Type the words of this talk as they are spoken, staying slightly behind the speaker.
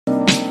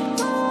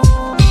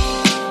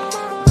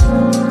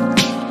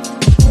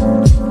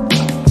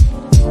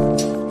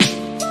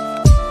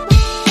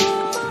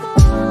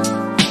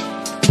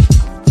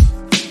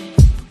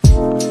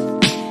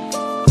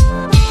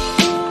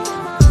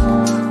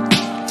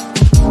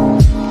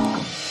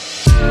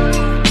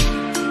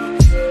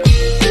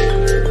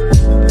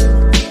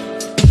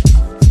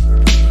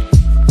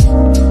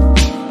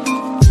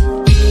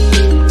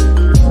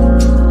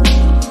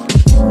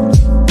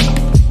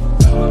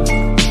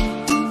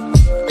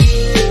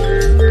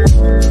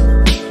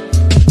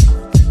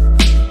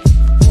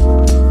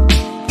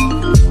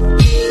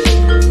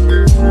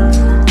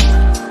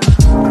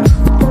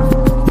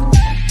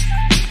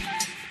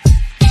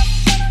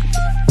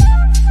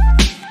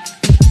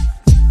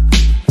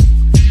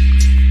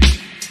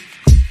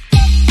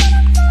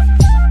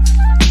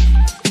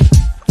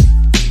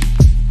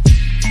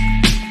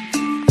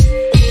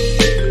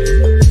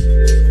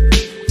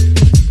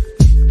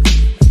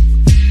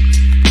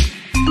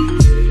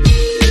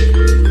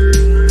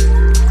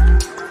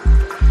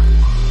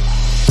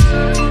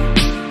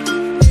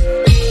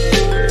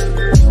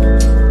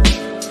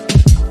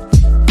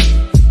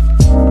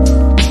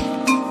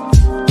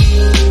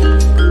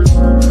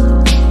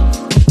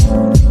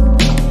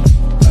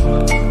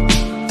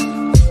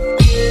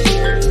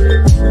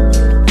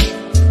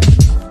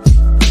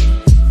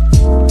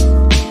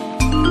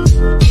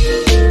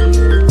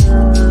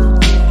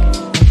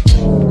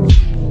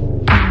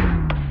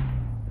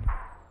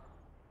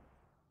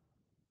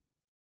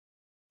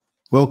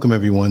Welcome,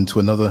 everyone, to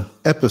another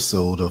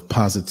episode of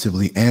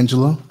Positively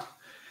Angela.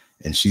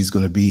 And she's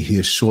going to be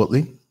here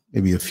shortly,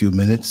 maybe a few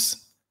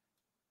minutes.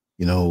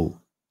 You know,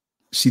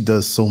 she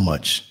does so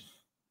much.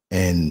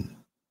 And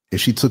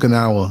if she took an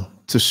hour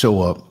to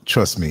show up,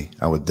 trust me,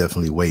 I would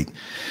definitely wait.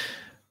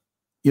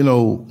 You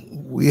know,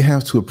 we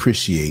have to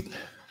appreciate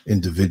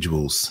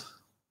individuals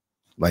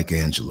like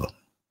Angela.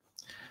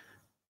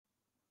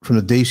 From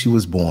the day she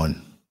was born,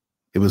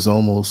 it was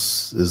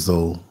almost as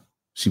though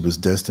she was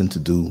destined to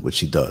do what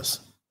she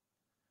does.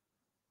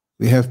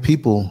 We have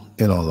people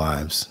in our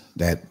lives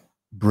that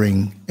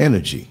bring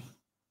energy,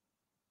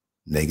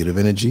 negative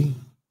energy,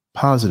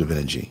 positive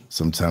energy.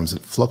 Sometimes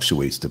it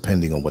fluctuates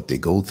depending on what they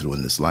go through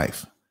in this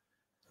life.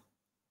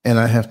 And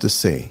I have to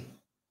say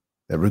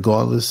that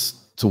regardless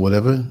to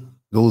whatever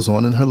goes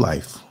on in her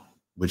life,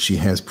 which she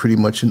has pretty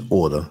much in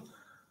order,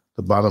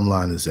 the bottom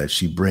line is that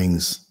she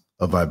brings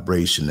a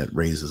vibration that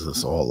raises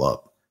us all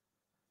up.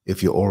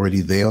 If you're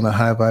already there on a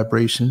high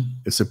vibration,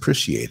 it's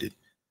appreciated.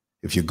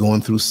 If you're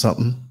going through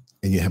something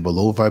and you have a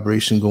low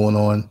vibration going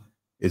on,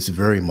 it's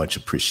very much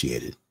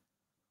appreciated.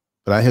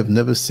 But I have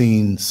never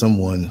seen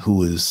someone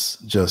who is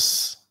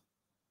just,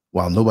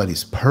 while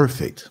nobody's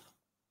perfect,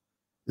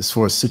 as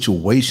far as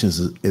situations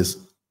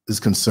is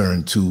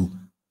concerned, to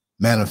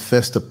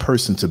manifest a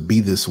person to be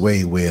this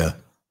way where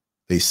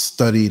they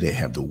study, they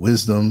have the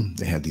wisdom,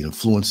 they have the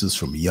influences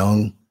from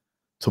young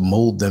to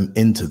mold them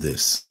into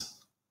this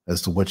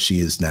as to what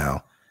she is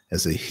now,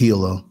 as a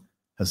healer,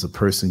 as a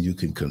person you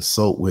can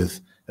consult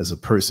with, as a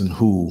person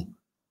who,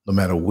 no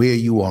matter where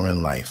you are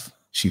in life,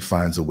 she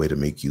finds a way to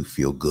make you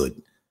feel good.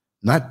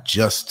 Not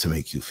just to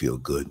make you feel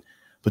good,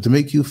 but to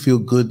make you feel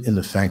good in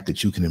the fact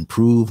that you can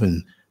improve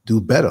and do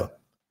better.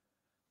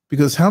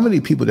 Because how many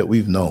people that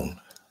we've known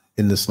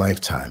in this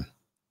lifetime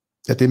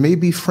that they may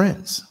be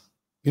friends,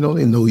 you know,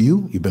 they know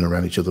you, you've been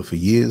around each other for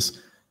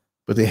years,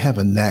 but they have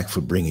a knack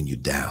for bringing you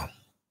down.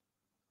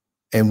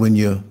 And when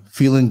you're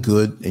feeling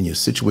good and your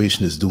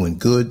situation is doing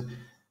good,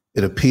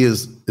 it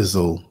appears as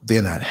though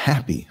they're not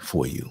happy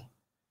for you.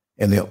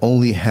 And they're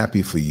only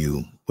happy for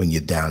you when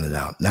you're down and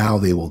out. Now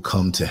they will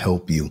come to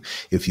help you.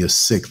 If you're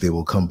sick, they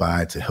will come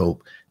by to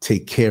help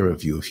take care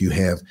of you. If you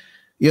have,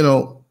 you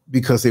know,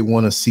 because they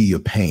want to see your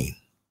pain.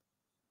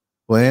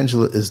 Well,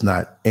 Angela is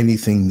not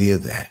anything near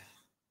that.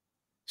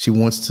 She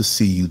wants to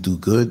see you do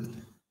good.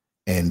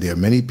 And there are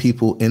many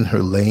people in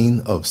her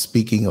lane of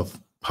speaking of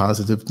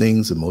positive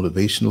things and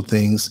motivational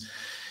things.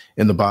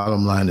 And the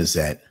bottom line is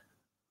that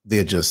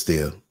they're just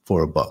there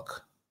for a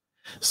buck.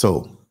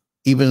 So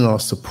even in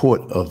our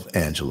support of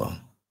Angela,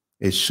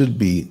 it should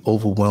be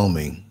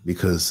overwhelming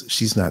because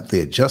she's not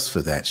there just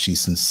for that. She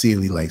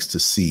sincerely likes to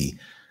see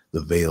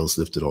the veils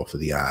lifted off of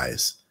the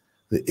eyes,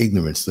 the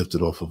ignorance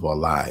lifted off of our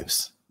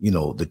lives, you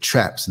know, the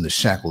traps and the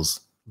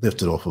shackles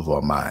lifted off of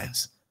our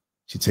minds.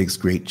 She takes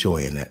great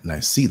joy in that, and I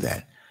see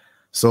that.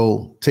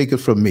 So take it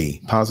from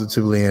me.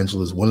 Positively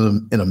Angela is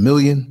one in a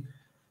million,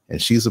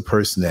 and she's a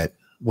person that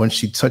once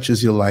she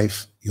touches your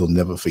life, you'll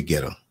never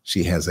forget her.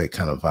 She has that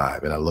kind of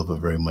vibe, and I love her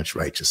very much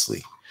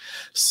righteously.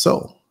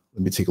 So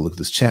let me take a look at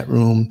this chat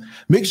room.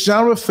 Mixed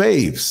genre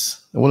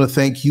faves. I want to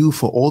thank you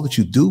for all that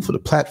you do for the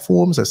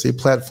platforms. I say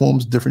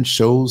platforms, different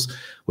shows,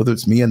 whether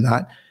it's me or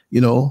not.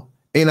 You know,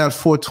 A-Not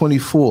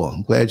 424.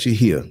 I'm glad you're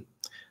here.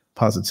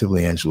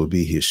 Positively Angela will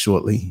be here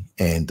shortly.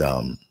 And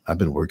I've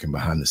been working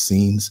behind the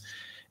scenes.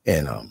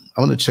 And I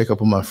want to check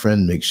up on my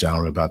friend Mixed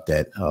Genre about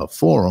that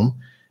forum.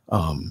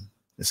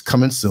 It's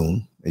coming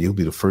soon, and you'll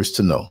be the first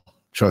to know.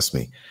 Trust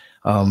me.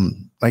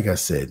 Like I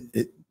said,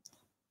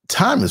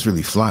 time is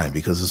really flying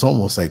because it's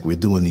almost like we're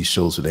doing these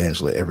shows with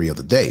Angela every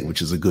other day,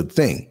 which is a good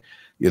thing.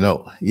 You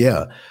know,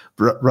 yeah.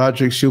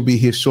 Roderick, she'll be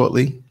here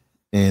shortly.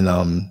 And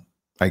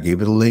I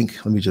gave it a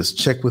link. Let me just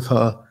check with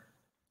her.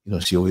 You know,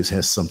 she always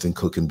has something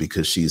cooking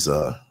because she's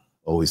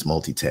always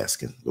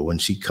multitasking. But when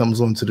she comes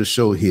onto the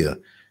show here,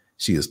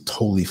 she is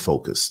totally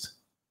focused.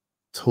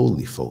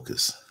 Totally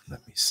focused.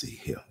 Let me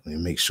see here. Let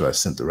me make sure I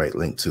sent the right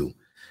link too,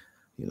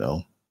 you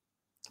know.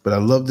 But I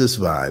love this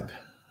vibe.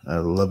 I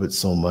love it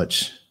so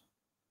much.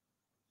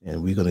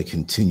 And we're going to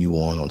continue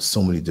on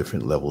so many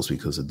different levels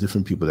because the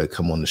different people that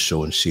come on the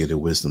show and share their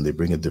wisdom, they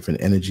bring a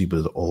different energy, but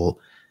it all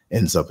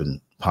ends up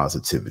in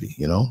positivity,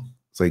 you know?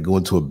 It's like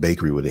going to a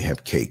bakery where they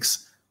have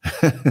cakes.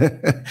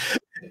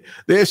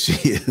 There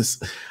she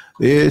is.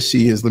 There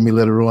she is. Let me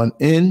let her on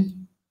in.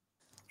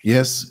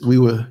 Yes, we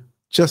were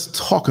just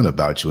talking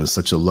about you in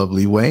such a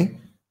lovely way.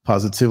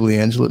 Positively,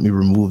 Angela, let me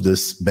remove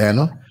this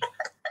banner.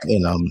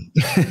 And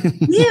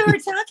you were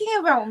talking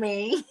about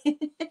me.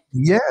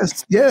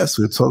 Yes,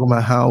 we're talking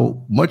about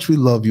how much we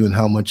love you and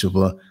how much of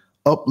a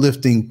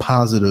uplifting,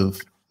 positive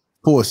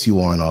force you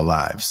are in our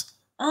lives.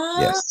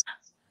 Yes.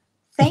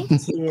 Thank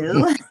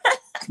you.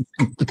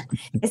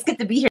 It's good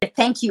to be here.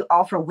 Thank you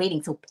all for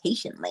waiting so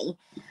patiently.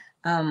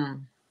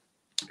 I'm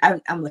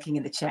looking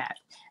in the chat.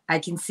 I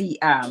can see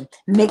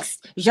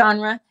Mixed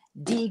Genre,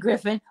 D.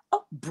 Griffin.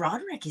 Oh,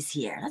 Broderick is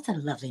here. That's a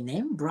lovely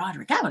name,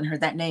 Broderick. I haven't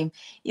heard that name.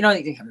 You know,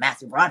 you can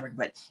Matthew Broderick,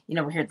 but you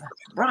never heard the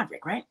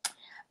Broderick, right?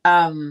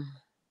 A-Not,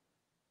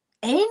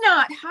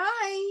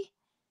 hi.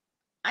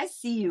 I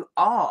see you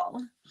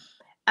all.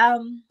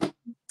 Um,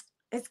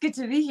 it's good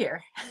to be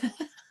here.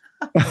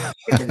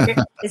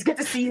 It's good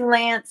to see you,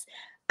 Lance.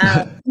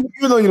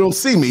 Even though you don't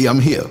see me, I'm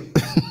here.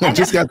 I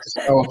just got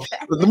to shower.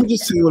 But let me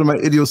just tell you one of my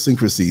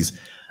idiosyncrasies.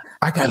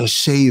 I got to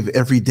shave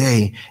every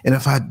day. And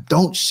if I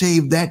don't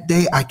shave that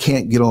day, I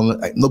can't get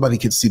on. Nobody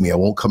can see me. I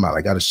won't come out.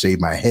 I got to shave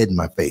my head and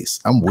my face.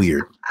 I'm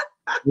weird.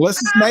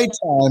 Unless it's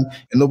nighttime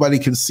and nobody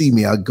can see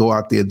me, I'll go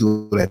out there,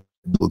 do that,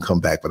 and come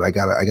back. But I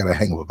gotta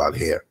hang up about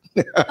hair.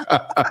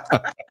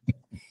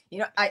 You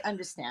know, I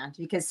understand,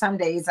 because some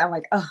days I'm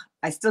like, oh,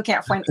 I still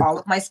can't find all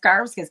of my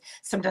scarves, because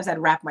sometimes I'd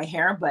wrap my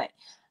hair, but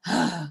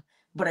I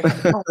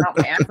can pull out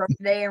my afro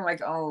today. I'm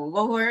like, oh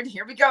Lord,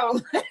 here we go.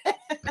 Then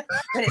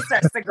it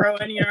starts to grow,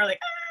 and you're like,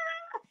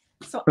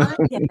 ah. So I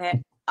get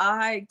it.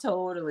 I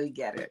totally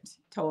get it.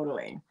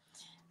 Totally.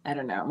 I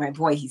don't know. My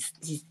boy, he's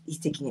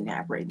taking a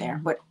nap right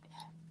there, but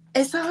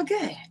it's all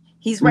good.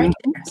 He's right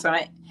there. So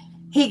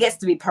he gets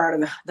to be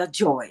part of the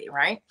joy,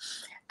 right?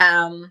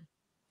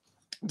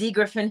 D.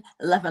 Griffin,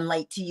 love and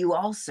light to you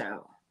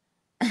also.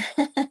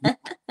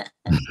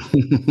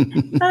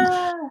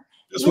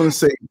 Just want to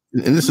say,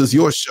 and this is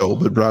your show,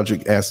 but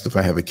Broderick asked if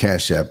I have a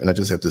Cash App, and I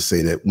just have to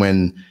say that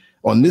when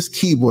on this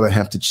keyboard I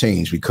have to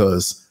change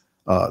because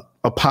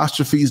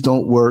apostrophes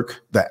don't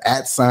work, the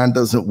 @ sign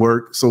doesn't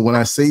work. So when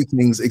I say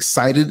things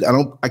excited,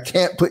 I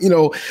can't put,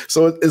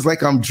 so it's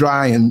like I'm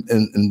dry and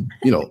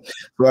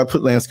so I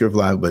put Landscape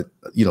Live, but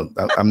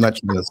I'm not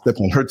trying to step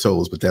on her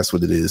toes, but that's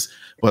what it is.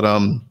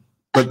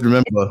 But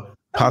remember,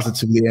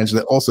 Positively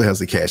Angela also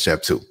has a Cash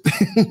App too.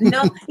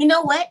 No, you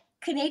know what?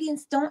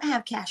 Canadians don't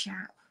have Cash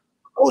App.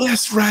 Oh,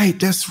 that's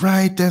right. Yes,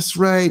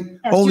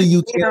 only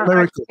you can.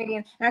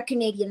 Our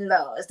Canadian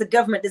laws. The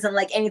government doesn't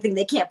like anything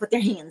they can't put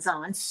their hands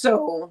on.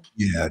 So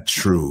yeah,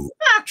 true.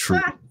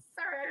 Sorry,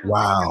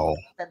 wow.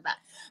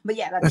 But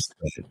yeah, that's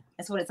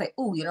what it's like.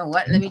 Oh, you know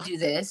what? Let me do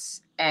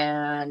this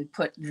and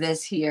put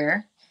this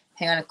here.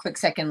 Hang on a quick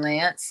second,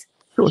 Lance.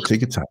 Sure,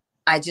 take your time.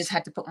 I just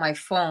had to put my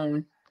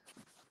phone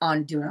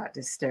on Do Not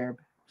Disturb.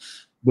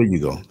 There you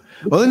go.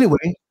 Well,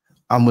 anyway,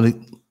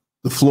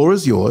 the floor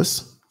is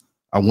yours.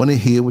 I want to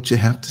hear what you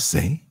have to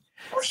say.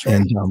 Oh, sure.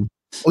 And I'm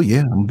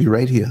gonna be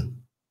right here.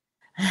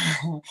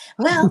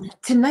 Well,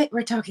 tonight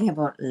we're talking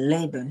about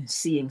Laban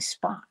seeing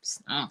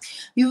spots.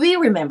 We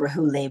remember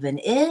who Laban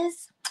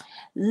is.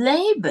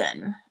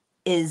 Laban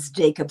is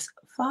Jacob's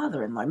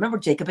father-in-law. Remember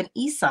Jacob and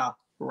Esau,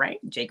 right?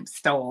 Jacob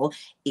stole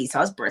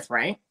Esau's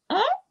birthright.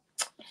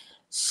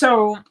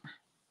 So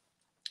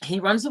he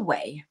runs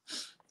away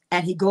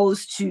and he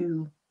goes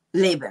to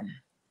Laban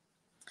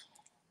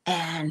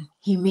and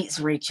he meets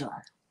Rachel.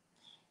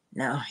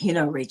 Now,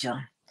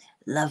 Rachel,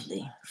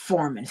 lovely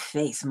form and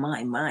face.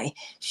 My,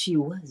 she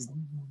was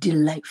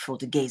delightful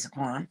to gaze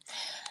upon.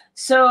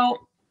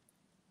 So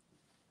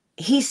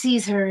he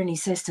sees her and he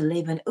says to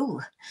Laban,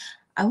 "Ooh,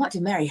 I want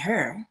to marry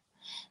her."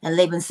 And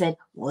Laban said,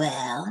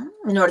 "Well,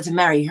 in order to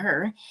marry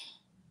her,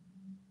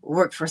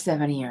 work for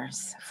 7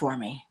 years for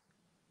me,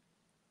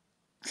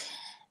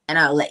 and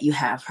I'll let you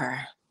have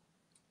her."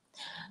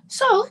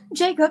 So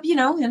Jacob,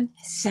 in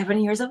 7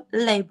 years of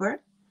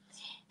labor,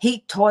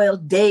 he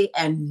toiled day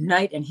and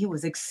night, and he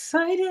was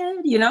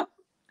excited, He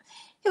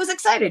was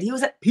excited. He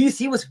was at peace.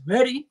 He was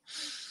ready.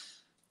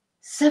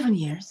 7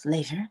 years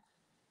later,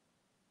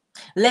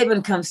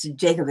 Laban comes to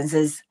Jacob and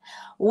says,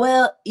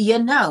 "Well,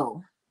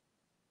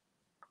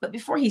 But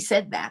before he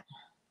said that,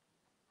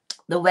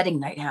 the wedding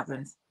night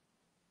happens.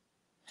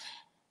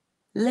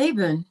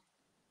 Laban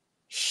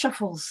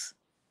shuffles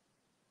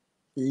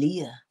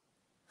Leah.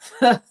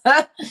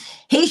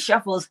 He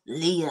shuffles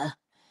Leah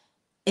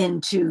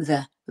into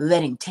the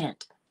wedding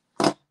tent.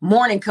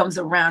 Morning comes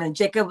around and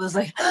Jacob was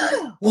like,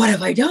 "What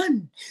have I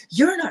done?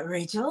 You're not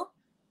Rachel."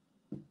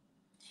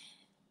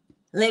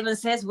 Laban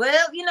says,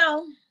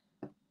 "Well,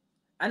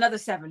 another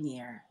 7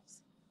 years."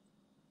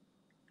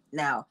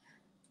 Now,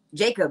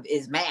 Jacob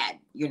is mad,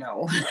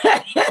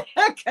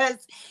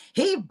 because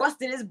he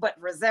busted his butt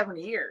for 7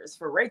 years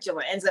for Rachel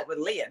and ends up with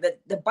Leah.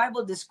 The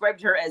Bible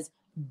described her as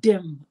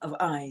dim of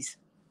eyes.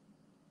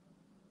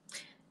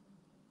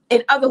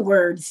 In other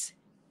words,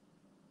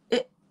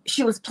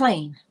 she was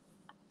plain.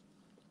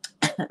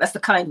 That's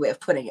the kind way of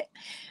putting it.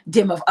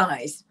 Dim of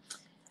eyes.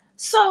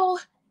 So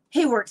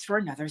he works for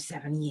another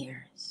 7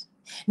 years.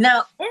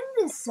 Now, in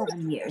this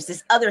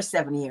other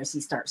 7 years, he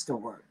starts to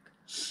work.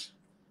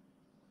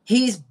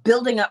 He's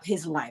building up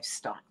his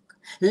livestock.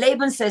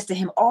 Laban says to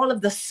him, all of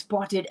the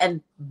spotted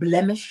and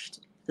blemished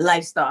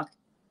livestock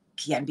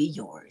can be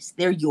yours.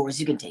 They're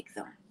yours. You can take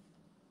them.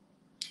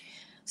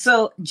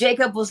 So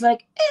Jacob was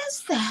like,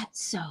 "Is that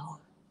so?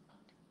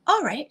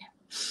 All right."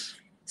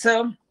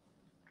 So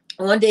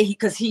one day,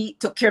 because he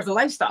took care of the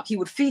livestock, he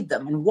would feed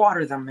them and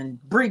water them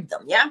and breed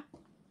them, yeah?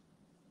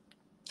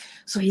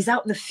 So he's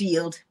out in the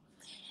field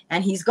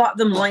and he's got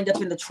them lined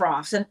up in the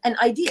troughs, and an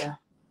idea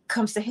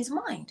comes to his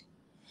mind.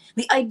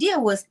 The idea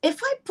was,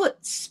 if I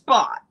put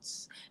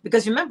spots,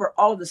 because remember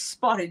all of the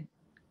spotted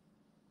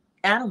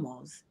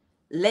animals,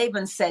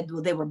 Laban said,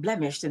 well, they were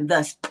blemished, and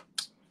thus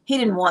He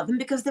didn't want them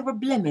because they were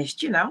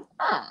blemished,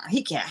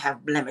 He can't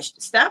have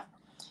blemished stuff.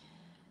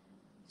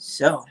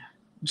 So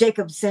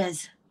Jacob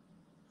says,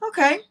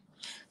 okay.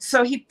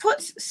 So he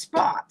puts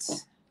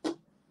spots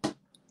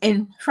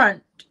in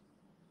front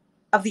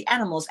of the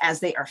animals as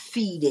they are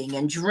feeding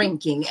and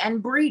drinking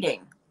and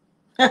breeding.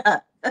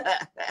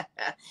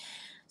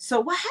 So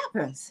what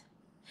happens?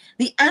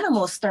 The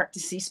animals start to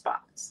see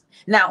spots.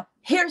 Now,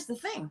 here's the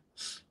thing.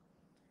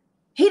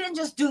 He didn't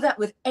just do that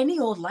with any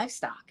old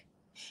livestock.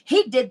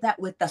 He did that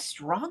with the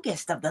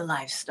strongest of the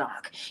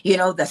livestock,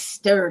 the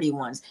sturdy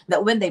ones,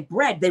 that when they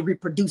bred, they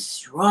reproduce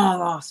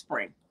strong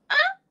offspring.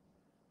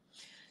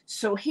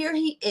 So here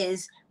he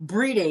is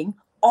breeding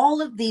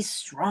all of these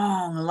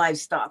strong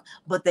livestock,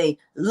 but they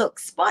look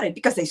spotted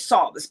because they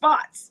saw the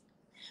spots.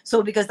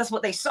 So because that's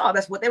what they saw,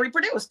 that's what they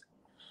reproduced.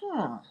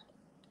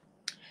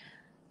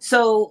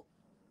 So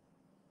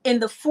in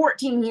the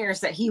 14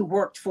 years that he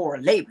worked for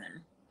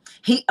Laban,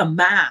 he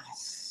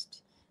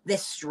amassed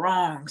this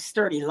strong,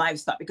 sturdy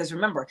livestock. Because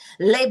remember,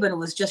 Laban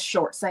was just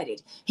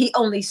short-sighted. He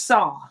only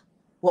saw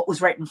what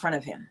was right in front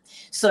of him.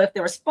 So if they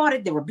were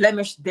spotted, they were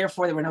blemished,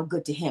 therefore they were no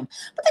good to him.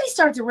 But then he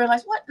started to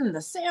realize, what in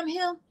the Sam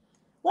Hill?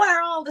 Why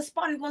are all the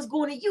spotted ones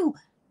going to you?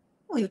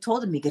 Well, you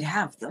told him he could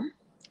have them.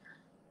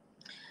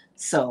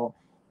 So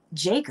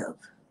Jacob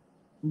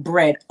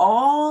bred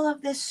all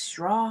of this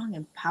strong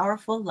and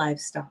powerful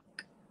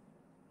livestock,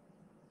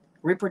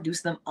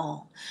 reproduced them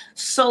all,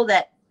 so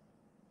that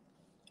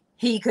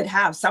he could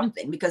have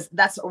something, because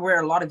that's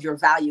where a lot of your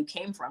value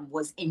came from,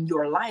 was in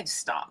your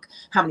livestock,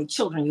 how many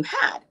children you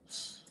had.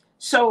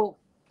 So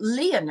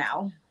Leah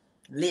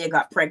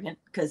got pregnant,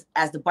 because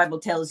as the Bible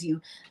tells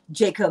you,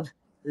 Jacob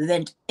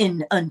went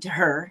in unto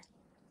her.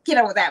 You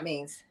know what that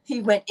means?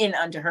 He went in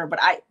unto her, but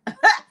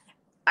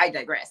I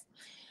digress.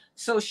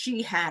 So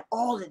she had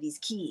all of these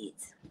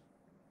kids,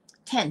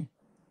 10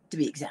 to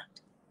be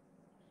exact.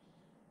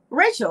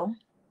 Rachel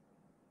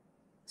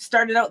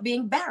started out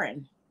being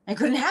barren and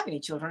couldn't have any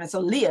children. And so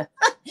Leah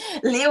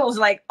was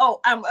like, oh,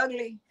 I'm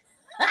ugly,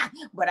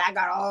 but I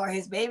got all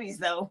his babies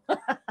though.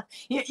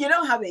 you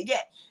know how they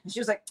get. And she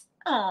was like,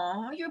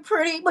 oh, you're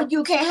pretty, but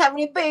you can't have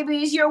any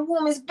babies. Your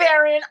womb is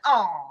barren.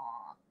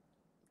 Oh,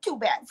 too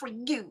bad for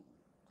you.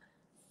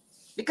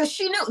 Because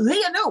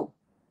Leah knew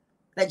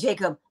that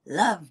Jacob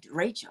loved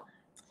Rachel.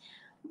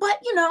 But,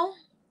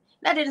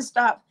 that didn't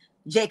stop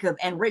Jacob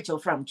and Rachel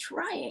from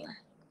trying.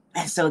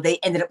 And so they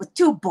ended up with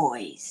 2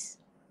 boys,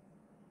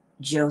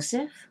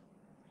 Joseph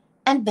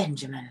and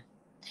Benjamin.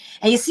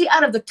 And you see,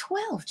 out of the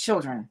 12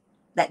 children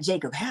that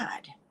Jacob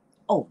had,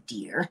 oh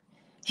dear,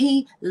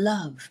 he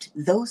loved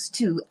those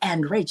 2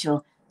 and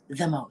Rachel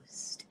the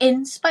most.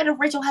 In spite of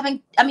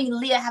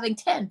Leah having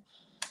 10.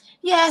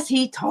 Yes,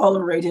 he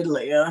tolerated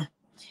Leah,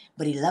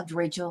 but he loved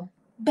Rachel,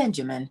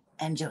 Benjamin,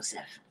 and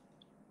Joseph.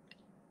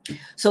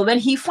 So when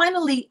he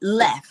finally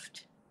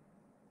left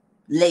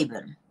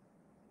Laban,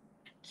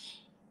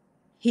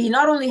 he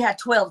not only had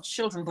 12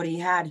 children, but he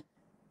had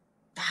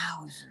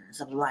thousands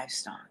of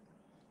livestock,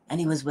 and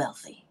he was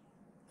wealthy.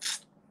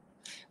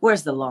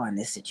 Where's the law in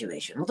this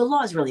situation? Well, the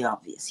law is really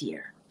obvious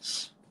here.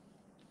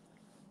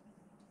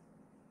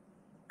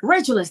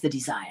 Rachel is the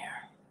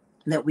desire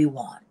that we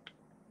want,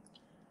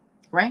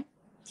 right?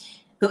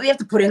 But we have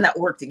to put in that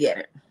work to get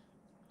it.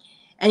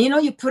 And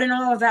you put in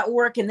all of that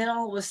work, and then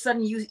all of a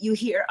sudden you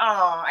hear,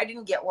 oh, I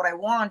didn't get what I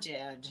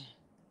wanted.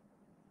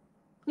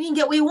 You didn't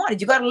get what you wanted.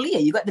 You got a Leah.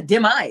 You got the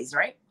dim eyes,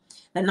 right?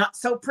 The not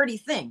so pretty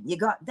thing. You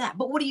got that.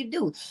 But what do?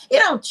 You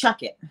don't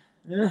chuck it.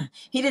 Ugh.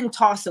 He didn't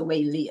toss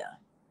away Leah.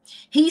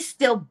 He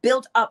still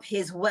built up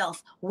his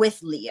wealth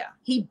with Leah.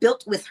 He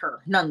built with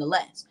her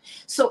nonetheless.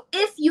 So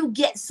if you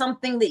get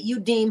something that you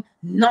deem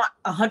not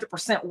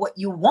 100% what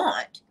you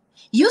want,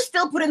 you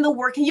still put in the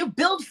work and you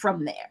build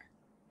from there.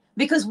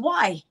 Because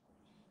why?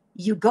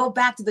 You go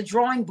back to the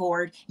drawing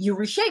board, you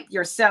reshape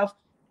yourself,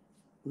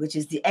 which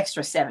is the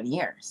extra 7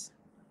 years.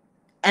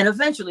 And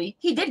eventually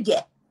he did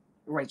get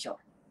Rachel.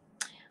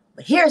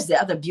 But here's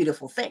the other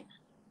beautiful thing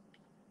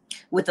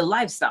with the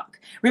livestock.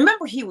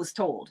 Remember, he was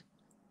told,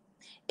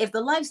 if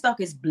the livestock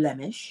is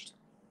blemished,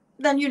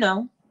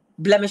 then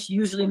blemish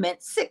usually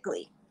meant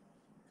sickly.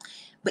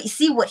 But you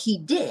see what he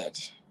did?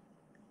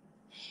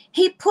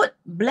 He put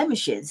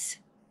blemishes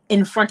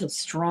in front of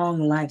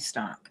strong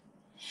livestock.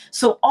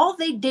 So all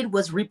they did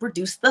was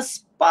reproduce the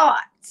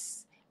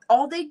spots.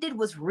 All they did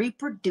was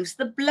reproduce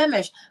the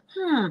blemish.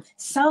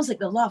 Sounds like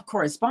the law of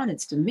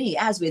correspondence to me.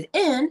 As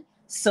within,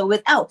 so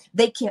without.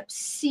 They kept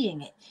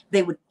seeing it.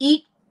 They would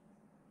eat,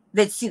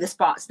 they'd see the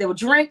spots. They would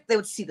drink, they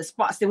would see the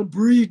spots. They would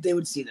breed, they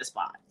would see the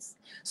spots.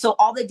 So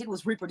all they did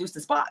was reproduce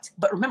the spots.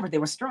 But remember, they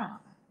were strong.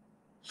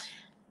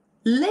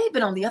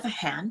 Laban, on the other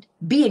hand,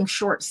 being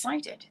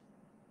short-sighted,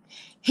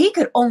 he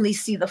could only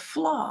see the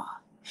flaw.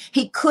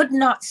 He could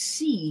not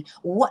see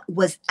what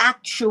was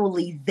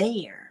actually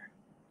there.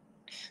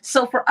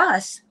 So for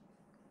us,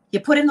 you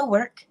put in the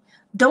work.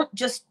 Don't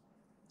just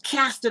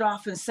cast it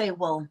off and say,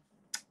 well,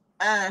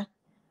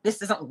 this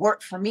doesn't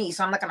work for me,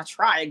 so I'm not going to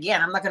try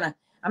again. I'm not going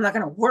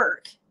to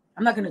work.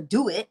 I'm not going to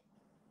do it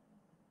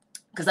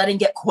because I didn't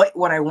get quite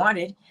what I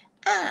wanted.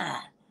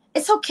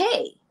 It's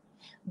okay.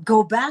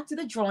 Go back to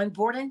the drawing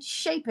board and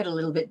shape it a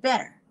little bit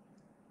better.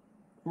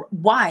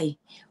 Why?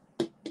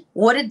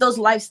 What did those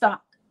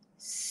livestock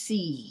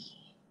see?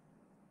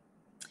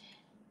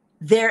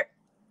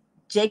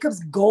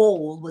 Jacob's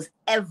goal was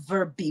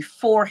ever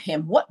before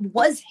him. What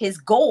was his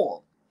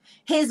goal?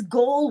 His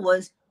goal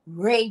was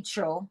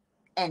Rachel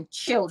and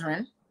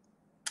children,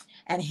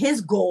 and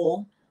his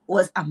goal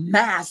was a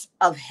mass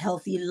of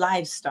healthy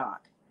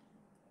livestock.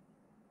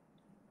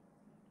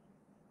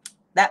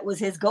 That was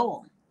his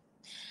goal.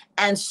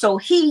 And so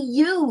he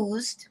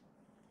used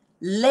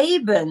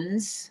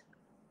Laban's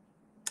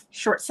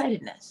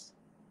short-sightedness.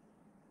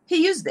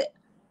 He used it.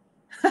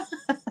 You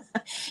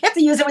have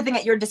to use everything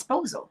at your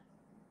disposal.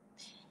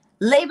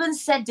 Laban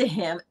said to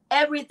him,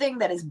 everything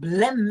that is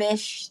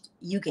blemished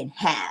you can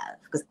have,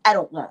 because I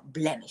don't want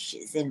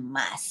blemishes in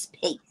my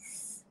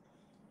space.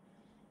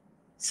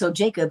 So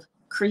Jacob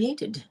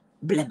created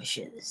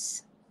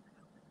blemishes.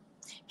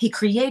 He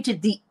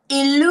created the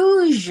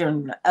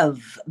illusion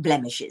of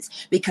blemishes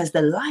because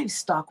the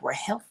livestock were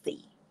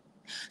healthy.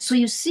 So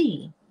you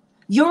see,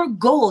 your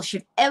goal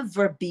should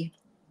ever be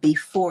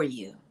before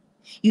you.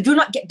 You do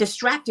not get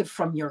distracted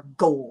from your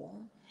goal.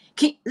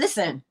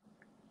 Listen,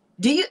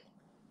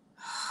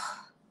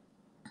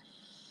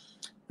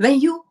 when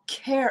you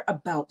care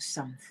about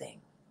something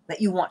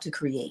that you want to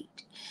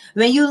create,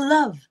 when you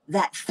love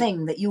that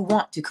thing that you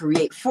want to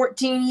create,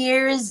 14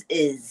 years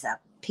is a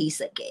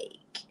piece of cake.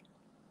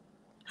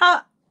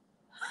 How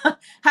do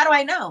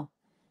I know?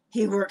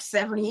 He worked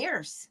 7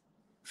 years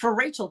for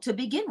Rachel to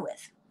begin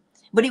with,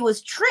 but he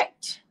was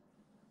tricked.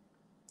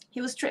 He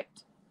was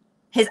tricked.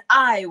 His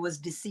eye was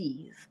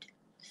deceived,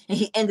 and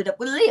he ended up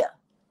with Leah.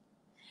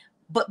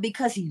 But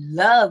because he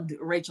loved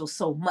Rachel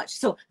so much,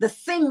 so the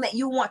thing that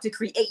you want to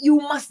create, you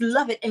must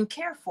love it and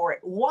care for it.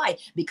 Why?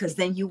 Because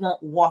then you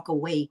won't walk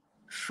away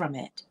from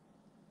it.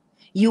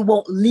 You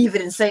won't leave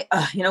it and say,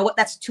 you know what,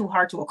 that's too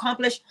hard to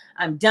accomplish.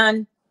 I'm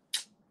done.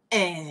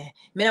 Man,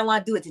 I don't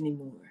want to do it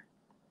anymore.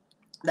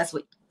 That's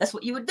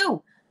what you would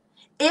do.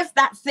 If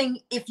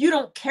you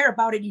don't care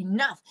about it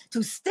enough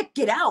to stick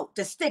it out,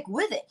 to stick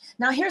with it.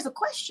 Now, here's a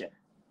question.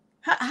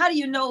 How do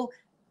you know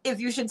if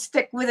you should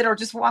stick with it or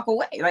just walk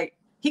away? Like,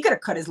 he could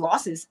have cut his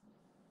losses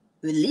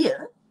with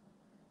Leah.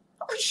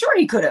 I'm sure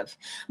he could have.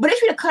 But if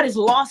he'd have cut his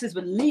losses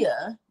with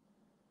Leah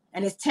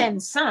and his 10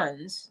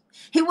 sons,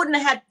 he wouldn't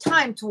have had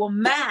time to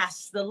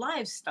amass the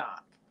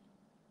livestock.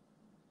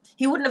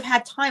 He wouldn't have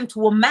had time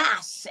to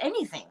amass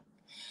anything.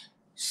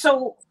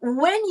 So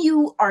when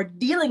you are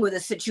dealing with a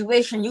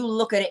situation, you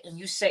look at it and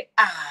you say,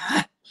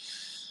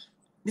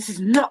 this is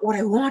not what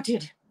I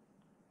wanted.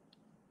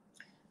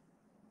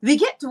 We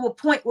get to a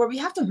point where we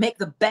have to make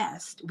the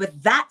best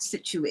with that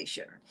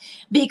situation,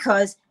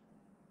 because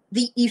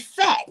the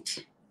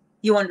effect,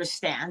 you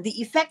understand, the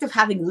effect of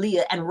having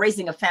Leah and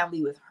raising a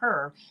family with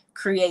her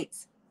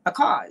creates a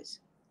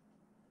cause.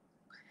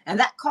 And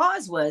that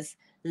cause was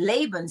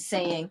Laban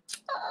saying,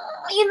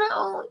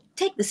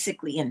 take the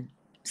sickly and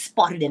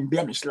spotted and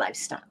blemished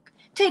livestock.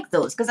 Take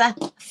those, because I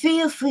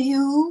feel for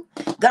you.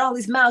 Got all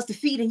these mouths to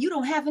feed and you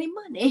don't have any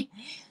money.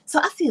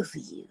 So I feel for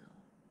you.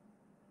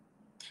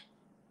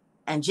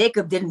 And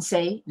Jacob didn't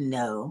say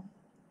no.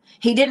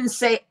 He didn't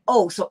say,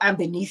 oh, so I'm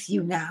beneath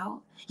you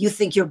now? You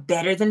think you're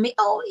better than me?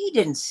 Oh, he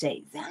didn't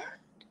say that.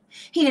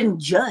 He didn't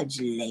judge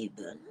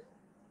Laban.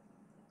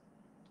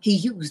 He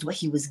used what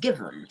he was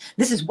given.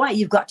 This is why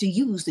you've got to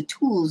use the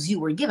tools you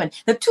were given.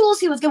 The tools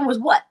he was given was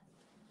what?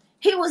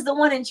 He was the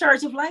one in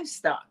charge of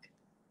livestock.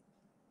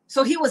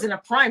 So he was in a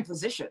prime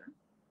position.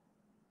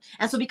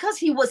 And so because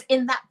he was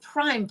in that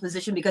prime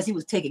position, because he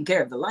was taking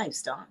care of the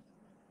livestock,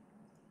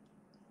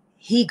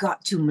 he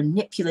got to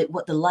manipulate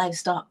what the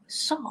livestock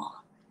saw.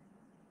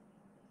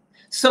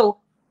 So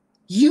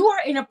you are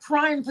in a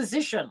prime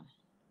position.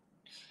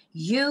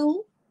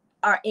 You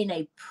are in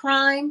a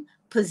prime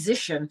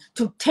position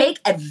to take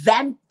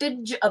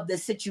advantage of the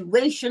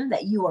situation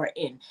that you are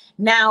in.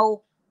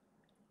 Now,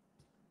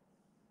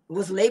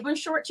 was Laban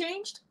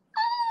shortchanged?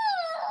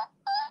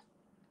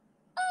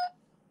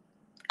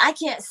 I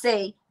can't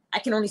say. I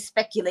can only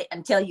speculate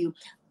and tell you,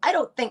 I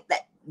don't think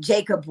that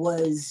Jacob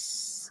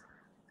was,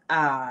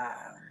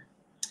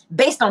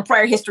 based on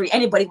prior history,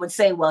 anybody would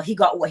say, well, he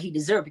got what he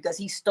deserved because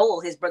he stole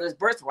his brother's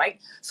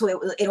birthright.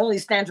 So it only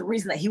stands to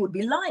reason that he would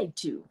be lied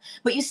to.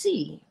 But you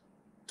see,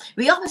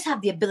 we always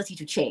have the ability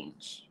to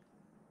change.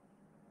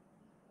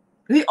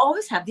 We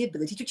always have the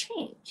ability to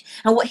change.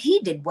 And what he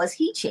did was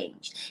he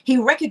changed. He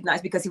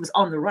recognized, because he was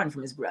on the run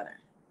from his brother.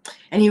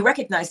 And he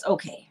recognized,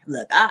 okay,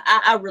 look,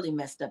 I really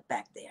messed up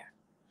back there.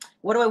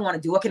 What do I want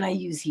to do? What can I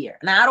use here?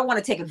 Now, I don't want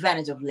to take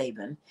advantage of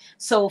Laban.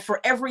 So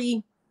for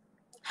every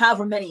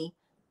however many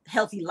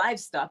healthy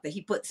livestock that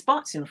he put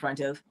spots in front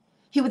of,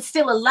 he would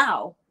still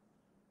allow.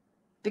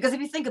 Because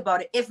if you think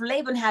about it, if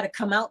Laban had to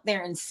come out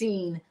there and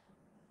seen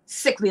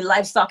sickly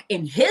livestock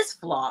in his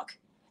flock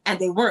and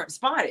they weren't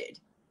spotted,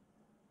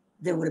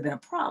 there would have been a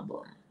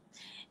problem.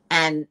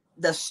 And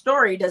the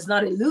story does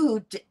not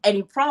allude to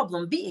any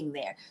problem being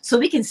there. So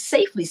we can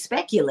safely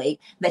speculate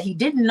that he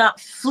did not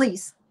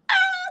fleece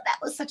that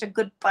was such a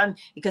good pun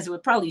because it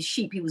was probably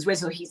sheep he was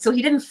raising. So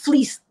he didn't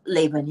fleece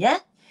Laban, yeah?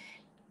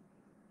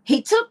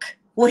 He took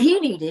what he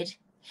needed,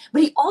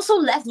 but he also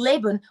left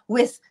Laban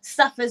with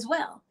stuff as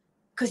well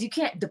because you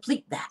can't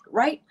deplete that,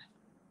 right?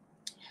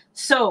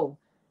 So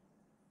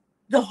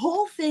the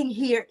whole thing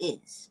here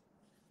is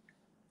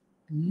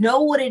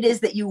know what it is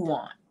that you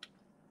want,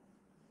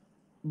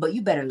 but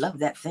you better love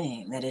that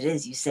thing that it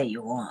is you say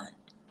you want.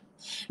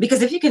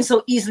 Because if you can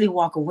so easily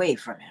walk away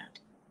from it.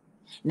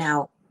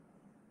 Now,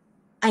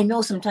 I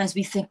know sometimes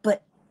we think,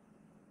 but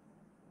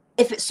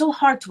if it's so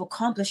hard to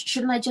accomplish,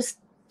 shouldn't I just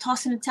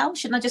toss in the towel?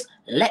 Shouldn't I just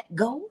let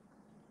go?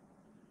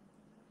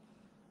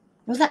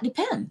 Well, that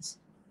depends.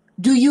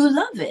 Do you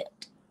love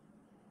it?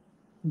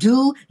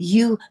 Do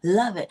you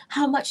love it?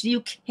 How much do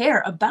you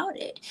care about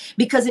it?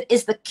 Because it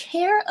is the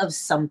care of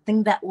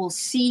something that will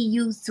see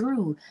you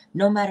through,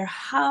 no matter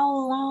how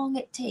long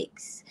it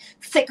takes.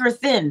 Thick or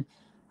thin,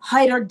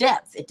 height or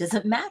depth, it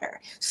doesn't matter.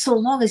 So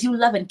long as you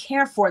love and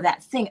care for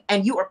that thing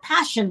and you are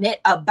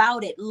passionate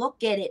about it.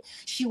 Look at it.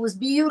 She was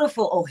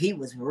beautiful. Oh, he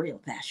was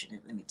real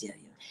passionate, let me tell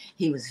you.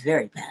 He was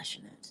very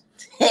passionate.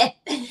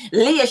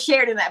 Leah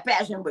shared in that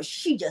passion, but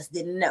she just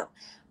didn't know.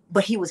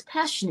 But he was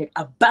passionate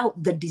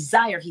about the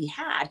desire he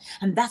had,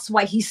 and that's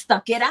why he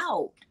stuck it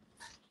out.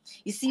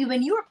 You see,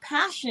 when you're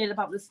passionate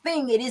about the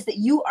thing it is that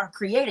you are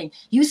creating,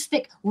 you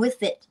stick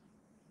with it.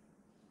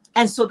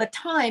 And so the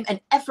time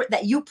and effort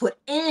that you put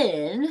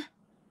in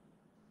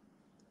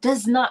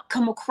does not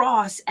come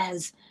across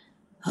as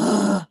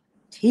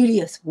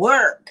tedious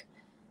work.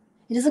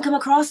 It doesn't come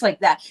across like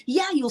that.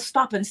 Yeah, you'll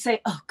stop and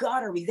say, oh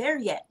God, are we there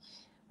yet?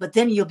 But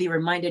then you'll be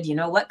reminded, you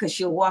know what? Because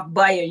she'll walk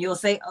by you and you'll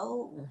say,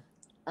 oh,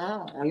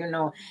 you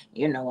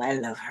know, I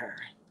love her.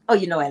 Oh,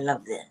 you know, I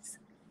love this.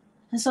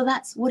 And so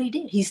that's what he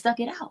did. He stuck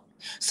it out.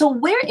 So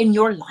where in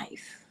your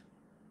life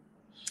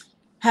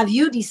have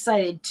you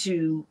decided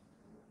to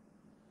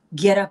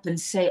get up and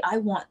say, I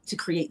want to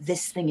create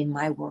this thing in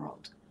my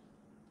world?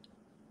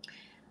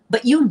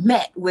 But you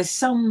met with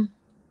some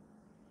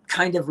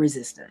kind of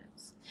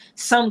resistance,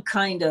 some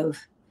kind of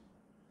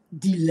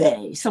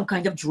delay, some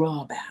kind of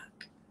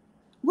drawback.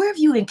 Where have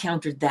you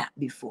encountered that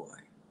before?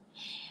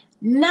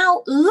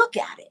 Now look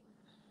at it.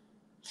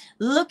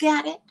 Look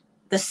at it,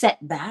 the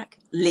setback,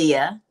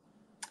 Leah.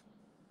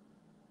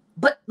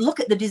 But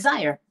look at the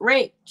desire,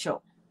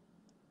 Rachel.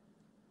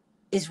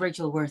 Is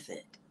Rachel worth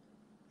it?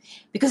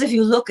 Because if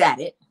you look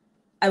at it,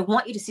 I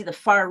want you to see the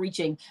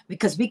far-reaching,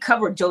 because we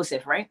covered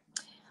Joseph, right?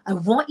 I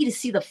want you to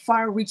see the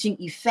far-reaching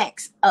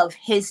effects of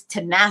his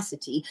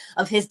tenacity,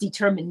 of his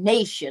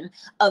determination,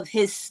 of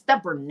his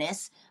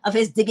stubbornness, of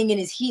his digging in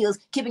his heels,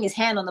 keeping his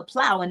hand on the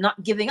plow and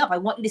not giving up. I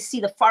want you to see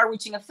the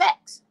far-reaching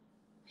effects.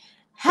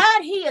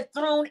 Had he had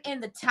thrown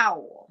in the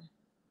towel,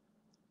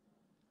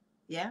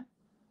 yeah,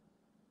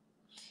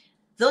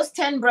 those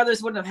 10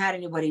 brothers wouldn't have had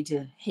anybody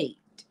to hate,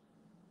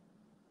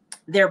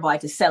 thereby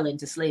to sell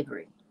into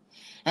slavery.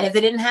 And if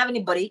they didn't have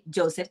anybody,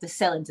 Joseph, to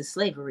sell into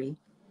slavery,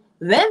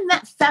 then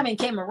that famine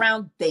came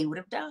around, they would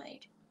have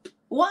died.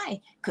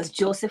 Why? Because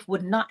Joseph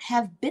would not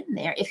have been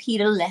there if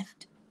he'd have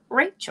left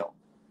Rachel.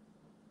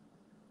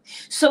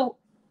 So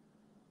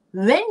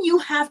when you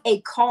have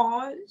a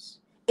cause,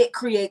 it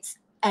creates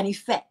an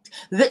effect,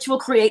 which will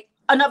create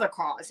another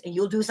cause. And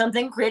you'll do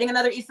something, creating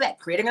another effect,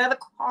 creating another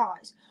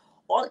cause.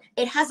 Or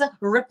it has a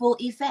ripple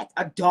effect,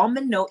 a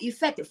domino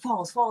effect. It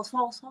falls.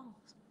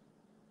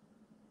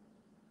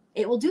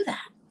 It will do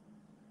that.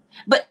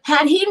 But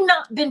had he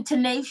not been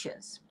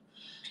tenacious,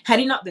 had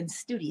he not been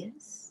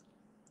studious,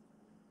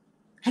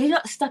 had he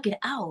not stuck it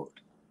out,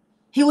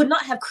 he would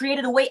not have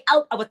created a way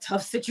out of a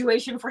tough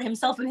situation for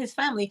himself and his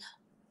family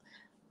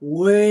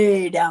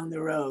way down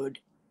the road.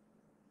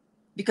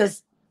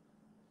 Because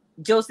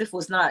Joseph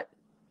was not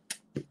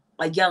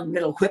a young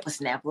little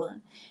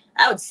whippersnapper.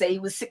 I would say he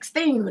was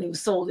 16 when he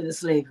was sold into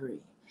slavery.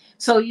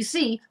 So you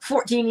see,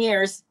 14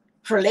 years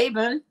for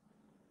Laban.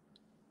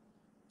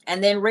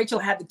 And then Rachel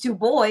had the 2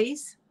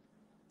 boys.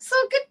 So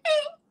good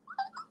thing.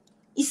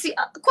 You see,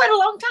 quite a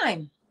long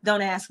time.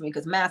 Don't ask me,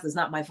 because math is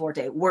not my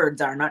forte.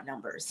 Words are, not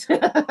numbers.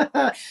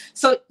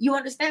 So you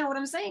understand what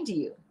I'm saying to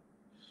you.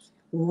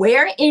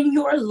 Where in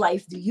your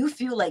life do you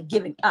feel like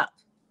giving up?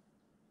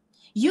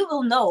 You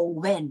will know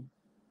when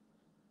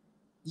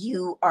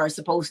you are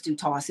supposed to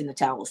toss in the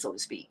towel, so to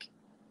speak.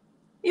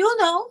 You'll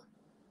know.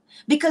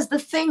 Because the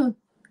thing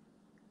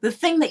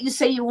that you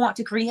say you want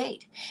to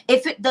create,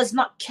 if it does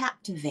not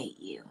captivate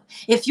you,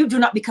 if you do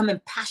not become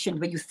impassioned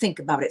when you think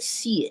about it,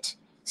 see it,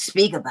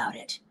 speak about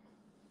it,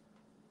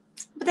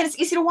 but then it's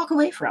easy to walk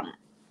away from.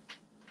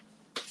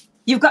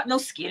 You've got no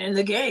skin in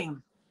the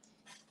game,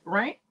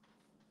 right?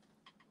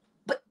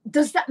 But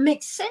does that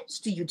make sense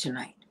to you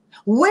tonight?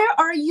 Where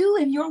are you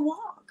in your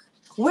walk?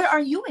 Where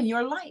are you in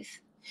your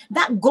life?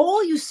 That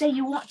goal you say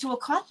you want to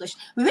accomplish,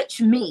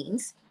 which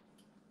means,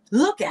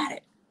 look at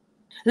it.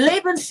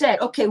 Laban said,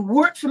 okay,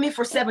 work for me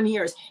for 7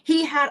 years.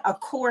 He had a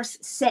course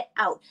set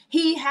out.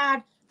 He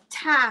had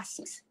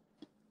tasks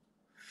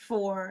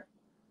for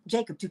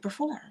Jacob to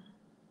perform.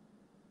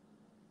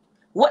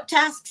 What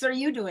tasks are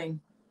you doing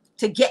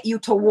to get you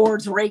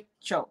towards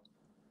Rachel?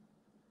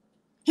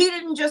 He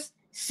didn't just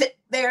sit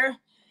there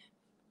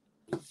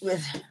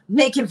with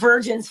naked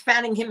virgins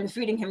fanning him and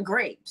feeding him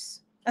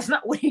grapes. That's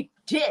not what he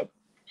did.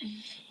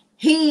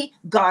 He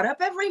got up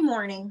every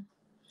morning.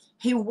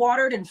 He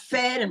watered and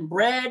fed and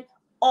bred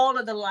all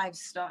of the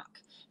livestock.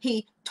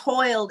 He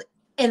toiled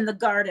in the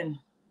garden.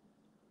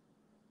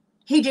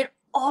 He did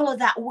all of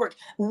that work.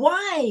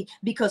 Why?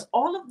 Because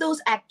all of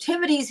those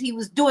activities he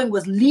was doing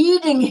was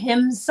leading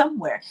him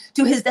somewhere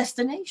to his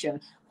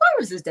destination. Where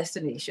was his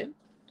destination?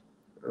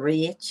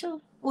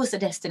 Rachel was the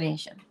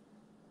destination.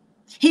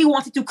 He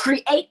wanted to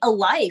create a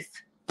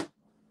life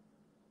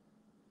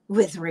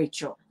with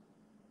Rachel.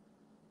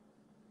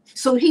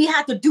 So he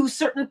had to do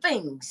certain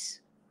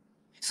things.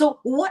 So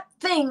what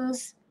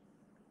things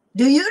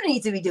do you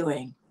need to be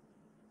doing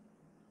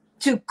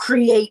to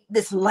create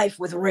this life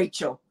with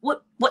Rachel?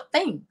 What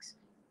things?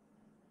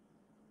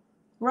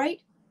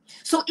 Right?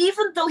 So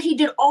even though he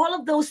did all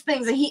of those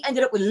things and he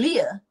ended up with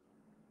Leah,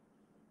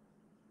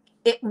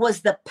 it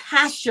was the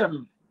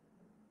passion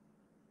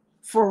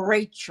for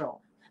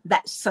Rachel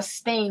that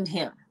sustained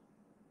him.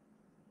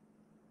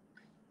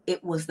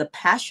 It was the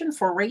passion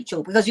for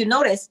Rachel, because you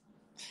notice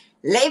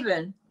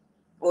Laban,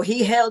 well,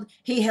 he held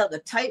a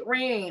tight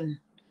rein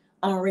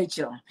on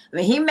Rachel.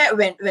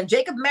 When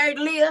Jacob married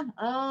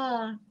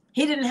Leah,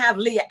 he didn't have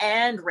Leah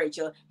and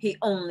Rachel. He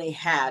only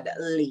had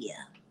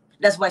Leah.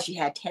 That's why she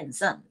had 10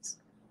 sons.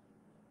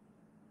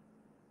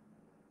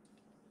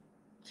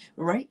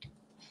 Right?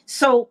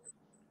 So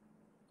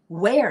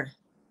where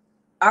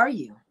are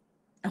you?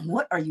 And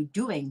what are you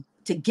doing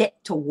to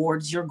get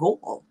towards your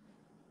goal?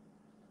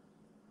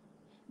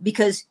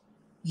 Because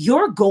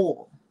your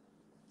goal,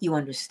 you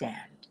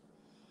understand,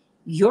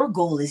 your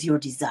goal is your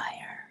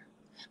desire.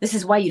 This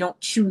is why you don't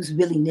choose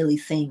willy-nilly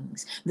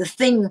things. The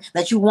thing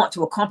that you want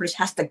to accomplish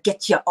has to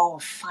get you all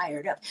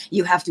fired up.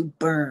 You have to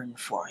burn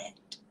for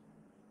it.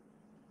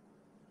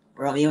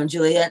 Romeo and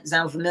Juliet,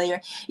 sound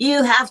familiar?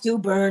 You have to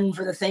burn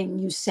for the thing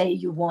you say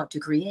you want to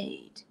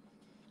create,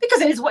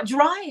 because it is what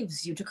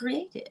drives you to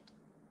create it.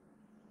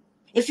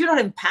 If you're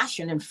not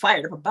impassioned and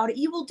fired up about it,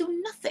 you will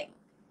do nothing.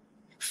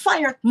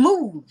 Fire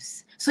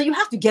moves. So you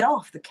have to get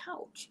off the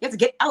couch. You have to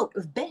get out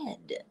of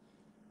bed.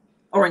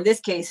 Or in this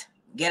case,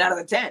 get out of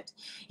the tent.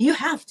 You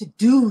have to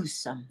do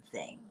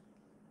something.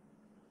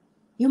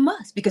 You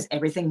must, because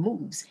everything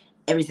moves.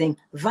 Everything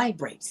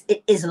vibrates.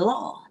 It is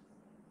law.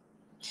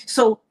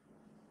 So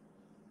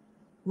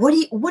what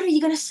are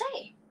you going to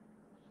say?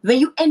 When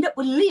you end up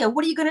with Leah,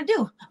 what are you going to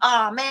do?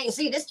 Oh, man, you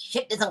see, this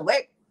shit doesn't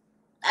work.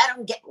 I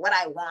don't get what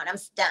I want. I'm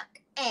stuck.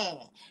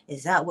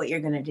 Is that what you're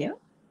going to do?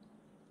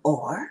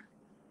 Or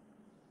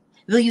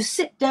will you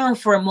sit down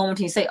for a moment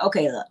and say,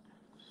 okay, look,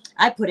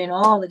 I put in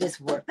all of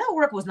this work. That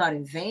work was not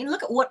in vain.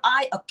 Look at what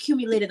I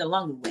accumulated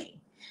along the way.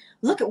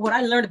 Look at what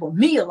I learned about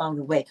me along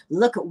the way.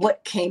 Look at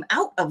what came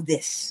out of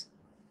this.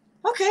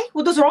 Okay,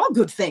 well, those are all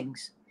good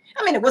things.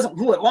 I mean, it wasn't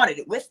who I wanted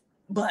it with,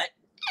 but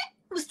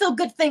it was still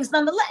good things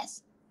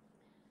nonetheless.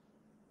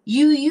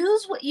 You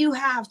use what you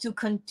have to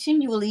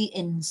continually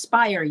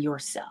inspire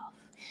yourself.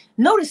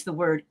 Notice the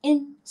word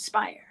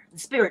inspire, the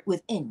spirit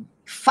within.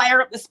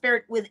 Fire up the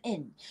spirit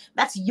within.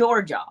 That's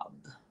your job.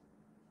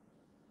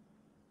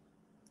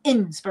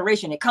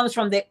 Inspiration. It comes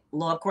from the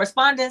law of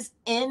correspondence.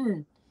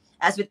 In,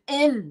 as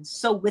within,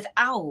 so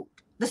without.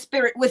 The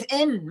spirit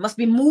within must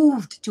be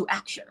moved to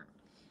action.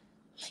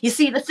 You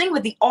see, the thing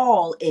with the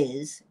all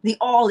is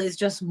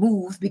just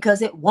moved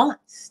because it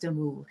wants to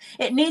move.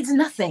 It needs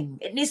nothing.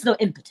 It needs no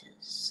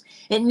impetus.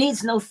 It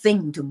needs no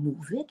thing to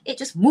move it. It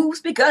just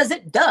moves because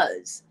it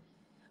does.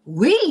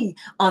 We,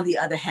 on the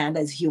other hand,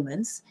 as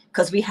humans,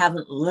 because we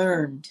haven't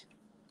learned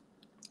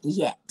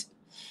yet,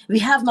 we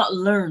have not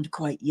learned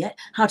quite yet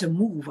how to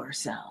move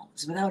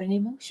ourselves without an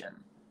emotion.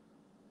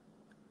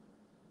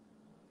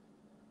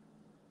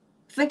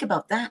 Think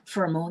about that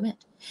for a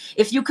moment.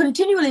 If you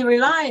continually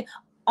rely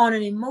on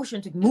an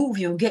emotion to move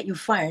you and get you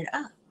fired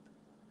up,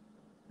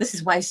 this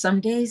is why some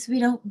days we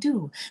don't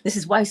do. This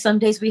is why some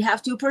days we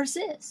have to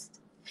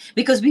persist,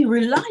 because we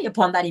rely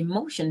upon that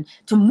emotion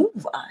to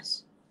move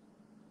us.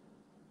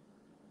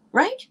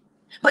 Right?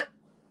 But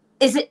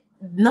is it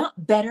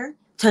not better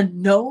to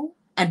know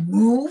and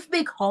move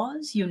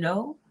because you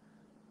know?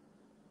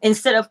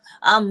 Instead of,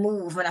 I'll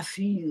move when I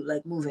feel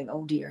like moving.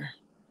 Oh dear.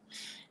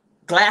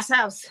 Glass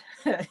house.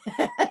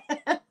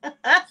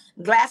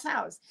 Glass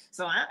house.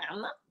 So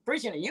I'm not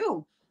preaching to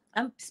you.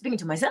 I'm speaking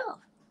to myself.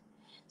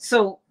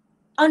 So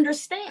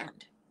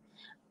understand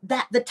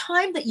that the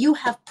time that you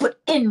have put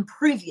in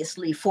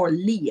previously for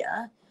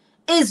Leah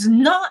is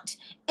not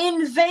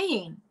in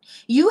vain.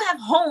 You have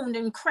honed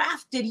and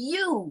crafted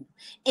you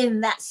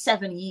in that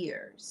 7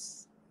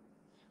 years.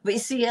 But you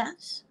see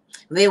us?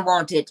 We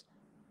want it.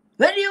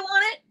 When do you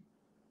want it?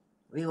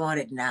 We want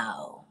it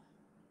now.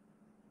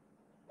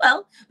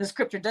 Well, the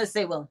scripture does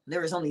say, well,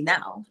 there is only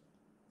now.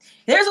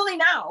 There's only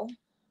now.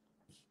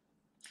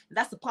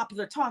 That's the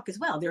popular talk as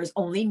well. There is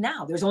only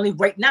now. There's only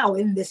right now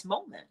in this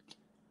moment.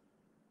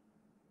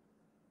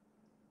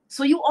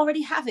 So you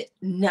already have it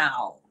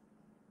now.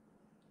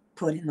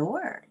 Put in the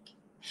work.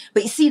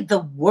 But you see, the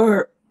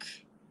work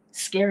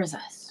scares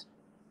us.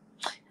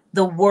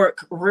 the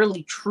work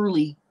really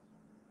truly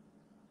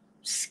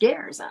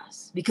scares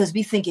us because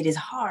we think it is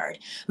hard.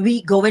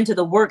 We go into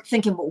the work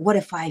thinking, but what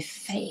if I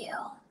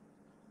fail?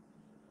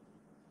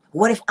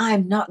 What if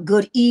I'm not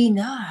good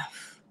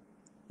enough?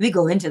 We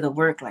go into the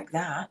work like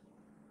that.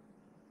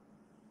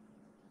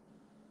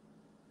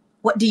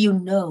 What do you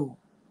know?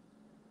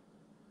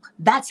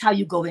 That's how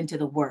you go into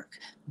the work.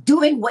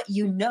 Doing what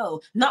you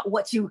know, not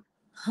what you,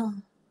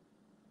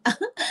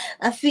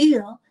 I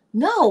feel.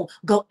 No,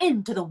 go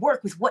into the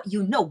work with what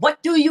you know.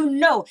 What do you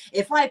know?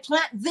 If I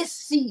plant this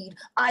seed,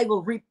 I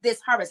will reap this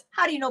harvest.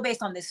 How do you know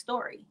based on this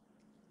story?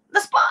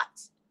 The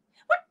spots.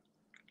 What?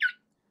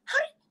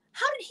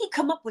 How did he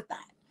come up with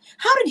that?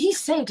 How did he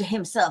say to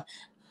himself,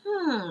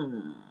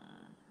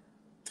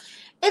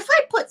 if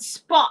I put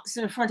spots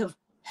in front of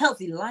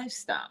healthy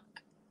livestock,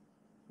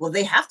 well,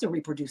 they have to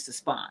reproduce the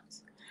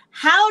spots.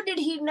 How did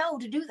he know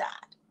to do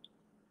that?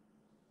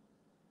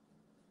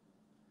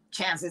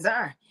 Chances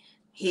are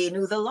he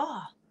knew the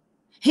law.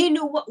 He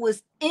knew what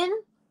was in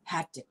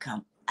had to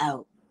come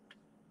out.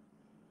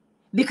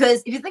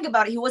 Because if you think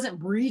about it, he wasn't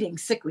breeding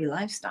sickly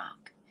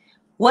livestock.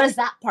 What does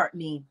that part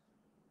mean?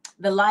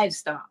 The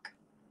livestock.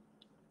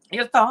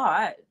 Your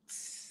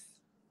thoughts.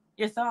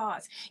 Your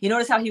thoughts. You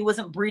notice how he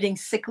wasn't breeding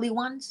sickly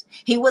ones?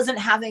 He wasn't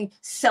having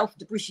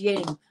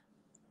self-depreciating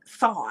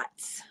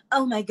thoughts.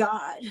 Oh my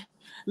God.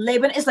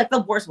 Laban is like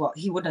the worst. Well,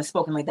 he wouldn't have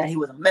spoken like that. He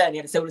was a man. He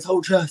had to say with his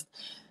whole chest.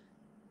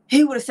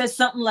 He would have said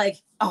something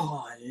like,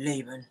 oh,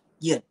 Laban,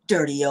 you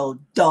dirty old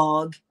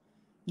dog.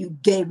 You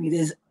gave me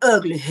this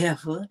ugly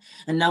heifer,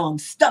 and now I'm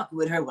stuck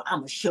with her. Well,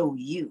 I'm going to show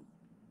you.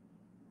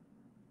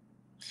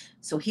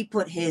 So he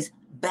put his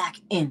back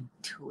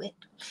into it.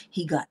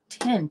 He got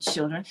 10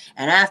 children,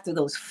 and after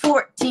those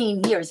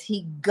 14 years,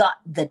 he got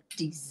the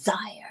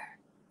desire.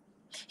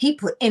 He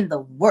put in the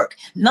work.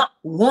 Not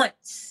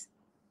once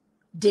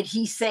did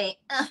he say,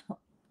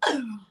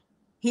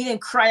 he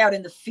didn't cry out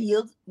in the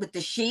field with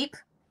the sheep.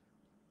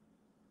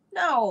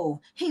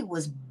 No, he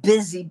was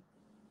busy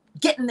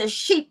getting the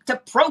sheep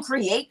to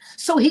procreate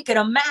so he could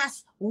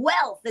amass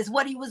wealth is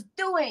what he was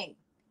doing.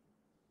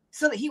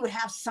 So that he would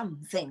have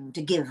something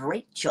to give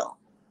Rachel.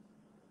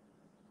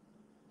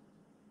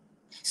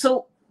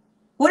 So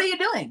what are you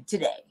doing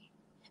today?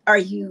 Are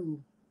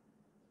you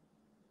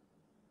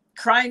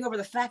crying over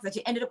the fact that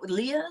you ended up with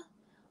Leah?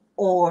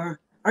 Or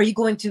are you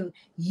going to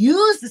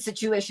use the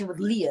situation with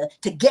Leah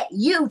to get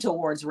you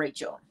towards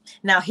Rachel?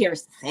 Now,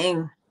 here's the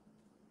thing.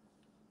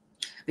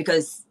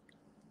 Because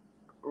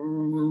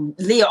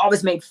Leah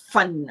always made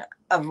fun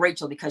of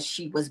Rachel because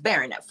she was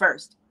barren at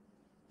first.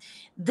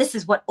 This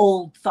is what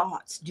old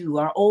thoughts do,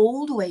 our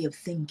old way of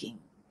thinking.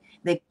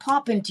 They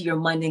pop into your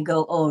mind and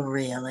go, oh,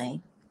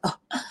 really?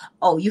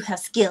 Oh, you have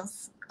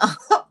skills?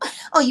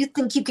 Oh, you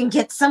think you can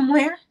get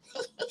somewhere?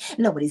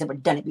 Nobody's ever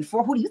done it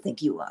before. Who do you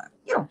think you are?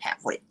 You don't have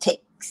what it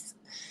takes.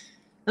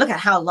 Look at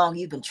how long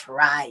you've been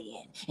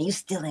trying, and you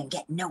still ain't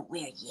get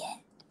nowhere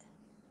yet.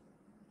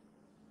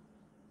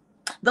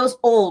 Those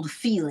old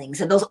feelings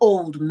and those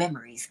old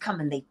memories come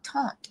and they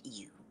taunt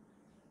you.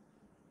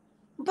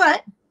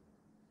 But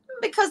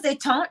because they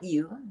taunt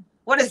you,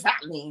 what does that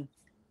mean?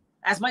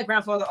 As my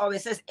grandfather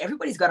always says,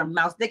 everybody's got a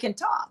mouth they can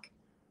talk.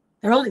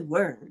 They're only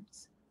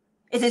words.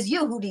 It is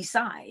you who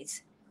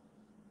decides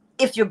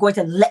if you're going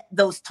to let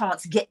those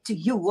taunts get to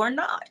you or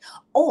not.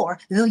 Or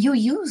will you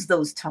use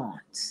those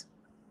taunts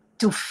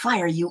to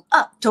fire you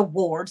up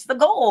towards the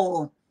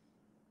goal?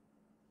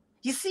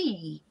 You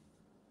see,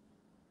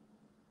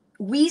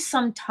 we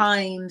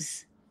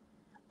sometimes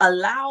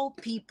allow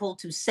people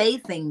to say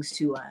things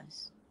to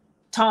us,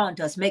 taunt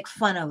us, make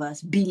fun of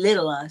us,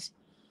 belittle us.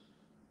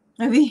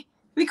 And we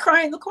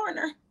cry in the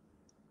corner.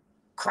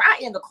 Cry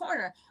in the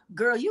corner.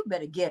 Girl, you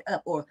better get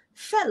up. Or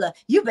fella,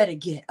 you better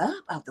get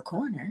up out the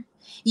corner.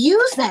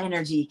 Use that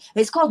energy.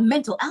 It's called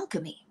mental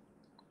alchemy.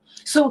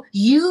 So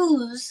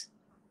use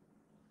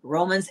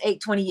Romans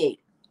 8:28.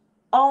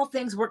 All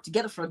things work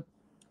together for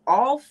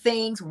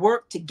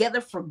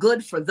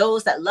good for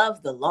those that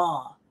love the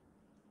law.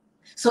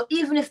 So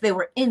even if they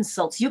were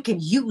insults, you can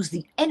use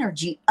the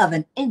energy of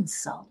an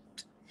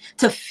insult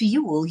to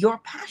fuel your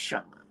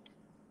passion.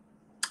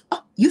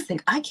 Oh, you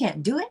think I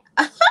can't do it?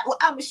 Well,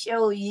 I'm going to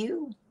show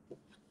you.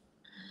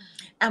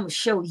 I'm going to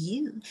show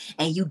you.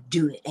 And you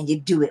do it, and you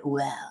do it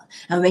well.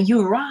 And when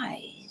you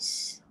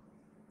rise,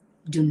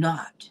 do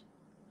not.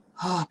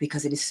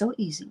 Because it is so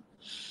easy.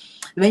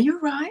 When you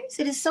rise,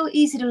 it is so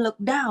easy to look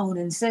down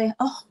and say,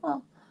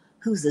 oh,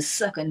 who's the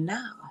sucker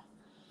now?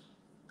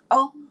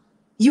 Oh,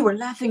 you were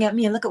laughing at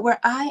me and look at where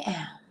I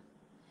am.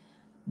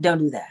 Don't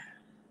do that.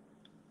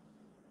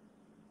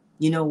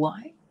 You know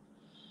why?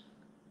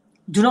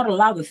 Do not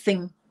allow the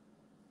thing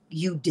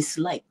you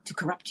dislike to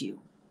corrupt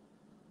you.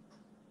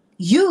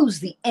 Use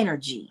the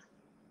energy,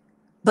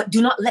 but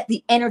do not let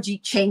the energy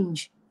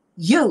change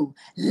you.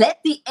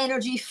 Let the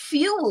energy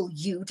fuel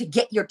you to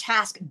get your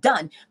task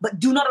done, but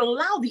do not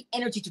allow the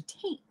energy to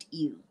taint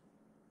you.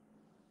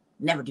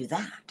 Never do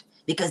that,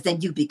 because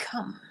then you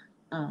become.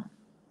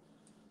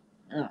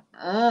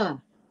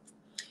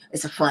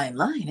 It's a fine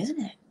line, isn't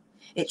it?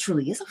 It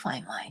truly is a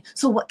fine line.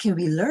 So what can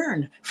we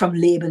learn from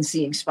Laban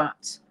seeing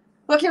spots?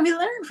 What can we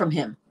learn from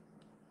him?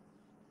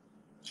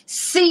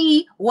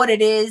 See what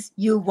it is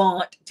you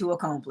want to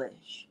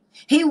accomplish.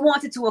 He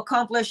wanted to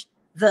accomplish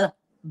the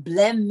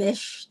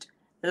blemished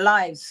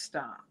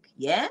livestock.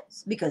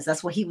 Yes, because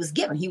that's what he was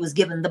given. He was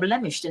given the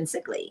blemished and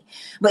sickly.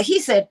 But he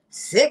said,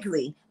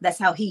 sickly, that's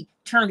how he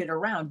turned it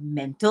around.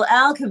 Mental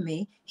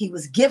alchemy. He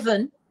was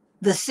given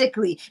the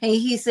sickly. And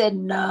he said,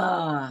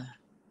 nah,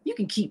 you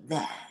can keep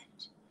that.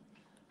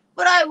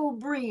 But I will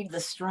breed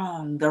the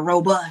strong, the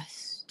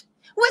robust,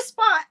 with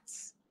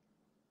spots.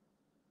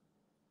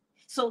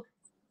 So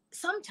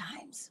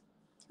sometimes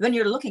when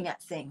you're looking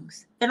at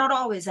things, they're not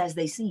always as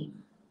they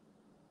seem.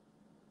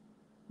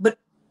 But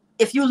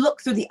if you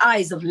look through the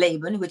eyes of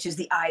Laban, which is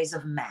the eyes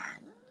of man,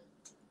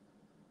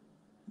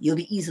 you'll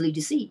be easily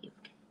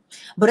deceived.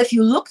 But if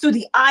you look through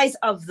the eyes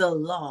of the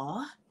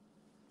law,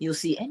 you'll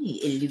see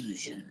any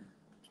illusion.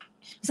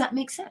 Does that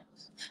make sense?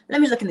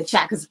 Let me look in the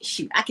chat because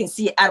shoot, I can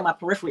see it out of my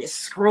periphery.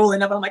 It's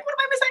scrolling up. I'm like, what am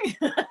I missing?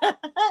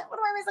 What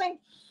am I missing?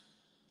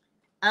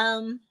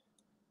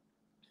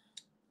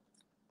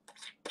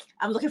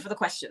 I'm looking for the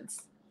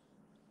questions.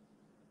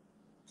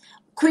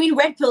 Queen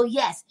Red Pill,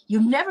 yes,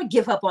 you never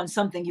give up on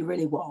something you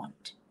really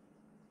want.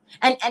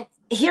 And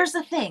here's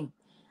the thing.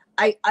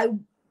 It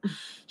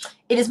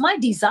is my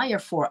desire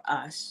for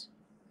us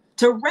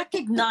to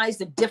recognize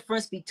the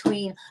difference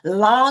between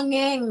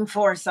longing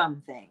for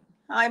something.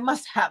 I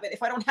must have it.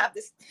 If I don't have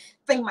this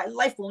thing, my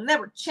life will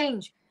never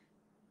change.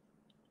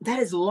 That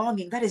is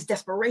longing. That is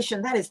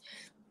desperation. That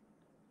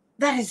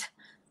is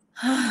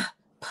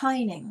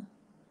pining.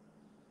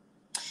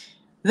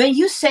 When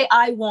you say,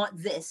 I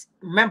want this,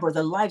 remember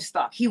the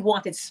livestock. He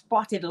wanted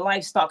spotted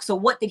livestock. So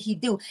what did he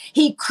do?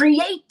 He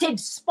created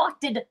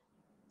spotted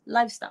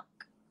livestock.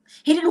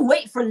 He didn't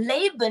wait for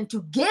Laban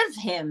to give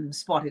him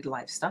spotted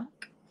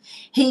livestock.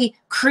 He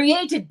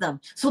created them.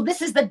 So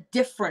this is the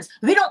difference.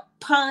 We don't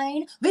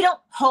pine. We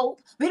don't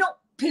hope. We don't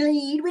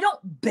plead. We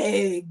don't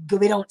beg.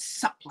 We don't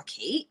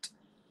supplicate.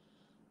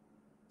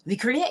 We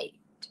create.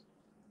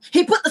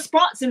 He put the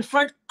spots in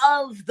front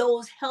of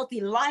those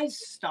healthy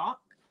livestock,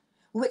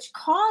 which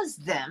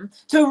caused them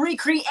to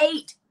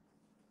recreate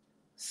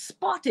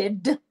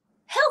spotted,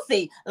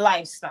 healthy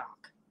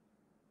livestock.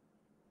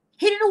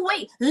 He didn't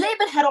wait.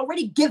 Laban had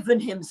already given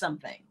him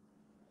something.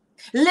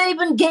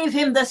 Laban gave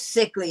him the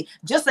sickly,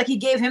 just like he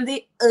gave him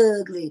the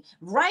ugly,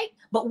 right?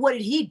 But what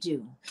did he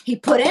do? He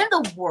put in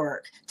the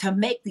work to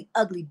make the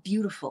ugly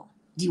beautiful.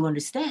 Do you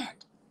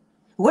understand?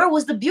 Where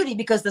was the beauty?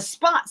 Because the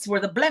spots where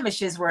the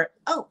blemishes were,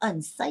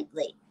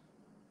 unsightly.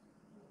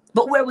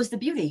 But where was the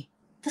beauty?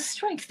 The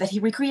strength that he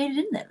recreated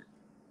in them.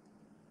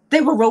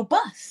 They were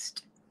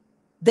robust.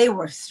 They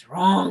were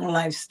strong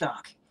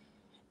livestock.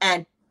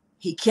 And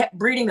he kept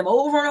breeding them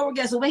over and over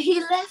again. So when he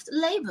left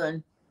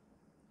Laban,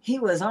 he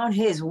was on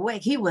his way.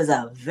 He was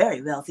a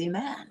very wealthy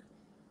man.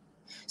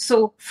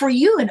 So for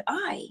you and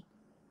I,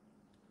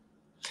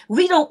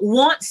 we don't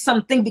want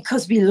something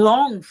because we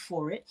long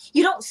for it.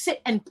 You don't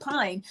sit and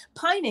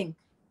pining.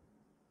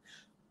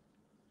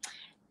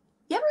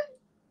 You ever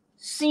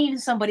seen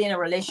somebody in a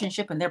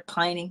relationship and they're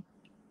pining?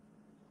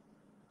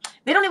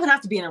 They don't even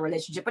have to be in a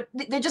relationship, but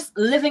they're just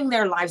living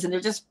their lives and they're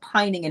just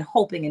pining and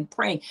hoping and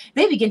praying.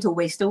 They begin to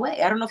waste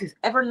away. I don't know if you've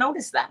ever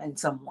noticed that in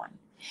someone,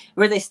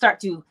 where they start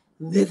to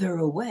wither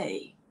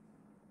away.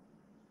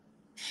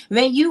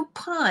 When you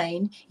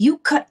pine, you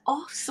cut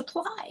off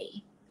supply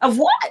of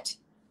what?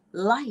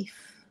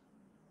 Life.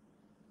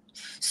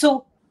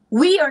 So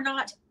we are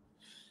not,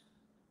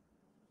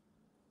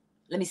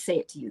 let me say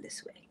it to you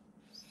this way.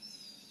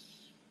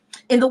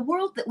 In the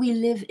world that we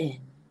live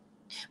in,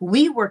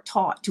 we were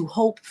taught to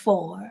hope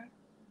for,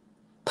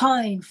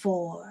 pine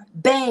for,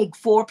 beg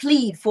for,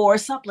 plead for,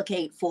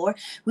 supplicate for.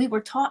 We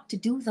were taught to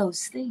do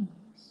those things.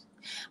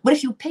 But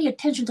if you pay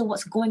attention to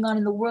what's going on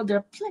in the world, there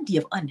are plenty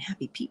of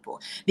unhappy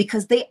people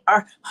because they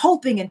are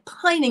hoping and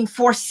pining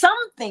for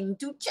something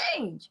to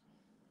change,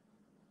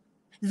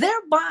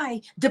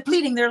 thereby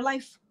depleting their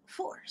life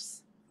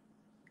force.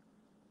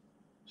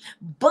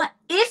 But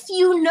if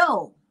you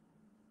know,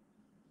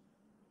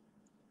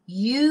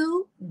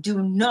 you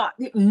do not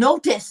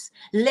notice,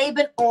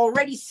 Laban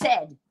already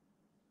said,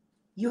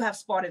 you have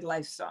spotted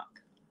livestock.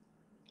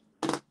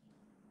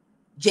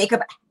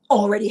 Jacob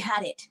already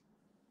had it.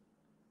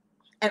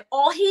 And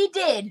all he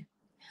did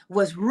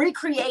was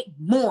recreate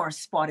more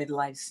spotted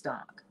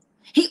livestock.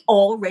 He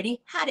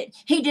already had it.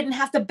 He didn't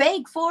have to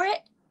beg for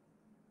it.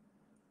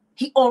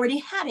 He already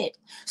had it.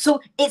 So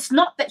it's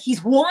not that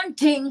he's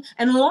wanting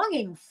and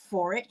longing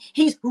for it.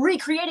 He's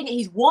recreating it.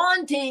 He's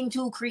wanting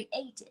to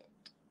create it.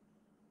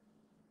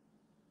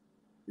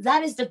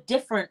 That is the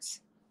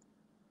difference.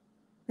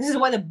 This is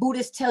why the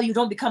Buddhists tell you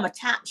don't become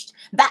attached.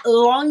 That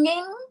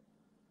longing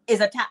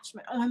is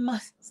attachment. Oh, I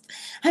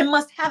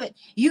must have it.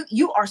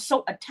 You are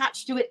so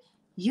attached to it,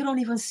 you don't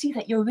even see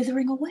that you're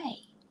withering away.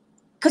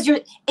 Because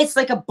it's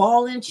like a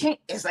ball and chain.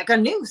 It's like a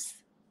noose.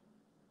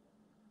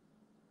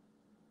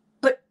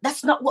 But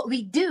that's not what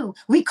we do.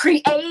 We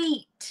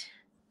create.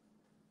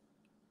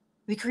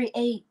 We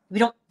create. We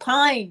don't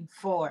pine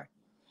for.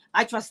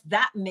 I trust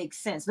that makes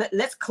sense.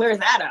 Let's clear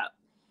that up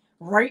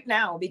right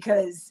now,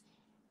 because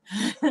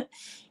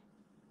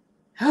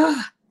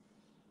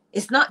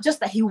it's not just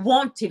that he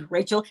wanted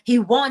Rachel. He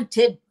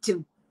wanted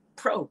to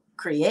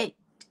procreate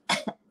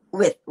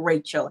with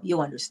Rachel.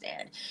 You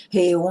understand?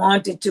 He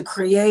wanted to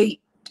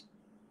create.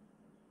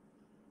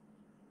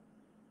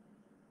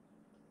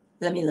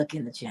 Let me look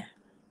in the chat.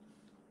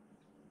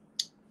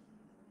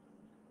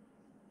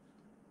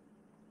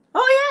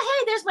 Oh, yeah.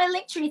 Hey, there's my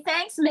link tree.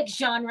 Thanks, mixed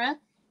genre.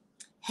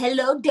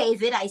 Hello,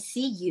 David. I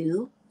see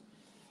you.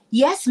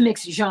 Yes,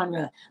 mixed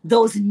genre.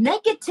 Those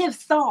negative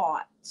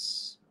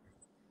thoughts,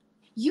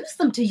 use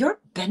them to your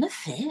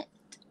benefit.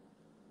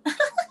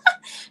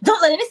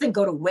 Don't let anything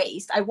go to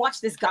waste. I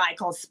watched this guy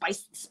called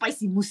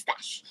Spicy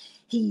Mustache.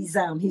 He's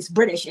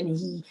British,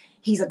 and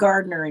he's a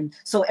gardener, and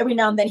so every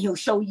now and then he'll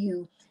show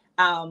you.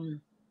 I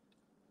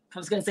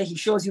was gonna say he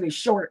shows you his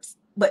shorts,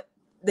 but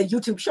the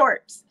YouTube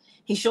shorts.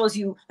 He shows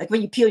you, like,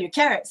 when you peel your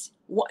carrots,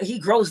 he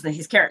grows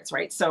his carrots,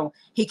 right? So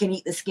he can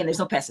eat the skin. There's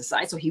no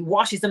pesticides. So he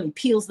washes them, he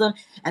peels them,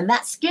 and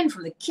that skin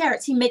from the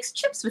carrots, he makes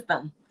chips with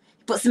them.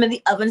 He puts them in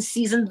the oven,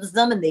 seasons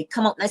them, and they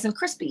come out nice and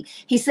crispy.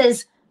 He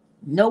says,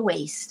 no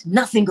waste.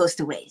 Nothing goes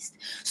to waste.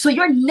 So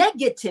your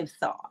negative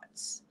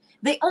thoughts,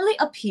 they only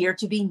appear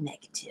to be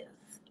negative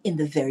in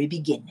the very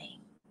beginning.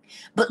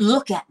 But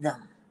look at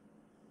them.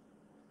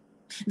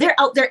 They're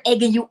out there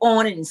egging you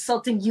on and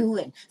insulting you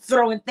and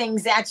throwing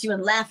things at you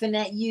and laughing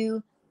at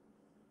you.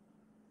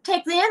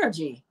 Take the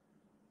energy.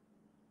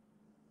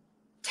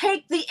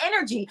 Take the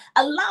energy.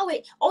 Allow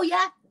it. Oh,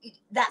 yeah,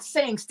 that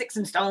saying, sticks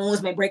and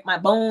stones may break my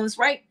bones,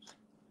 right?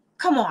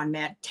 Come on,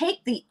 man.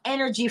 Take the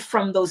energy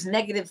from those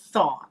negative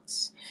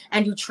thoughts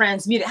and you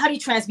transmute it. How do you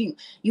transmute?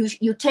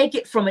 You take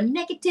it from a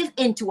negative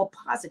into a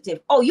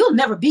positive. Oh, you'll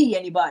never be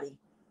anybody.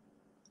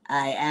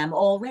 I am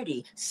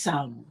already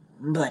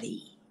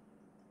somebody.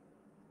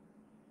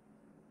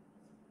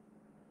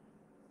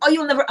 Oh,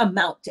 you'll never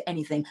amount to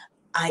anything.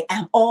 I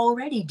am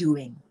already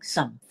doing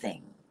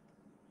something.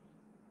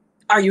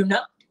 Are you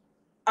not?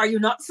 Are you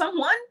not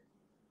someone?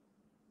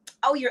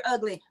 Oh, you're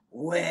ugly.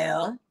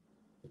 Well,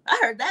 I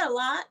heard that a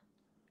lot.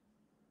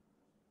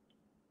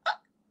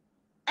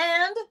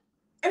 And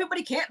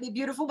everybody can't be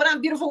beautiful, but I'm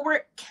beautiful where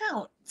it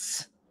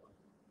counts.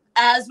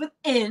 As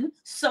within,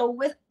 so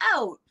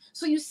without.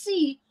 So you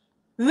see,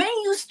 when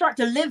you start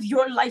to live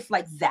your life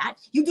like that,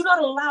 you do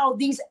not allow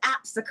these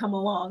apps to come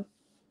along.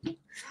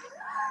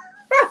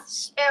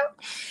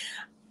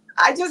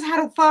 I just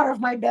had a thought of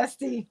my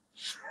bestie.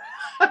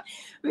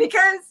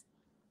 Because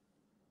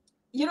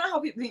you know how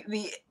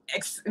we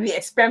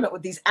experiment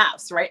with these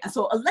apps, right? And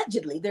so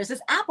allegedly there's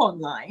this app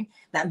online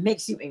that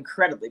makes you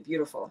incredibly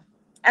beautiful.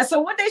 And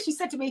so one day she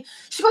said to me,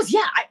 she goes,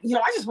 yeah,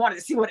 I just wanted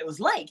to see what it was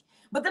like.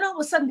 But then all of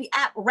a sudden the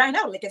app ran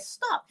out, like it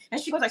stopped.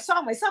 And she goes, I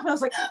saw myself, and I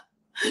was like,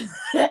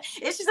 and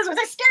she says,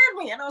 that scared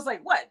me. And I was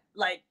like, what?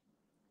 Like,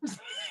 and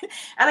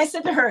I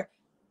said to her,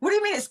 what do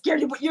you mean it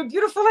scared you? But you're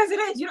beautiful as it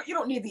is. You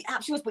don't need the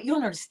app. She goes, but you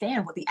don't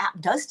understand what the app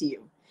does to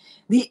you.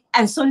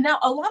 And so now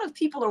a lot of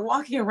people are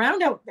walking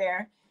around out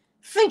there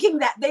thinking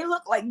that they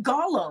look like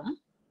Gollum,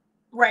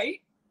 right?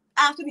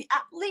 After the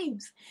app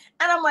leaves.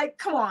 And I'm like,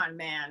 come on,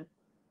 man.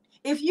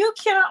 If you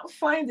cannot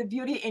find the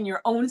beauty in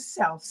your own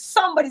self,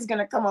 somebody's going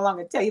to come along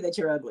and tell you that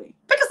you're ugly.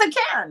 Because they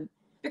can.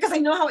 Because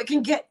they know how it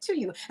can get to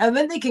you. And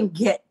when they can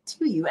get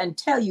to you and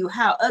tell you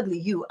how ugly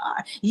you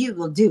are, you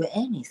will do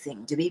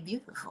anything to be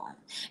beautiful.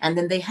 And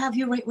then they have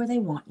you right where they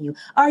want you.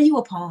 Are you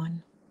a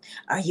pawn?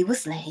 Are you a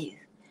slave?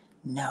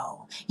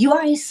 No. You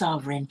are a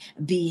sovereign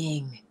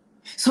being.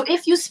 So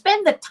if you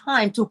spend the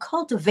time to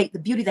cultivate the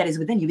beauty that is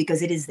within you,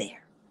 because it is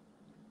there.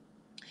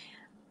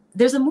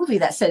 There's a movie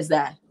that says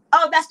that.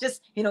 Oh, that's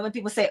just, when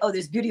people say, oh,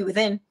 there's beauty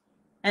within.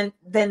 And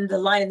then the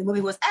line in the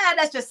movie was,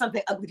 that's just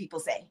something ugly people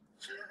say.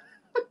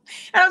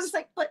 And I was just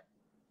like, but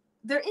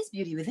there is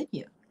beauty within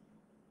you.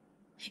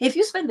 If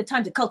you spend the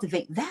time to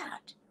cultivate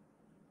that,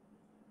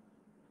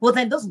 well,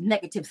 then those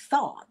negative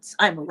thoughts,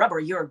 I'm a rubber,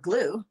 you're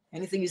glue.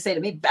 Anything you say to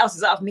me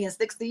bounces off me and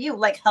sticks to you.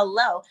 Like,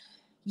 hello.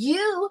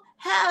 You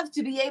have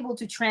to be able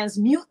to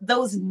transmute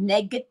those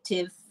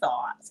negative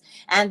thoughts.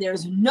 And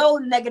there's no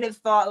negative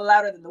thought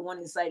louder than the one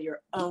inside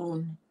your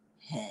own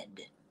head.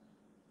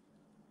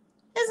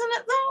 Isn't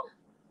it though?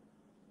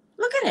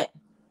 Look at it.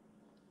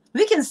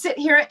 We can sit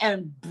here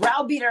and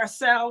browbeat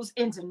ourselves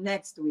into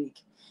next week.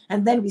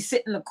 And then we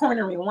sit in the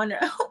corner and we wonder,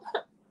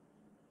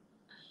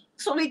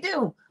 that's what we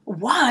do.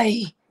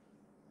 Why?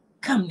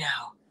 Come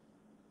now.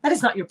 That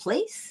is not your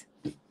place.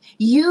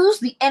 Use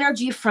the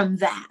energy from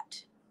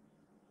that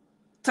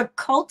to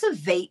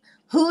cultivate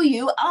who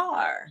you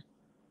are.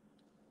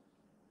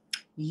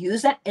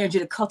 Use that energy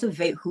to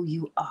cultivate who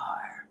you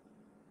are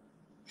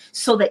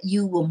so that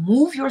you will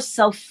move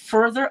yourself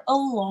further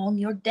along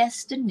your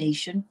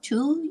destination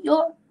to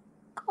your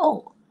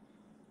goal.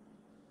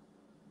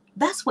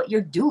 That's what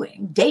you're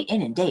doing day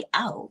in and day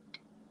out.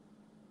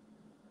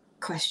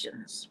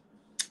 Questions?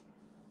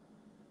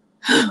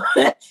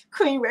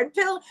 Queen Red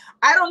Pill,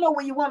 I don't know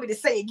what you want me to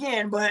say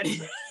again, but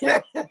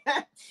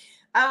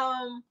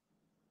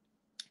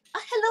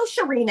Hello,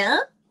 Sharina.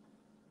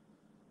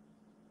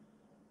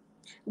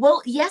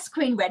 Well, yes,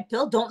 Queen Red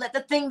Pill, don't let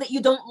the thing that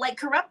you don't like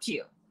corrupt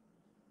you.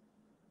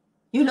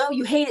 You know,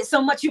 you hate it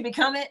so much you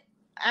become it.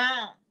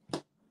 Ah.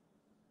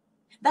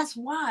 That's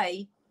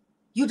why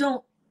you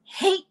don't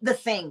hate the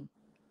thing.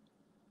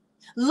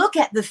 Look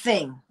at the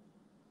thing.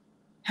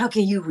 How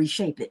can you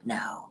reshape it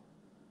now?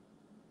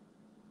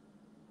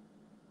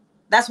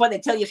 That's why they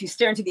tell you if you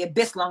stare into the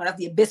abyss long enough,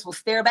 the abyss will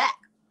stare back.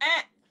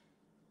 Ah.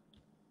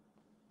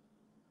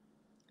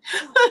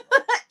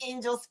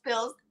 Angel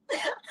spills.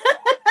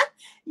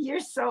 You're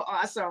so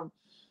awesome.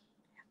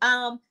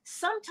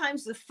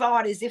 Sometimes the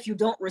thought is if you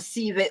don't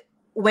receive it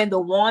when the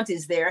want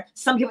is there,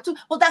 some people do.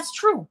 Well, that's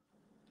true.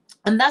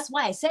 And that's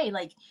why I say,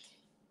 like,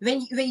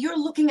 when you're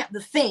looking at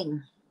the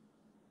thing,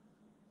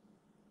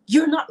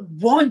 you're not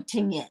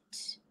wanting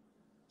it.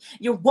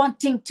 You're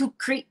wanting to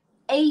create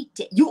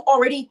it. You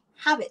already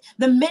have it.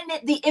 The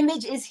minute the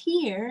image is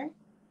here,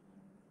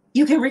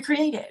 you can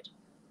recreate it.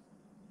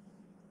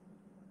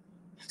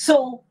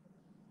 So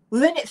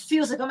when it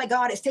feels like, oh my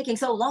God, it's taking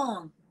so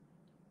long,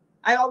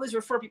 I always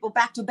refer people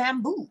back to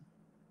bamboo.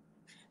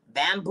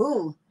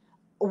 Bamboo.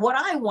 What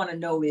I want to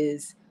know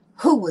is,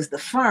 who was the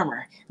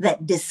farmer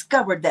that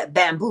discovered that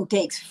bamboo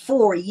takes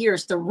 4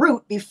 years to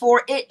root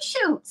before it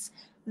shoots?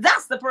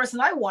 That's the person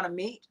I want to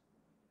meet.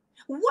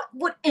 What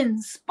would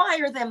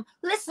inspire them?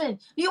 Listen,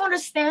 you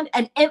understand,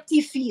 an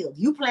empty field.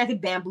 You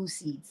planted bamboo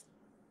seeds.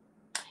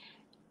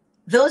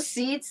 Those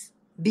seeds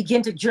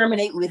begin to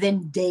germinate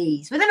within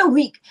days, within a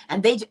week.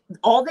 And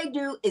all they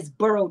do is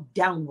burrow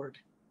downward.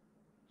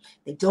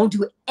 They don't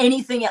do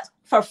anything else.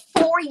 For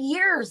 4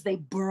 years, they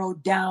burrow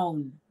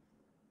down.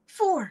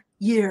 4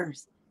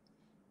 years.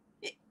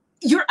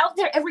 You're out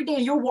there every day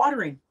and you're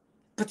watering,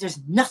 but there's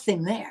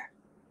nothing there.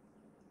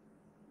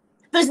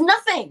 There's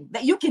nothing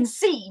that you can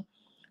see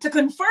to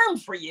confirm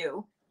for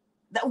you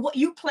that what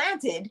you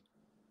planted,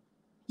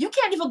 you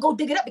can't even go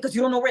dig it up because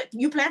you don't know where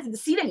you planted the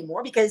seed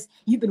anymore because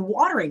you've been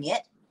watering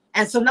it.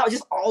 And so now it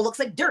just all looks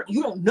like dirt.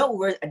 You don't know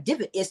where a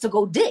divot is to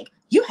go dig.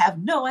 You have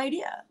no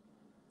idea.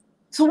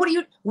 So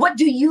what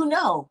do you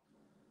know?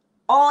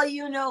 All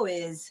you know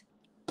is,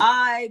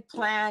 I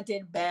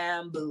planted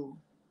bamboo.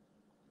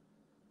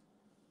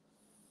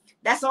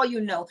 That's all you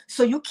know.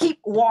 So you keep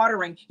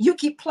watering. You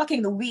keep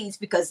plucking the weeds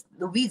because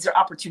the weeds are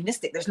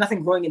opportunistic. There's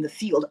nothing growing in the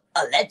field,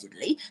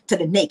 allegedly, to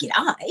the naked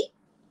eye.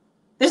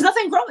 There's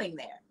nothing growing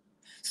there.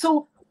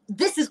 So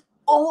this is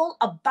all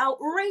about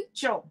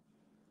Rachel.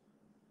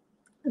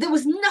 There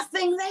was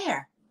nothing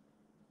there.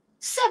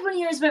 7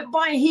 years went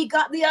by and he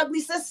got the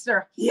ugly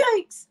sister.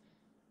 Yikes.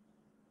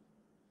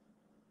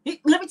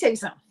 Let me tell you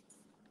something.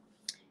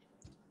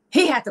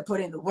 He had to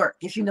put in the work,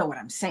 if you know what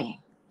I'm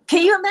saying.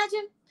 Can you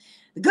imagine?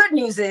 The good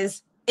news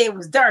is it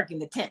was dark in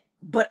the tent,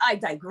 but I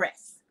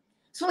digress.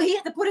 So he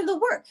had to put in the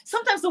work.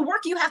 Sometimes the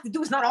work you have to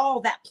do is not all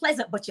that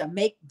pleasant, but you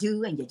make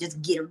do and you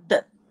just get her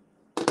done.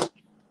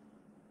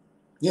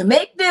 You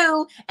make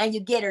do and you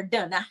get her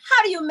done. Now,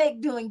 how do you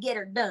make do and get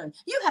her done?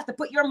 You have to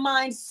put your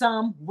mind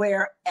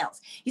somewhere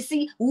else. You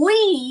see,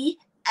 we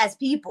as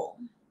people,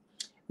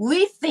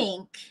 we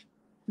think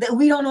that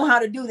we don't know how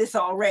to do this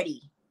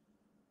already.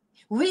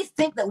 We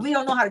think that we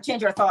don't know how to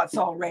change our thoughts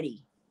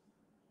already.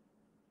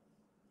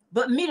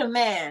 But meet a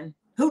man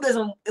who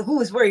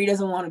is where he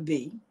doesn't want to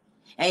be.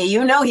 And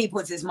you know he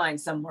puts his mind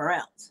somewhere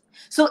else.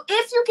 So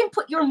if you can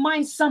put your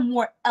mind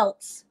somewhere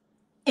else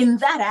in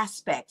that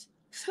aspect,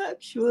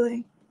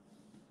 sexually,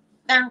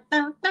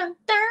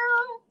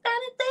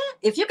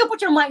 if you can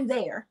put your mind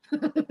there,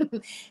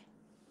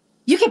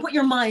 you can put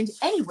your mind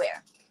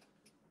anywhere.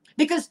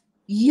 Because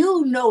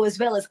you know as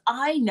well as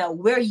I know,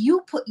 where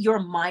you put your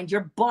mind,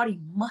 your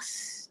body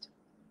must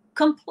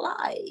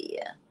comply.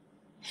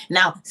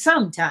 Now,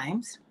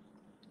 sometimes,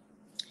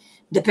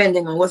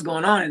 depending on what's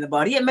going on in the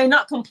body, it may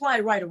not comply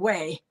right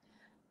away,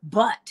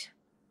 but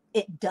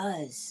it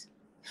does.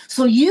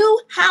 So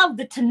you have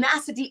the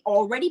tenacity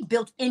already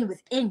built in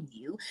within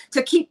you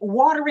to keep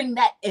watering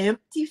that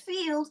empty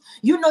field.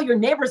 You know your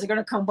neighbors are going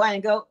to come by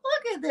and go,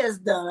 look at this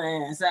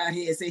dumbass out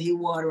here say he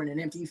watering an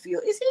empty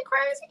field. Is he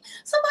crazy?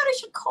 Somebody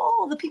should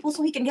call the people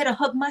so he can get a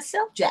hug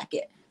myself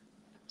jacket.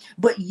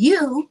 But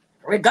you,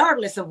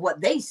 regardless of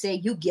what they say,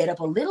 you get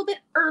up a little bit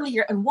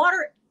earlier and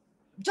water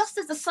just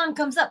as the sun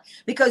comes up,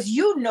 because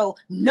you know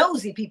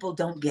nosy people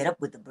don't get up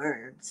with the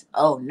birds.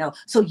 Oh no.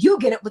 So you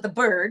get up with the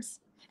birds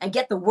and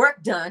get the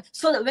work done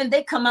so that when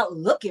they come out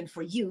looking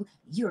for you,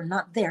 you're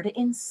not there to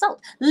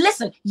insult.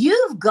 Listen,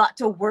 you've got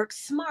to work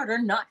smarter,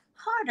 not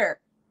harder.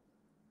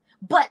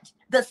 But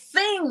the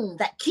thing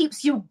that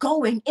keeps you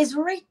going is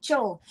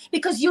Rachel,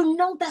 because you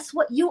know that's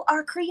what you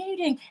are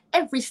creating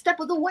every step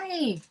of the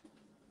way.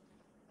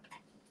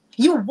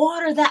 You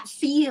water that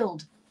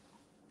field.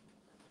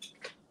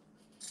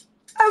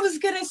 I was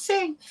going to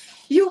say,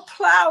 you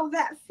plow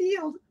that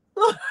field.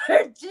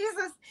 Lord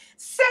Jesus,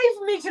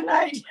 save me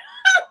tonight.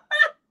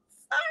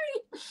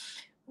 Sorry.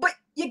 But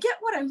you get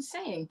what I'm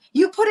saying.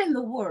 You put in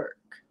the work.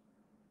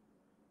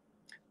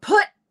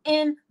 Put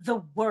in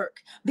the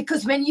work.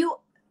 Because when you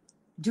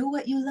do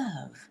what you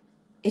love,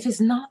 it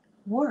is not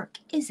work,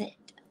 is it?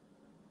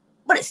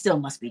 but it still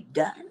must be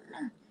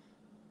done.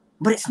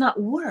 But it's not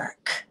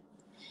work.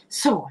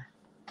 So,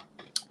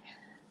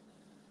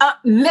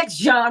 mixed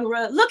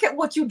genre, look at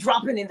what you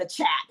dropping in the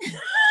chat.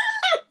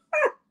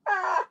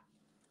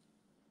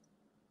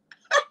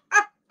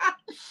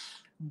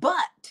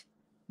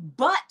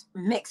 But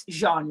mixed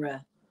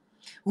genre,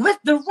 with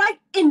the right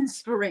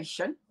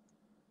inspiration,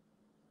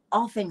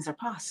 all things are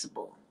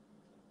possible.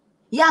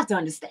 You have to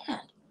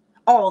understand,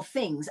 all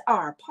things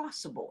are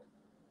possible.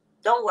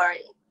 Don't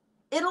worry,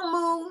 it'll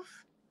move.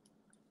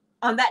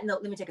 On that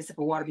note, let me take a sip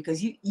of water,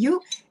 because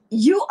you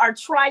are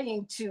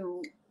trying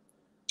to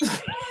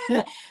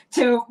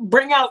to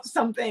bring out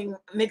something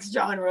mixed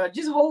genre.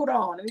 Just hold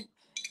on.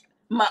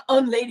 My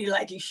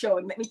unladylike is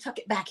showing. Let me tuck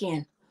it back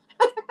in.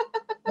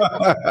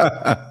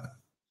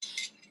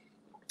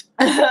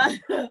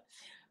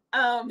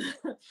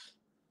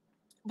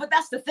 But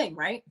that's the thing,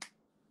 right?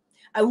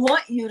 I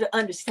want you to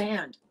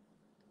understand,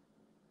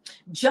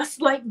 just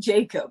like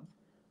Jacob,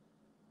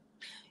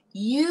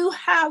 you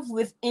have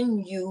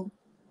within you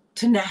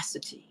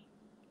tenacity.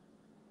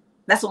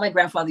 That's what my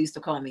grandfather used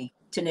to call me,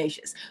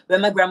 tenacious.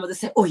 When my grandmother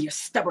said, "Oh, you're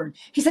stubborn,"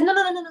 he said,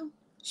 No.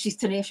 She's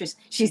tenacious.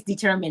 She's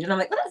determined. And I'm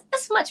like, well,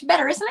 that's much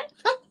better, isn't it?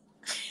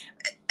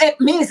 It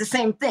means the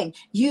same thing.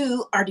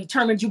 You are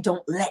determined. You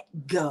don't let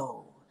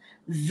go.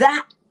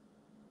 That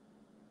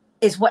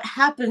is what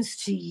happens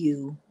to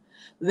you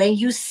when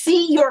you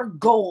see your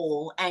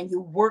goal and you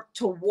work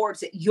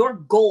towards it. Your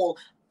goal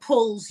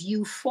pulls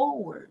you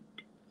forward.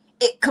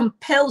 It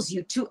compels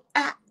you to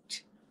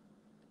act.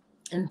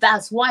 And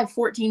that's why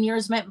 14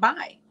 years went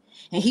by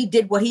and he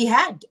did what he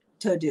had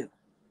to do.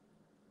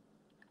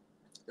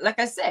 Like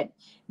I said,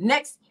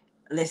 next,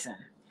 listen,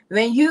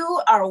 when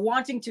you are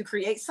wanting to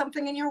create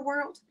something in your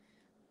world,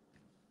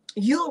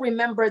 you'll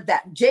remember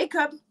that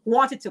Jacob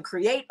wanted to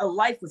create a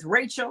life with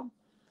Rachel,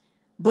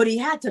 but he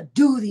had to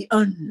do the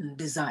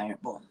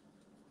undesirable.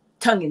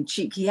 Tongue in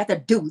cheek, he had to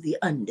do the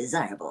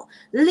undesirable.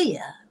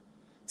 Leah,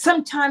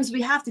 sometimes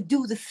we have to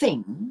do the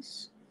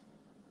things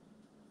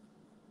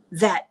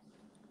that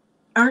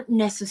aren't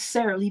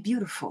necessarily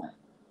beautiful,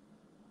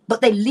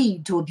 but they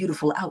lead to a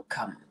beautiful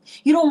outcome.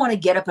 You don't want to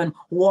get up and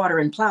water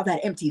and plow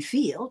that empty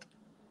field.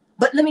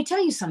 But let me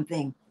tell you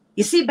something.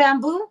 You see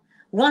bamboo?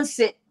 Once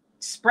it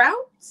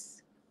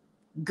sprouts,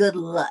 good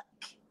luck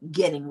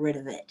getting rid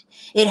of it.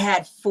 It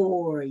had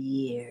 4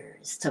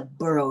 years to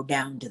burrow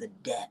down to the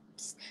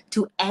depths,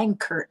 to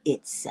anchor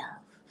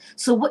itself.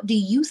 So what do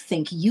you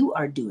think you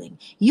are doing?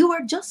 You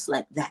are just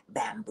like that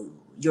bamboo,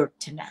 your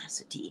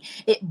tenacity.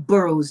 It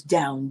burrows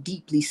down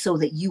deeply so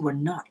that you are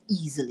not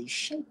easily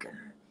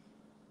shaken.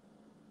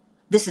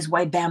 This is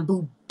why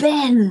bamboo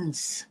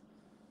bends.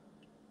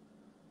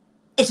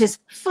 It is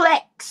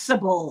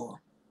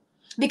flexible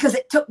because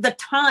it took the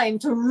time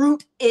to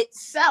root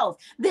itself.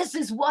 This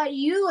is why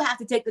you have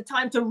to take the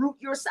time to root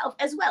yourself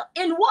as well.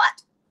 In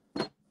what?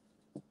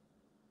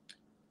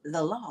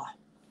 The law.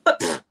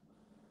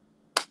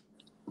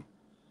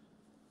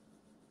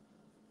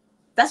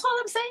 That's all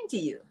I'm saying to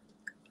you.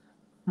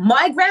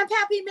 My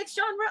grandpappy mixed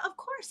genre, of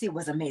course he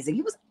was amazing.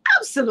 He was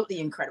absolutely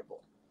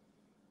incredible.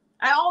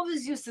 I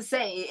always used to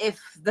say, if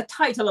the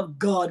title of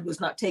God was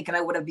not taken,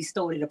 I would have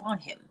bestowed it upon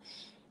him,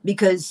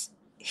 because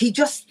he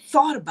just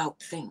thought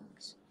about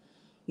things.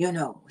 You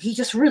know, he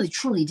just really,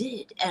 truly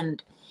did.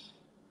 And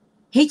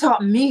he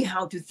taught me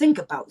how to think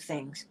about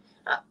things.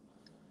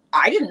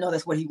 I didn't know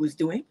that's what he was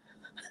doing.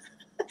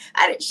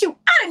 I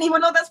didn't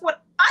even know that's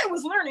what I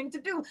was learning to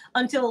do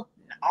until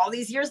all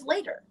these years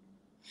later.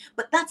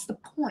 But that's the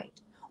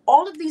point.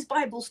 All of these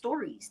Bible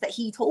stories that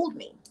he told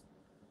me,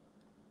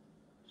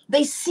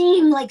 they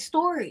seem like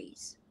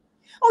stories.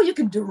 Oh, you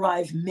can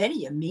derive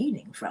many a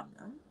meaning from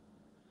them,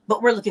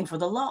 but we're looking for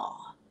the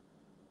law.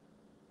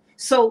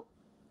 So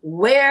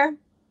where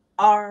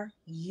are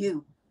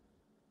you?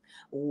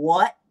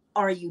 What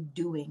are you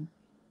doing?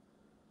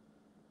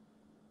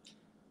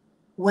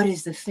 What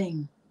is the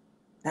thing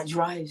that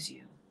drives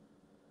you?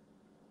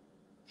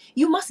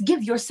 You must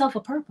give yourself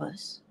a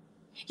purpose.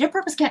 Your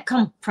purpose can't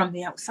come from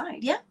the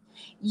outside, yeah?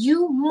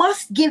 You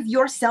must give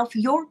yourself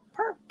your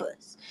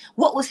purpose.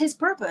 What was his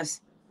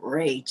purpose?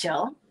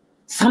 Rachel.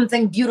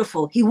 Something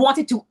beautiful. He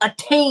wanted to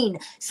attain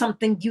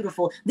something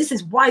beautiful. This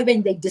is why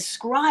when they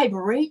describe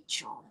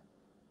Rachel,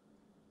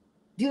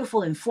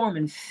 beautiful in form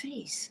and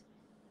face,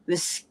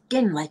 with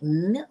skin like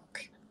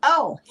milk.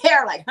 Oh,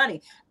 hair like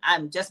honey.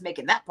 I'm just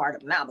making that part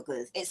up now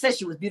because it says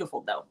she was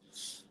beautiful though.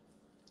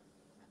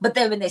 But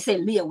then when they say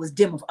Leah was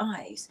dim of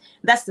eyes,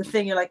 that's the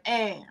thing. You're like,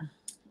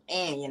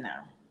 you know,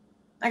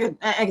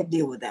 I could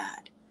deal with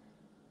that.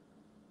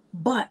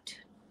 But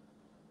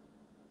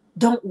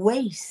don't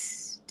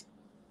waste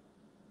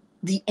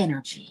the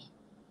energy.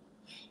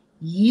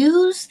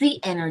 Use the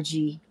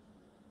energy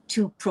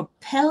to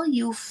propel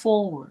you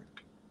forward.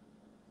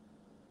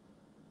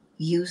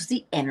 Use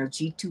the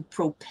energy to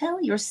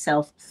propel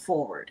yourself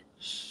forward.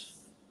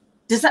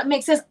 Does that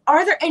make sense?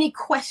 Are there any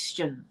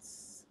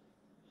questions?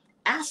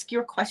 Ask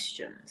your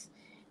questions,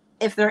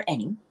 if there are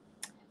any,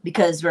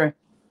 because we're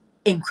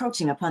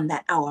encroaching upon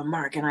that hour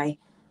mark, and I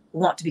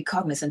want to be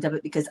cognizant of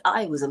it because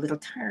I was a little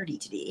tardy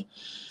today.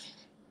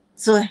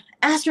 So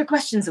ask your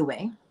questions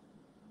away.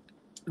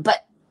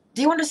 But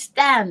do you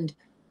understand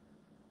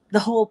the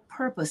whole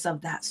purpose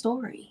of that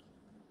story?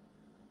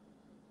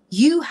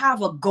 You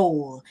have a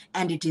goal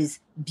and it is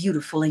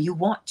beautiful and you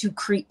want to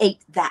create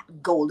that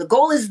goal. The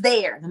goal is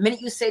there. The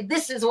minute you say,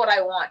 this is what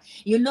I want,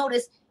 you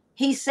notice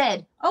he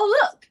said,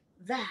 oh, look,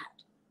 that.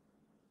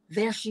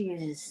 There she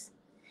is.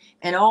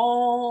 And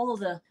all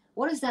the,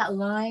 what is that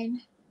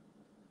line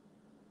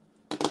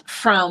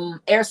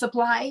from Air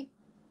Supply?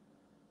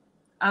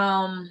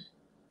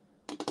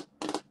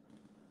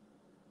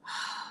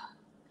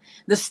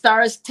 The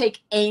stars take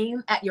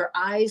aim at your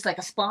eyes like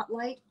a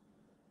spotlight.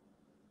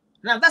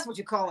 Now that's what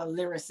you call a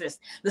lyricist.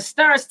 The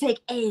stars take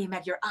aim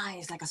at your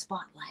eyes like a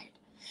spotlight.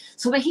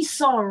 So when he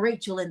saw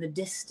Rachel in the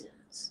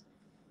distance,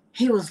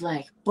 he was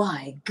like,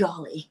 by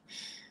golly,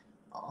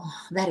 oh,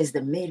 that is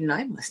the maiden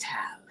I must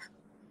have.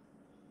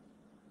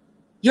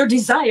 Your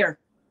desire,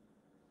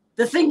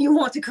 the thing you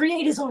want to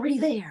create, is already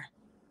there.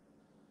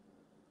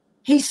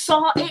 He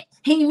saw it.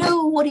 He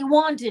knew what he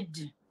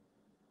wanted.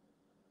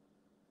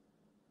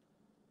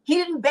 He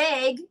didn't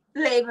beg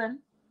Laban.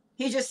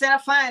 He just said,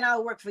 fine,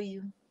 I'll work for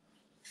you.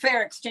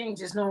 Fair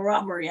exchange is no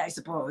robbery, I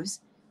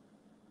suppose.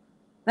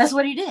 That's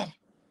what he did.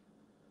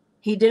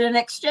 He did an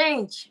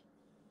exchange.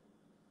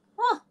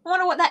 Well, I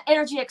wonder what that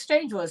energy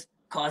exchange was.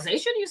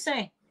 Causation, you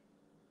say?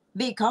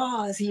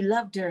 Because he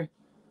loved her,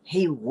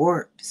 he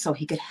worked so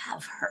he could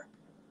have her.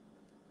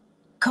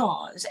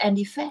 Cause and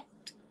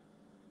effect.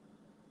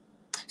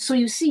 So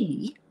you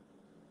see,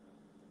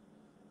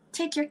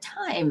 take your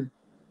time.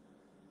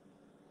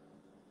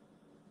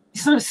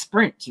 It's not a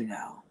sprint, you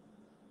know.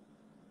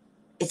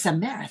 It's a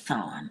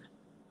marathon.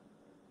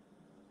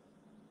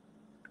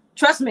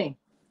 Trust me,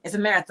 it's a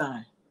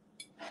marathon.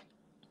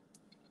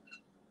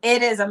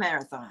 It is a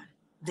marathon,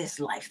 this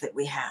life that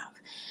we have.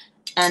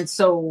 And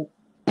so,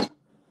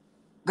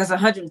 because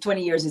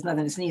 120 years is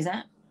nothing to sneeze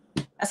at.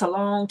 That's a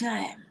long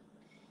time.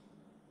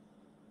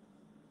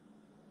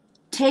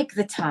 Take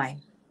the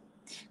time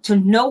to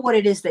know what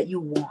it is that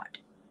you want.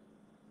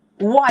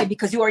 Why?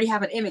 Because you already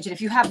have an image. And if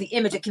you have the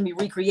image, it can be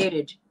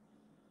recreated.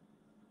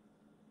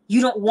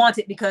 You don't want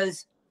it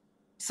because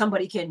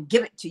somebody can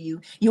give it to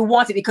you. You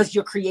want it because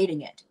you're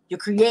creating it. You're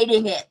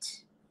creating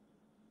it.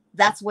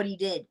 That's what he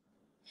did.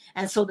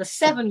 And so the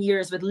 7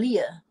 years with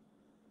Leah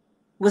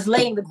was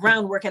laying the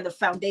groundwork and the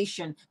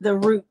foundation, the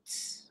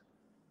roots.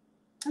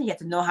 He had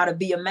to know how to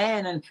be a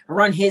man and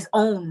run his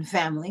own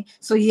family.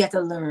 So he had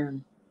to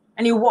learn.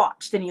 And he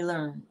watched and he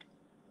learned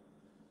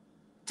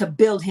to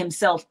build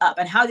himself up.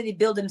 And how did he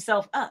build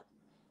himself up?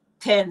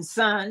 10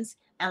 sons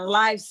and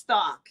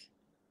livestock.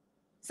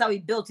 That's how he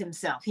built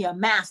himself. He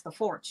amassed a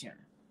fortune.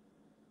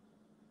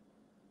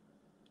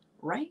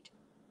 Right?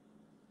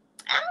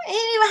 He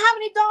didn't even have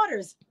any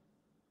daughters.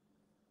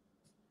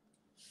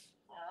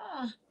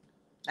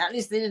 At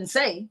least they didn't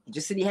say. He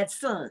just said he had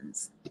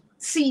sons.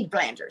 Seed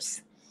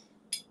planters.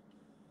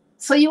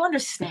 So you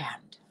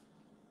understand.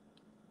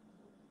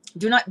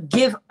 Do not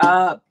give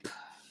up.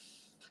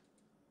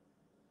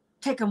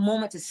 Take a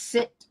moment to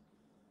sit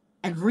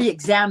and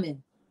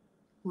re-examine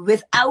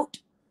without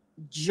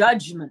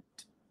judgment.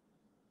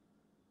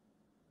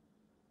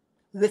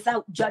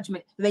 Without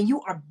judgment. When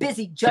you are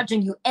busy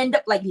judging, you end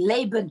up like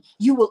Laban.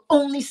 You will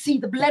only see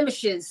the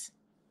blemishes.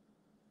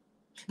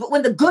 But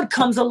when the good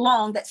comes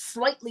along that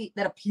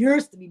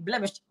appears to be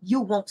blemished,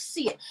 you won't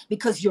see it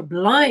because you're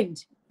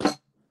blind.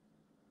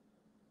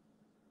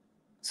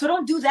 So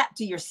don't do that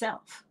to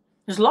yourself.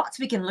 There's lots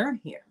we can learn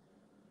here.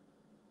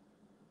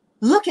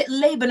 Look at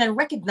Laban and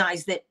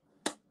recognize that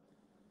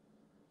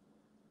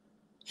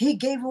he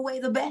gave away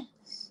the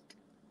best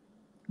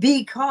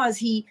because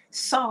he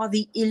saw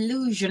the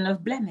illusion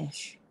of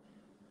blemish.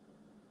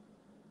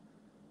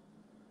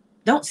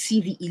 Don't see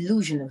the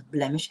illusion of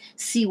blemish.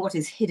 See what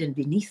is hidden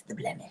beneath the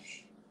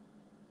blemish.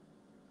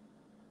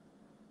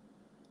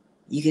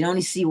 You can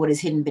only see what is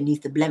hidden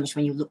beneath the blemish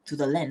when you look through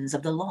the lens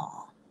of the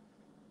law.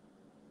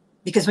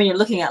 Because when you're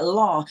looking at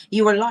law,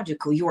 you are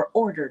logical, you are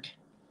ordered.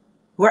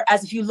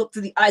 Whereas if you look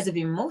through the eyes of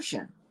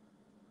emotion,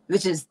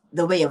 which is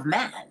the way of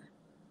man,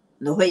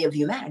 the way of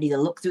humanity, to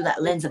look through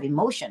that lens of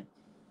emotion.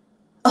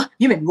 Oh,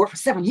 you made me work for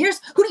 7 years?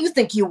 Who do you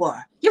think you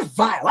are? You're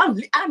vile.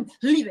 I'm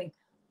leaving.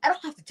 I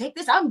don't have to take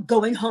this. I'm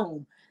going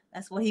home.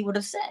 That's what he would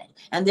have said.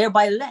 And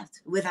thereby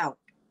left without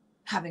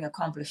having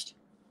accomplished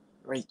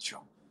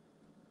Rachel.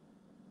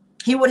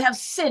 He would have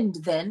sinned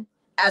then,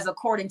 as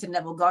according to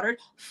Neville Goddard,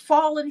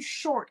 fallen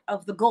short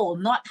of the goal,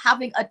 not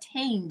having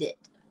attained it.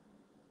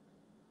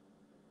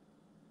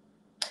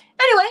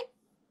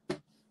 Anyway,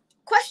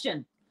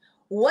 question.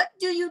 What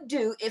do you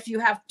do if you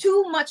have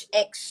too much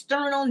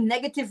external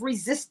negative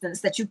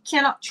resistance that you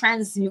cannot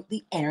transmute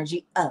the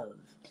energy of?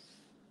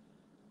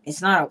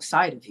 It's not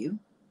outside of you.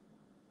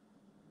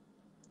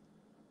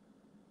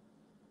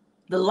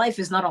 The life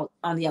is not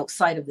on the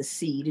outside of the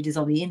seed. It is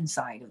on the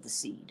inside of the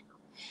seed.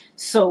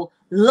 So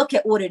look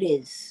at what it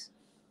is.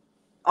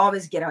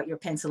 Always get out your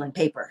pencil and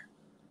paper.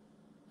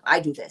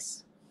 I do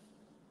this.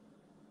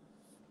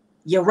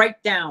 You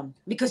write down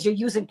because you're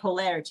using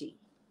polarity.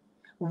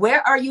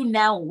 Where are you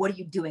now? What are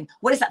you doing?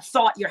 What is that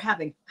thought you're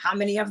having? How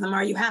many of them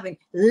are you having?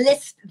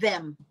 List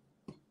them.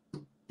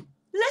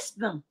 List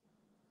them.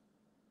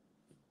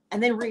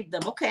 And then read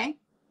them. Okay.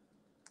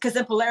 Because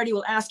then polarity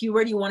will ask you,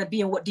 where do you want to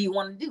be and what do you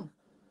want to do?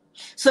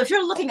 So if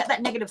you're looking at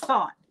that negative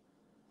thought,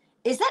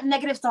 is that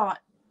negative thought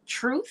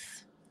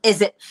truth?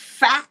 Is it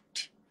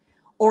fact?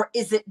 Or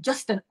is it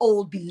just an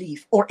old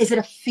belief? Or is it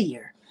a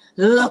fear?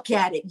 Look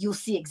at it. You'll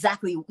see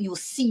exactly, you'll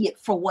see it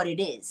for what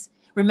it is.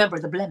 Remember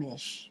the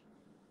blemish.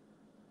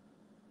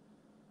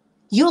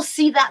 You'll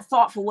see that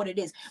thought for what it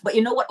is. But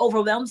you know what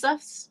overwhelms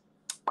us?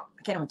 I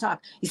can't even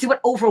talk. You see what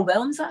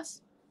overwhelms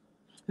us?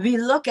 We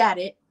look at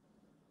it,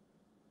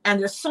 and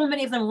there's so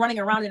many of them running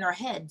around in our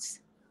heads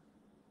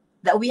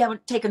that we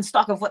haven't taken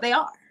stock of what they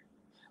are.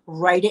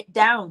 Write it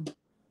down.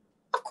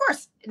 Of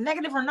course,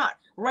 negative or not,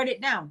 write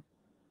it down.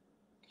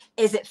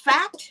 Is it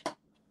fact?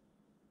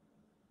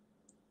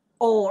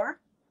 Or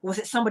was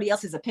it somebody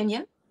else's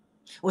opinion?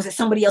 Was it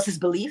somebody else's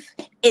belief?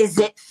 Is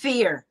it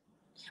fear?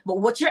 But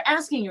what you're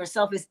asking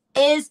yourself is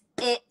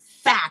it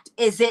fact?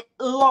 Is it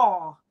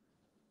law?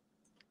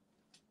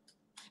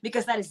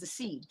 Because that is the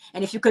seed.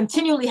 And if you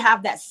continually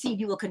have that seed,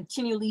 you will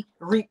continually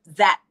reap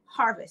that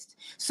harvest.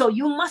 So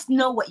you must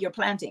know what you're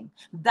planting.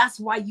 That's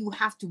why you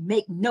have to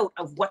make note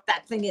of what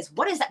that thing is.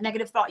 What is that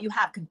negative thought you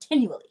have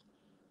continually?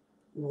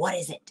 What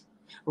is it?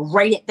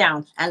 Write it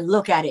down and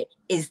look at it.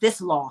 Is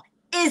this law?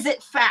 Is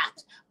it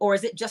fact? Or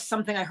is it just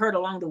something I heard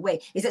along the way?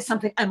 Is it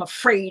something I'm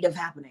afraid of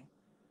happening?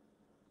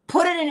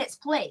 Put it in its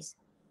place.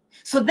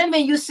 So then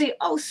when you say,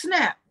 oh,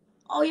 snap.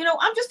 Oh,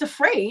 I'm just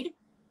afraid.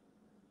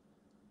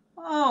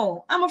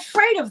 Oh, I'm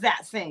afraid of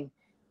that thing.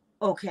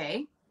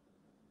 Okay.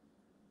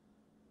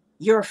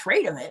 You're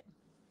afraid of it.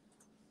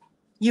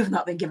 You've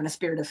not been given a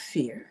spirit of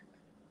fear.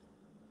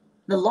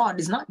 The law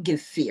does not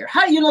give fear.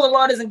 How do you know the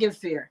law doesn't give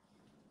fear?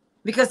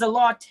 Because the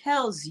law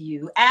tells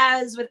you,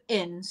 as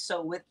within,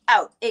 so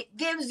without. It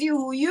gives you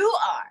who you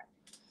are.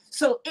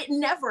 So it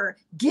never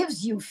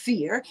gives you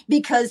fear,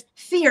 because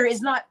fear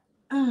is not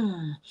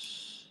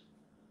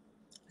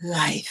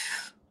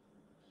life.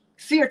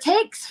 Fear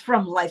takes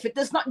from life. It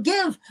does not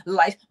give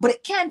life, but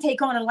it can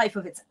take on a life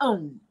of its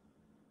own.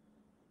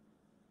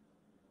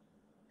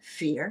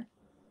 Fear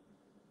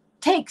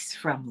takes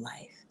from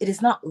life. It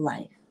is not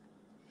life.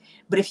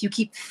 But if you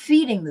keep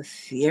feeding the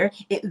fear,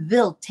 it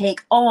will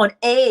take on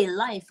a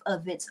life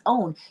of its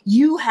own.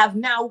 You have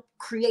now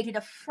created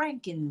a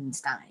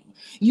Frankenstein.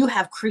 You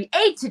have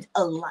created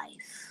a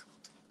life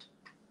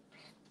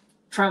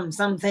from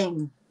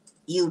something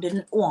you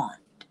didn't want.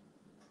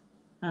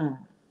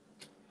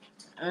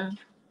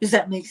 Does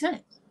that make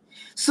sense?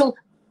 So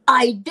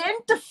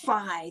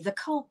identify the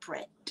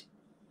culprit.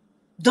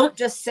 Don't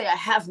just say, I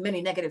have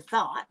many negative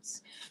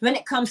thoughts. When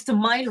it comes to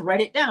mind,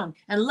 write it down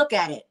and look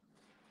at it.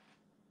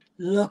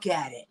 Look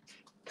at it.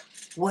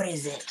 What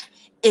is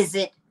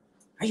it?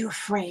 Are you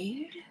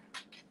afraid?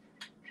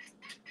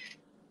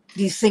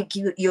 Do you think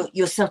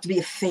yourself to be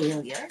a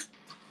failure?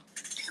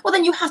 Well,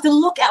 then you have to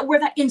look at where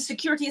that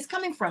insecurity is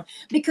coming from,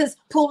 because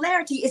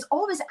polarity is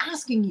always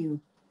asking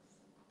you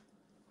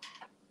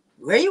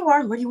where you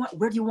are, where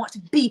do you want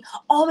to be,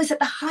 always at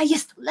the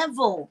highest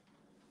level.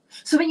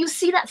 So when you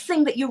see that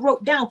thing that you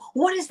wrote down,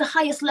 what is the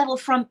highest level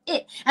from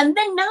it? And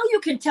then now you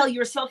can tell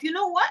yourself, you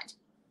know what?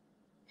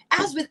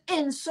 As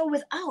within, so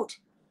without.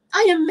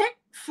 I am meant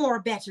for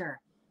better.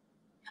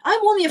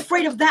 I'm only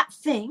afraid of that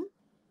thing.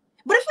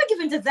 But if I give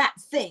into that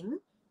thing,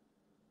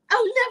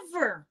 I'll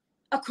never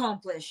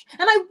accomplish.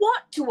 And I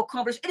want to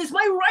accomplish. It is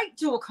my right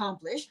to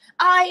accomplish.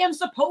 I am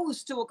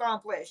supposed to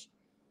accomplish.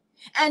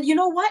 And you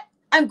know what?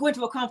 I'm going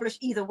to accomplish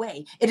either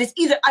way. It is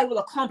either I will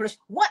accomplish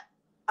what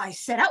I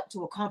set out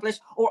to accomplish,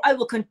 or I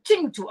will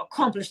continue to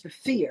accomplish the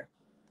fear.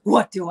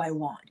 What do I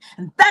want?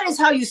 And that is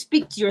how you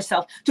speak to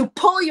yourself, to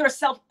pull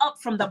yourself up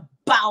from the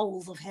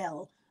bowels of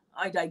hell.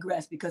 I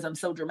digress because I'm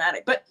so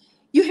dramatic, but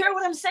you hear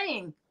what I'm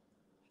saying?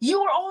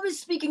 You are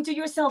always speaking to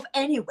yourself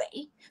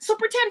anyway. So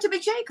pretend to be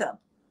Jacob.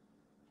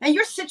 And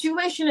your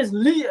situation is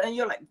Leah, and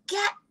you're like,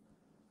 God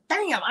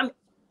damn,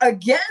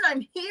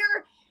 I'm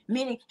here.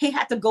 Meaning he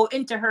had to go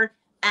into her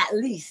at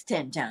least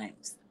 10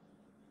 times.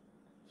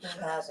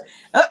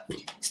 Oh,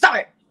 stop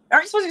it.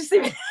 Aren't you supposed to see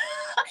me?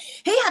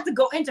 He had to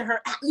go into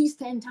her at least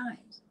 10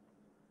 times.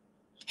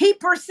 He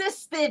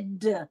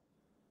persisted.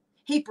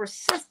 He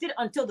persisted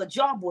until the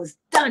job was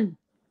done.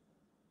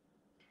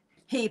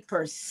 He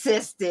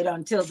persisted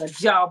until the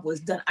job was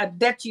done. I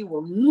bet you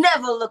will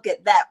never look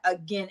at that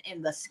again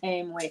in the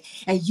same way.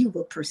 And you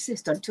will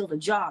persist until the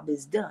job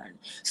is done.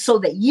 So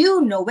that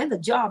you know when the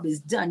job is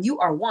done, you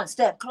are one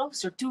step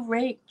closer to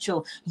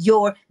Rachel,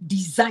 your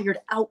desired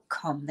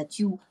outcome that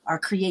you are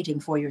creating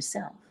for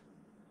yourself.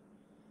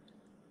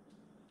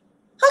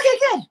 Okay,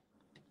 good.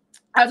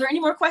 Are there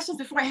any more questions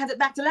before I hand it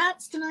back to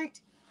Lance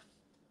tonight?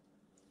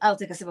 I'll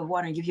take a sip of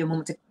water and give you a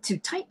moment to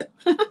type.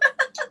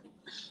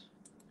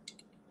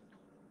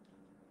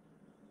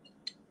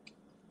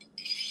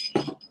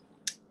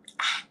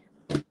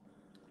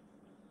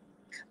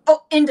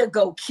 Oh,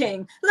 Indigo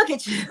King. Look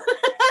at you.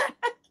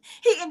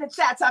 He in the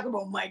chat talking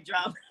about mic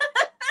drop.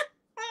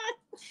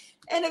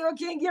 And they go,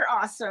 King, you're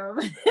awesome.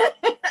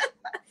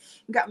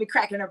 Got me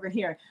cracking up in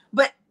here.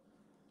 But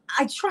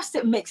I trust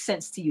it makes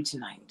sense to you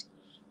tonight.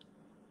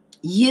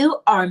 You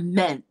are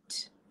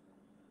meant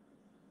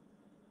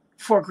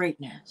for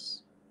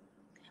greatness.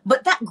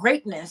 But that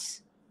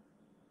greatness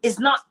is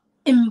not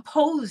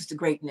imposed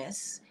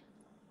greatness.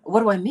 What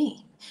do I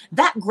mean?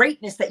 That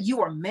greatness that you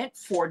are meant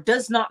for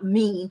does not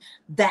mean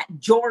that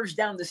George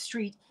down the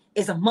street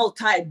is a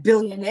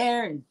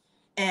multi-billionaire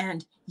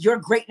and your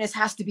greatness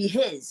has to be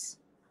his.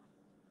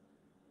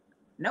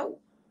 No.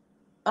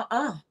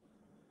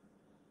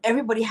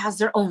 Everybody has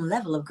their own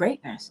level of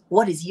greatness.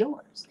 What is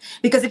yours?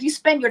 Because if you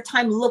spend your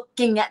time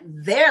looking at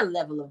their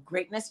level of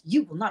greatness,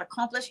 you will not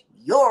accomplish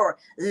your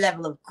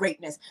level of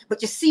greatness.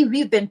 But you see,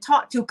 we've been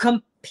taught to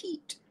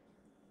compete.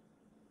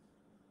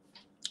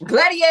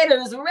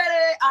 Gladiators,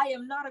 ready? I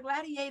am not a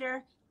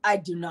gladiator. I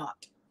do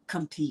not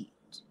compete.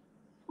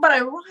 But I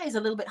rise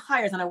a little bit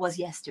higher than I was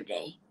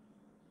yesterday.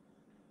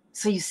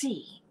 So you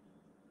see,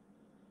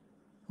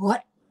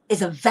 what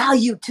is of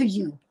value to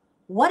you?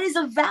 What is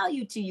of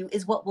value to you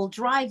is what will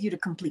drive you to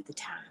complete the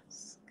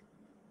task.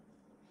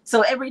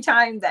 So every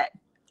time that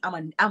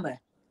I'm gonna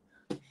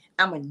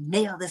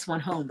nail this one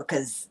home,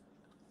 because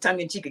tongue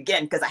in cheek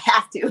again, because I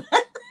have to.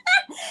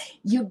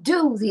 You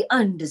do the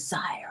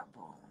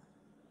undesirable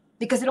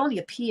because it only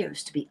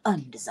appears to be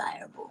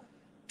undesirable.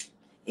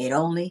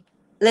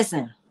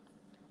 Listen,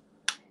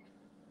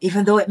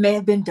 even though it may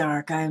have been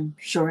dark, I'm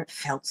sure it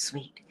felt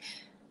sweet.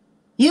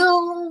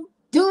 You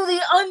do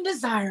the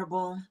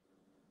undesirable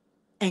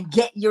and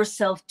get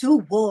yourself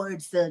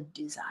towards the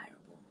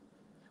desirable.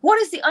 What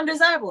is the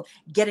undesirable?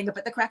 Getting up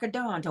at the crack of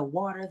dawn to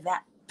water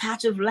that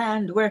patch of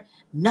land where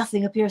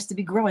nothing appears to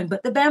be growing,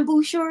 but the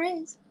bamboo sure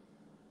is.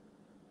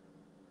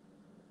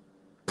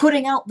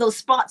 Putting out those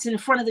spots in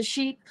front of the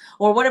sheep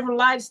or whatever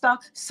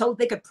livestock so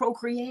they could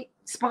procreate,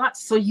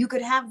 spots so you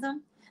could have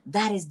them.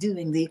 That is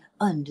doing the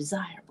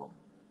undesirable.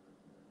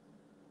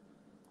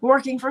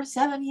 Working for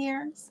 7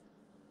 years.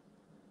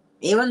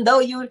 Even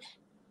though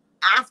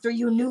after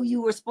you knew you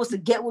were supposed to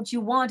get what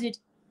you wanted,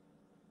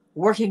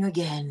 working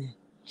again,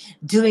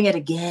 doing it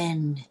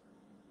again.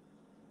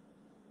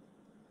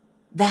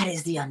 That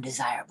is the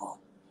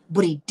undesirable.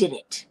 But he did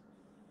it.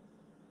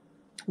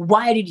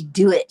 Why did he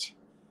do it?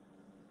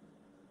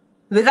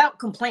 Without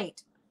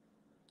complaint.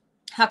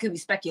 How can we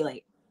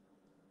speculate?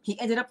 He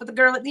ended up with a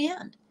girl at the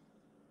end.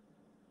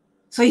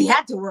 So he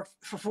had to work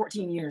for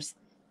 14 years.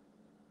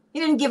 He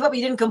didn't give up.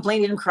 He didn't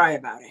complain. He didn't cry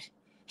about it.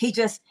 He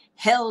just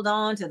held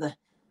on to the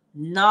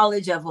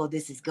knowledge of, oh,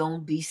 this is going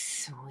to be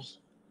sweet.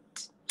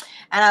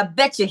 And I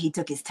bet you he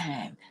took his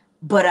time.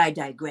 But I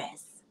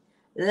digress.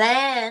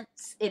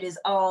 Lance, it is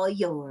all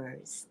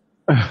yours.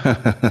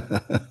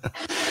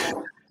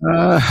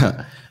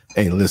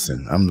 Hey,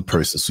 listen, I'm the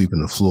person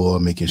sweeping the floor,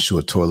 making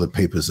sure toilet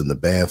paper's in the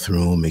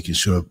bathroom, making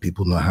sure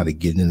people know how to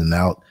get in and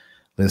out.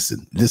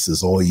 Listen, this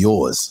is all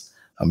yours.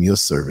 I'm your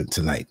servant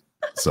tonight.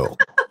 So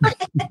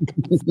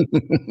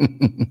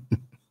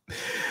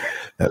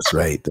that's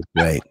right. That's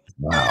right.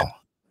 Wow.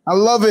 I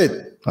love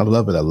it. I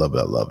love it. I love it.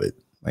 I love it.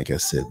 Like I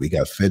said, we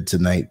got fed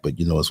tonight, but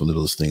you know, it's one of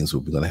those things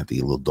where we're going to have to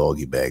get a little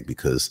doggy bag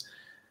because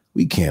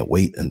we can't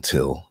wait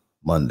until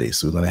Monday.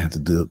 So we're going to have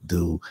to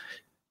do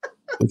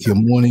with your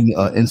morning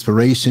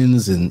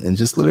inspirations and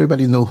just let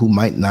everybody know who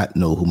might not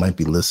know, who might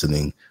be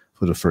listening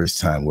for the first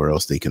time, where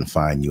else they can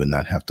find you and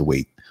not have to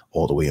wait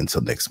all the way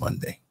until next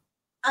Monday.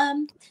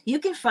 You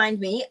can find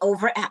me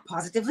over at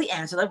Positively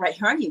Angela right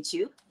here on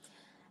YouTube.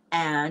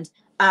 And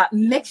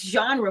Mixed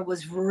Genre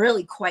was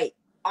really quite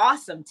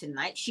awesome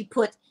tonight. She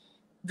put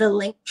the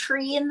link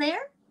tree in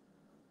there.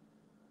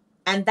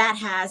 And that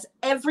has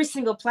every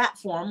single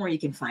platform where you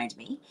can find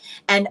me.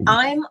 And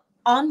I'm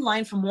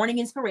online for morning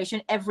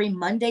inspiration every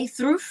Monday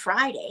through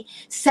Friday,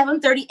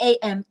 7:30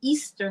 a.m.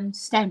 Eastern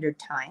Standard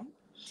Time.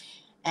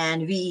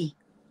 And we,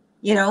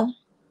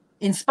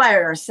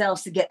 inspire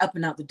ourselves to get up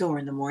and out the door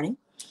in the morning.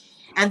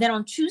 And then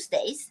on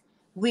Tuesdays,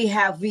 we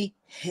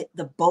hit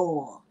the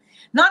bowl.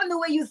 Not in the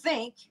way you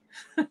think.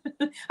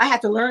 I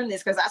had to learn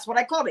this because that's what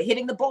I call it,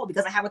 hitting the bowl,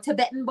 because I have a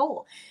Tibetan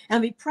bowl.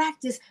 And we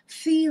practice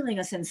feeling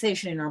a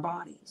sensation in our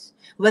bodies,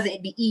 whether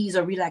it be ease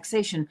or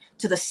relaxation,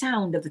 to the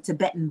sound of the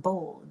Tibetan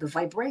bowl, the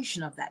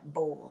vibration of that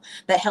bowl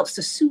that helps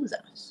to soothe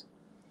us.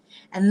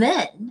 And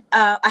then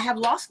I have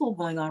law school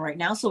going on right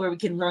now, so where we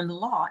can learn the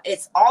law.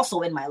 It's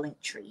also in my link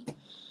tree,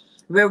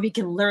 where we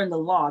can learn the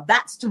law.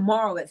 That's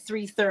tomorrow at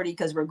 3:30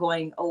 because we're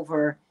going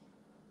over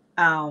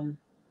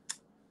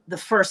the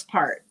first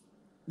part,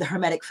 the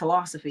Hermetic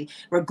philosophy.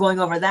 We're going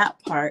over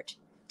that part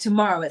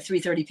tomorrow at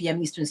 3:30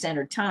 p.m. Eastern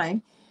Standard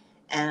Time.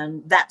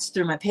 And that's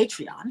through my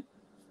Patreon.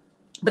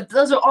 But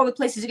those are all the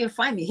places you can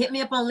find me. Hit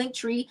me up on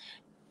Linktree.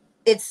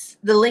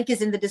 The link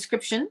is in the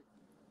description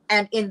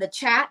and in the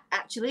chat,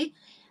 actually.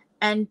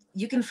 And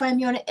you can find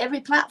me on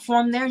every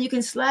platform there. You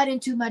can slide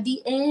into my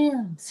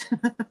DMs.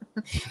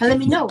 And let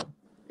me know.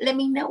 Let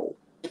me know.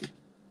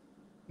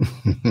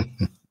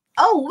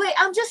 Oh, wait,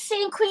 I'm just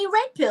saying Queen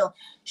Red Pill.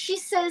 She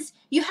says,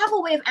 you have a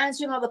way of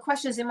answering all the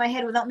questions in my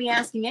head without me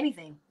asking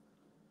anything.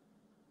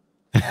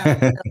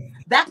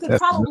 That could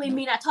probably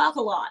mean I talk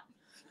a lot.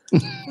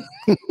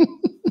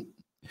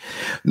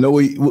 No,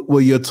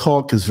 well, your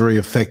talk is very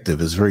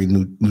effective. It's very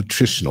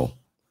nutritional.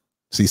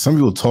 See, some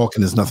people talk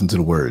and there's nothing to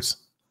the words.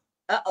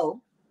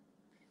 Uh-oh.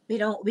 We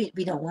don't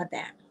want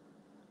that.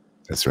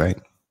 That's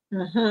right.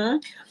 Mm-hmm.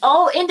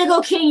 Oh,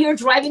 Indigo King, you're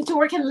driving to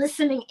work and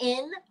listening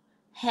in.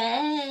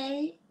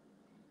 Hey,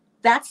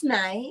 that's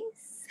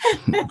nice.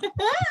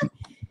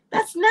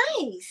 That's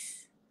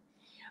nice.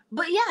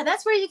 But yeah,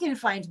 that's where you can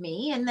find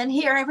me. And then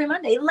here every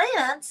Monday,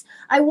 Lance,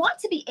 I want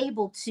to be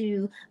able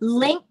to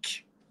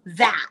link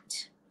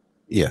that.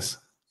 Yes.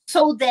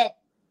 So that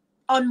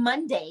on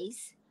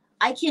Mondays,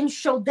 I can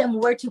show them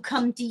where to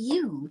come to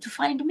you to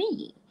find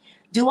me.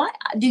 Do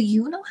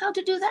you know how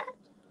to do that?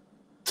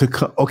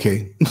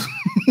 Okay.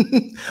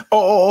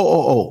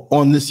 Oh,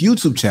 on this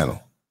YouTube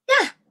channel.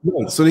 Yeah.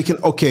 Right. So they can,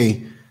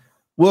 okay.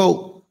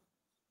 Well,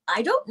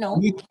 I don't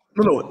know.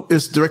 No,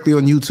 it's directly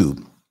on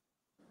YouTube.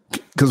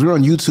 Because we're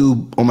on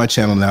YouTube on my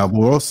channel now, but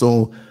we're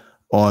also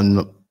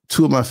on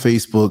 2 of my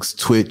Facebooks,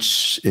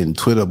 Twitch and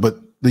Twitter, but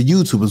the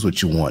YouTube is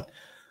what you want.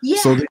 Yeah.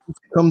 So they can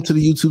come to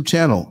the YouTube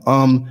channel.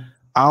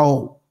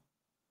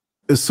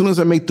 As soon as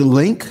I make the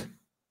link,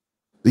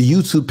 the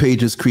YouTube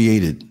page is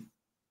created.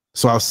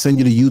 So I'll send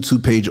you the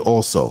YouTube page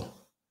also.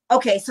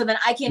 Okay, so then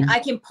I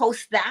can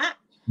post that.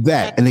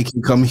 And they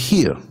can come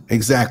here.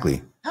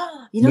 Exactly.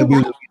 You know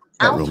what?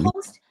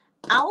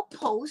 I'll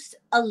post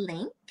a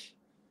link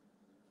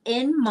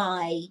in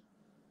my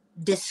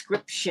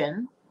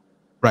description.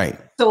 Right.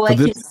 So I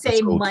can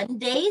say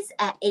Mondays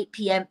at 8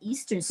 p.m.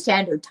 Eastern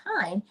Standard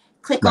Time.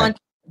 Click on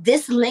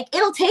this link.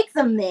 It'll take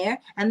them there,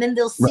 and then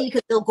they'll see,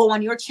 because they'll go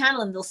on your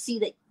channel and they'll see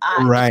that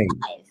right.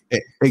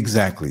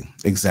 Exactly.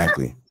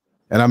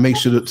 And I make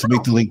sure to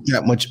make the link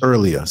that much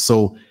earlier.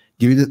 So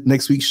give you the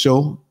next week's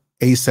show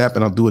ASAP,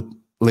 and I'll do it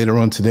later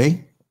on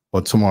today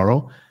or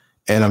tomorrow.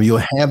 And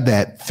you'll have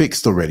that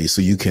fixed already,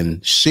 so you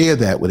can share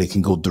that where they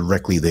can go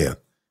directly there.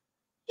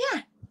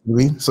 Yeah.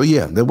 So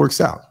yeah, that works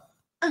out.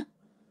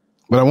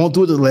 But I won't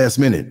do it at the last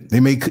minute. They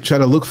may try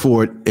to look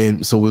for it,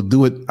 and so I'll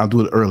do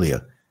it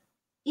earlier.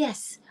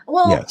 Yes.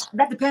 Well,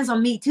 that depends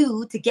on me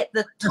too, to get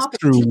the topic.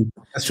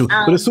 That's true.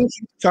 But as soon as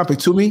you get the topic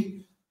to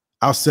me,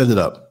 I'll set it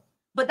up.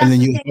 But that's and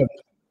then you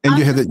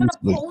have that.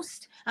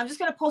 I'm just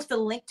gonna post a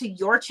link to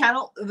your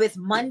channel with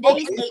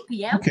Mondays 8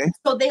 p.m. Okay.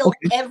 So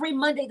every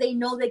Monday they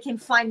know they can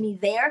find me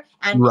there,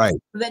 and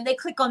when they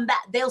click on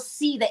that, they'll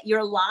see that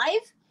you're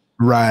live.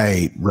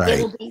 Right.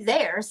 It'll be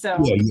there.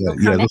 So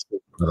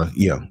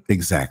yeah,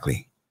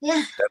 exactly.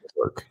 Yeah, that'll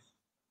work.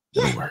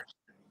 That'll work.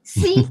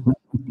 See,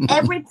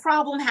 every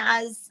problem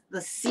has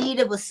the seed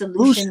of a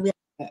solution with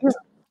it. Yeah,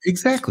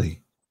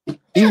 exactly.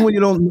 Even when you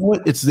don't know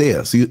it, it's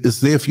there. So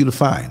it's there for you to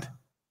find.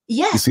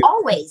 Yes,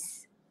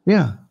 always.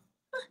 Yeah.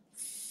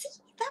 See,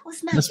 that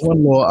was nice. That's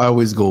one law I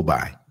always go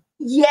by.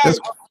 Yes.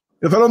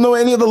 If I don't know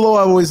any of the law,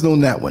 I always know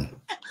that one.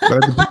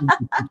 But the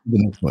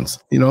next ones,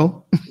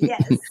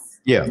 Yes.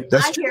 Yeah,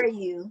 I hear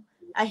you.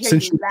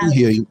 Since you're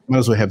here, you might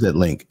as well have that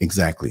link.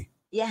 Exactly.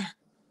 Yeah.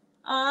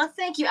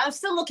 Thank you. I'm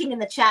still looking in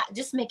the chat,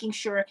 just making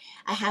sure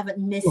I haven't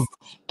missed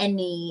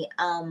any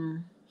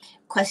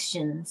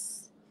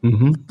questions.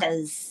 Mm-hmm.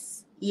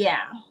 Because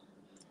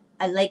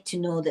I like to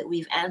know that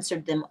we've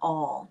answered them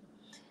all.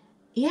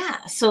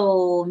 Yeah.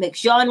 So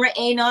McGenre,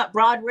 Anot,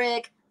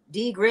 Broderick,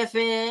 D.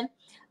 Griffin,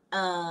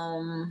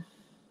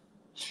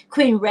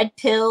 Queen Red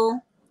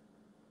Pill,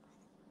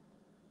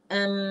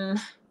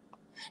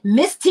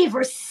 Misty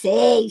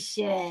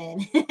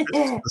Versation.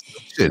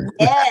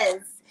 Yes.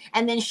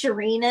 And then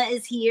Sharina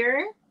is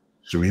here.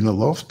 Sharina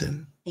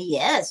Lofton.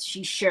 Yes,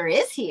 she sure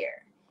is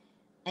here.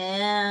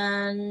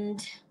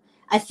 And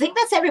I think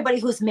that's everybody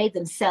who's made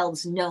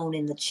themselves known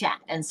in the chat.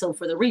 And so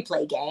for the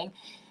replay gang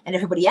and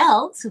everybody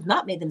else who've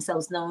not made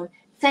themselves known,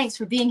 thanks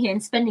for being here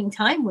and spending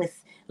time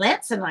with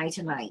Lance and I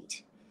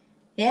tonight.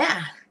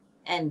 Yeah.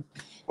 And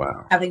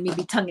having me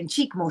be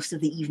tongue-in-cheek most of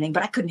the evening,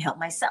 but I couldn't help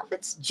myself.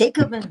 It's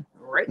Jacob and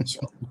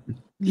Rachel.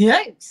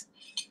 Yes.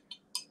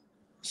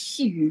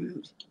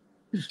 Shoot.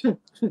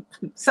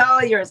 It's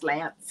all yours,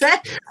 Lance.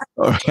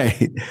 All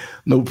right.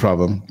 No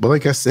problem. But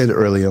like I said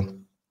earlier,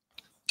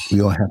 we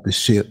all have to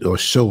share or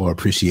show our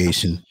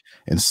appreciation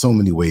in so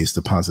many ways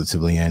to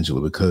Positively Angela,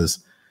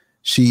 because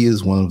she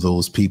is one of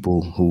those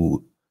people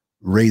who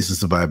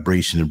raises the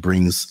vibration and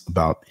brings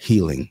about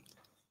healing,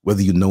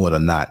 whether you know it or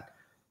not.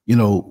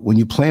 When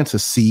you plant a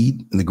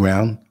seed in the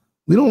ground,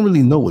 we don't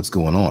really know what's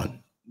going on.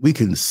 We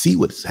can see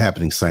what's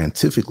happening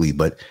scientifically,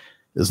 but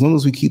as long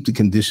as we keep the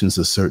conditions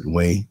a certain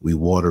way, we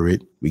water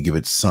it, we give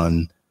it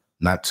sun,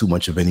 not too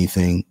much of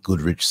anything,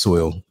 good rich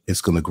soil, it's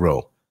going to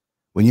grow.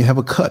 When you have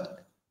a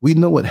cut, we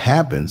know what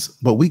happens,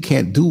 but we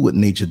can't do what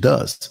nature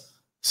does.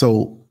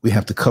 So we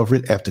have to cover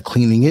it after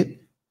cleaning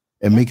it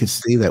and make it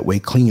stay that way,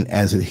 clean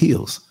as it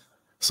heals.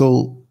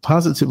 So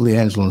Positively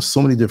Angela on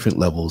so many different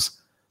levels.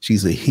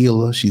 She's a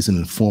healer, she's an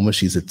informer,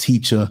 she's a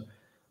teacher,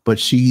 but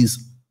she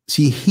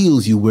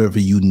heals you wherever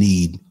you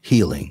need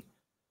healing.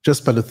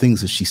 just by the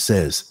things that she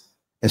says.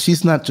 And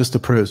she's not just a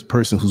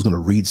person who's going to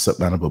read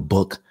something out of a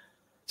book.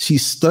 She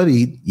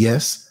studied,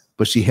 yes,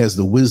 but she has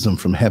the wisdom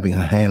from having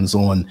her hands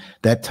on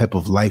that type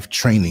of life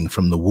training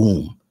from the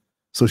womb.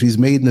 So she's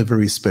made in a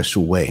very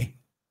special way.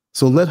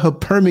 So let her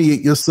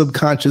permeate your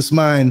subconscious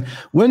mind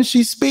when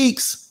she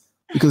speaks,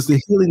 because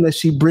the healing that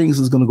she brings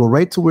is going to go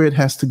right to where it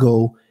has to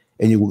go.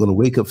 And you're going to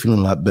wake up feeling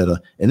a lot better.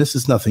 And this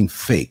is nothing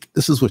fake.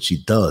 This is what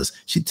she does.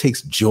 She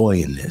takes joy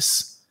in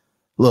this.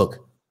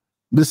 Look,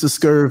 Mrs.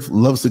 Scurv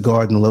loves the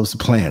garden, loves the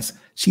plants.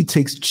 She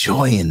takes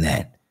joy in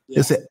that. Yeah.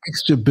 It's an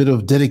extra bit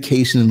of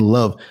dedication and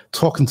love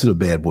talking to the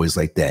bad boys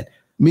like that.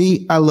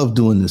 Me, I love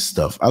doing this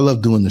stuff. I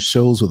love doing the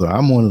shows, whether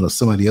I'm on it or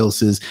somebody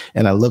else is.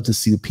 And I love to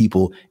see the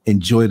people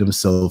enjoy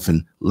themselves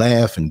and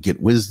laugh and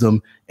get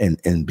wisdom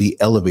and be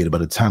elevated by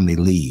the time they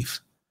leave.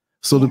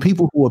 So the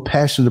people who are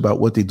passionate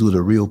about what they do,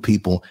 the real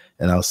people,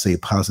 and I'll say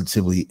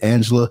positively,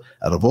 Angela,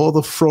 out of all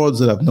the frauds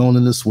that I've known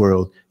in this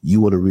world,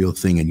 you are the real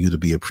thing and you to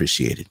be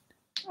appreciated.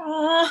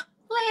 Oh,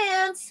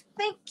 Lance,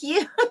 thank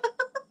you.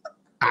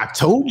 I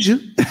told you.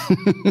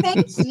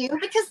 Thank you,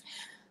 because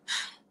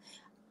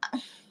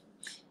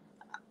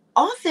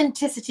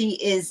authenticity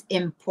is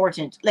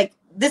important. Like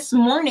this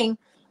morning,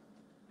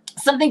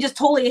 something just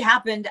totally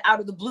happened out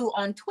of the blue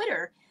on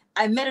Twitter.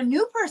 I met a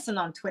new person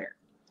on Twitter,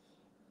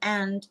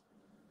 and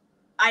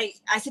I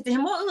said to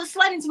him, well, let's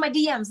slide into my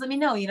DMs. Let me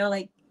know,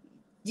 like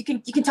you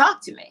can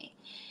talk to me.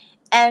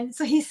 And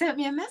so he sent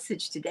me a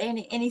message today,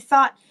 and he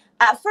thought,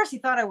 at first he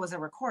thought I was a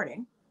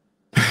recording.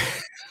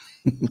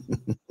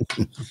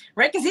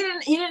 Right? Because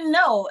he didn't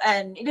know,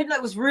 and he didn't know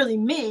it was really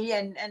me.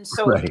 And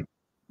so, right.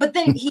 But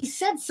then he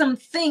said some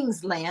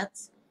things,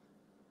 Lance,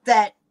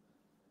 that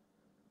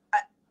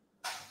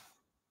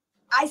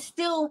I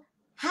still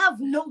have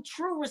no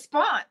true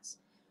response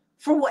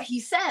for what he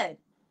said.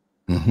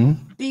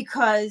 Mm-hmm.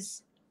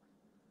 Because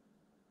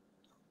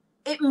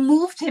it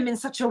moved him in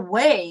such a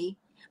way.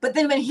 But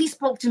then when he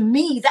spoke to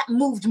me, that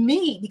moved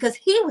me because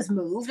he was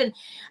moved. And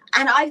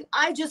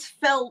I just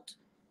felt,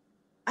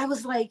 I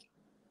was like,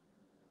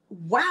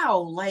 wow,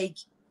 like,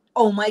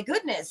 oh my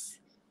goodness.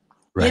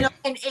 Right.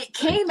 And it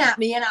came at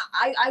me, and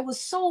I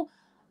was so,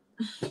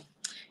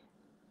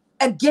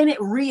 again, it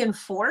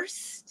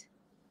reinforced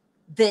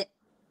that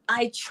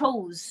I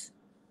chose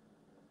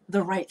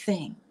the right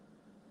thing.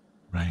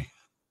 Right.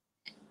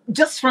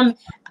 Just from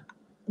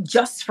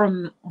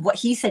what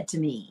he said to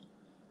me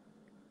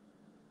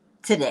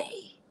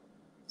today.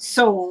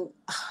 So,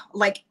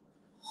 like,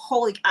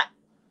 holy,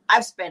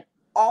 I've spent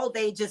all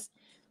day just.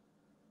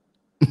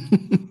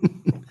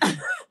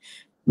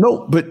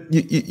 No, but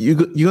you're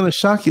going to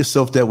shock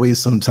yourself that way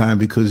sometime,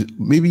 because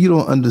maybe you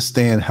don't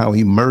understand how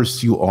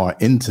immersed you are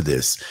into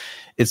this.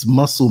 It's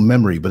muscle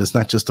memory, but it's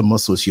not just a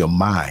muscle, it's your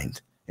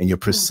mind and your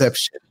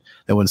perception.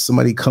 And when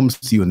somebody comes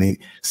to you and they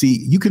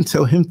see, you can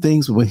tell him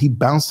things, but when he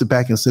bounced it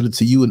back and said it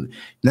to you, and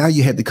now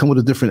you had to come with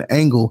a different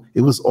angle,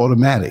 it was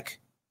automatic.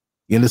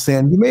 You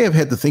understand? You may have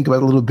had to think about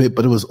it a little bit,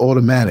 but it was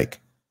automatic.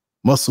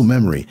 Muscle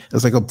memory.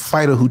 It's like a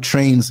fighter who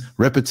trains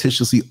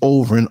repetitiously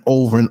over and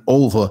over and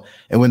over.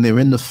 And when they're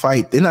in the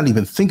fight, they're not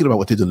even thinking about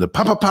what they're doing. The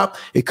pop, pop, pop,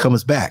 it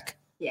comes back.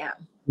 Yeah.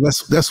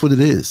 That's what it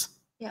is.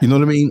 Yeah. You know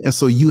what I mean? And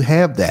so you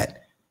have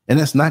that. And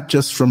that's not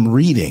just from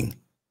reading.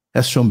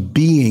 That's from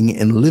being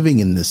and living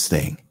in this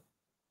thing.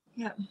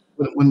 Yeah.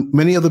 When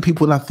many other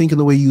people are not thinking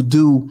the way you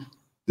do,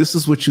 this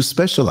is what you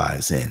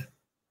specialize in.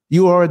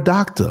 You are a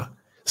doctor.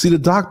 See, the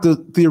doctor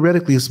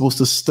theoretically is supposed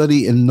to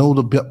study and know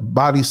the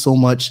body so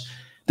much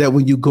that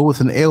when you go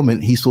with an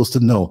ailment, he's supposed to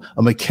know.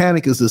 A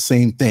mechanic is the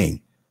same thing.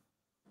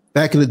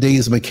 Back in the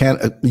days, a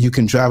mechanic, you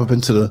can drive up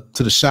into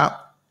the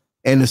shop,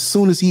 and as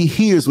soon as he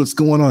hears what's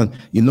going on,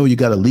 you know you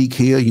got a leak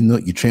here, you know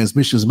your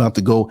transmission is about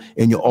to go,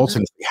 and your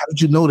alternate. How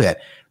did you know that?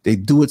 They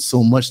do it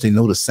so much, they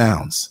know the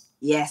sounds.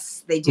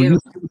 Yes, they do. So you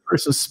see the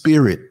person's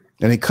spirit,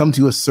 and they come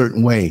to you a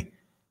certain way,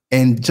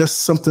 and just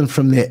something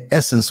from their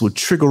essence will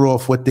trigger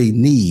off what they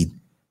need.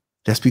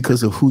 That's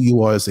because of who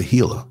you are as a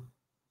healer,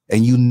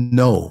 and you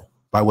know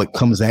by what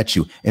comes at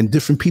you, and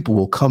different people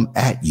will come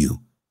at you.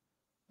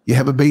 You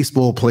have a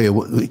baseball player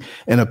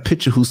and a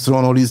pitcher who's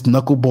throwing all these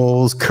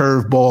knuckleballs,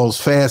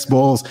 curveballs,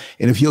 fastballs.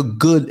 And if you're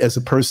good as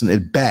a person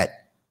at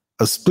bat,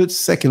 a split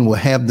second will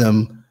have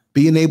them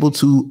being able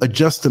to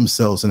adjust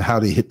themselves and how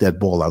they hit that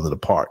ball out of the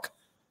park.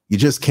 You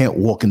just can't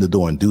walk in the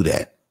door and do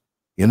that.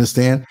 You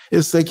understand?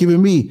 It's like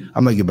even me.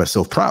 I'm not giving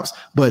myself props,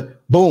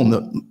 but boom,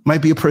 there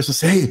might be a person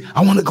say, hey,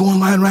 I want to go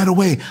online right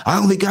away. I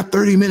only got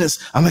 30 minutes.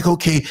 I'm like,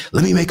 okay,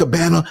 let me make a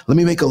banner. Let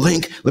me make a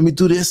link. Let me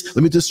do this.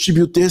 Let me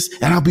distribute this.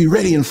 And I'll be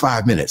ready in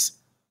 5 minutes.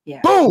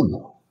 Yeah.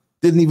 Boom.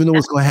 Didn't even know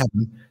what's going to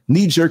happen.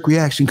 Knee-jerk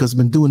reaction because I've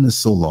been doing this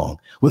so long.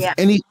 With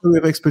any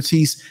area of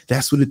expertise,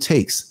 that's what it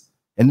takes.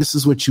 And this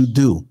is what you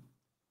do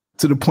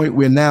to the point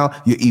where now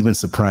you're even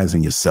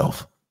surprising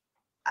yourself.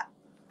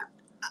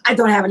 I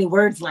don't have any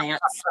words, Lance.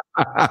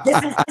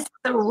 This is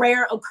a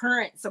rare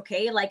occurrence,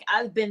 okay? Like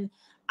I've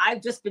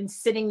just been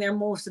sitting there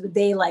most of the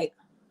day like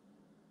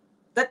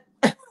that,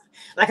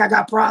 like I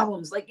got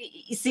problems. Like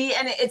you see,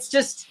 and it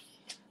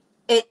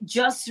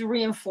just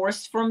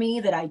reinforced for me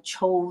that I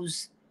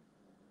chose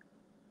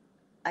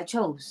I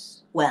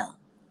chose well.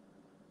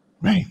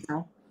 Right. You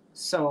know?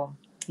 So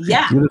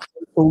yeah.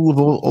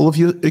 All of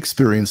your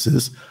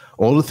experiences,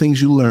 all the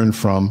things you learn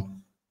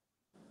from,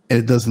 and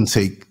it doesn't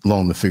take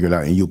long to figure it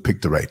out, and you'll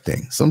pick the right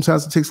thing.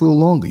 Sometimes it takes a little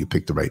longer. You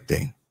pick the right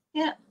thing.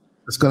 Yeah.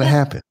 It's going to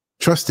happen.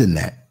 Trust in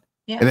that.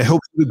 Yeah. And it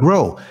helps you to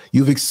grow.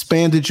 You've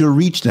expanded your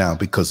reach now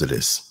because of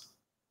this.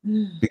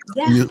 Because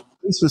when you're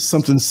faced with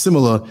something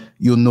similar,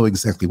 you'll know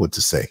exactly what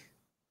to say.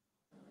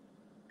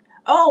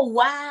 Oh,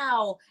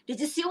 wow.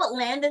 Did you see what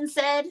Landon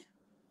said?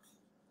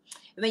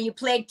 When you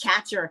played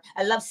catcher,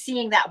 I love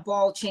seeing that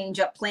ball change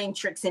up, playing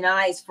tricks and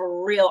eyes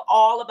for real,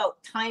 all about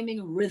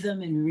timing,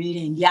 rhythm, and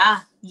reading.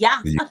 Yeah.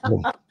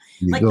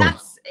 Like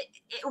that's,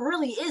 it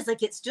really is.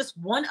 Like, it's just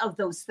one of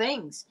those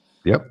things.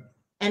 Yep.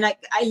 And I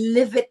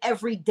live it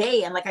every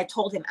day. And like I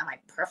told him, am I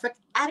perfect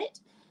at it?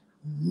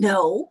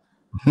 No.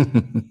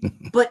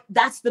 But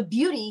that's the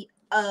beauty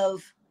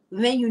of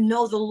when you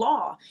know the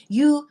law.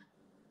 When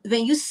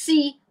you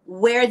see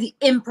where the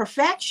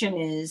imperfection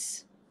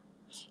is,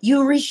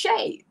 you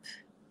reshape.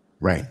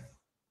 Right.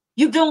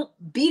 You don't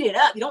beat it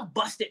up. You don't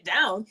bust it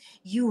down.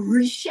 You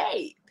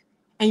reshape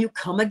and you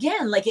come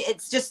again. Like,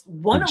 it's just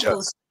one of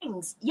those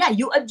things. Yeah,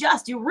 you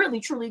adjust. You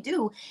really, truly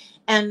do.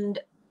 And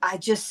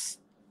I'm just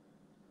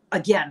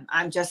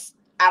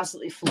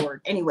absolutely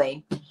floored.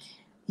 Anyway,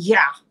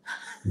 yeah.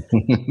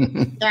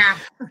 Yeah.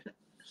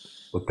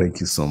 Well, thank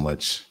you so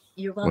much.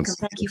 You're welcome.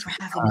 Thank you for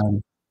having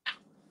me.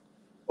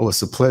 Oh,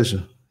 it's a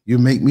pleasure. You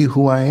make me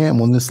who I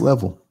am on this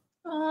level.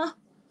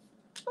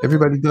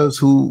 Everybody does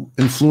who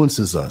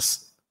influences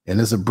us. And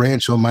there's a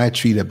branch on my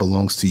tree that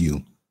belongs to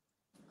you.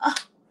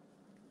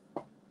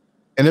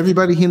 And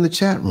everybody here in the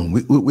chat room,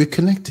 we're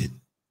connected.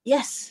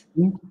 Yes.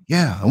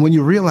 Yeah. And when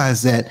you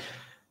realize that,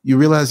 you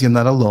realize you're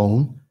not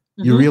alone.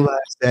 You realize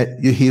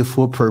that you're here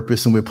for a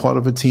purpose, and we're part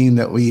of a team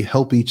that we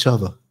help each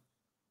other.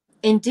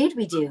 Indeed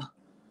we do.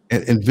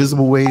 In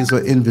visible ways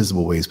or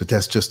invisible ways, but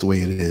that's just the way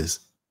it is.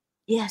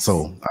 Yes.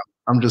 So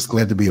I'm just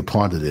glad to be a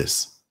part of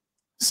this.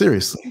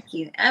 Seriously. Thank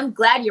you. I'm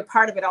glad you're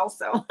part of it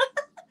also. I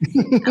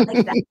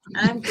like that.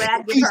 I'm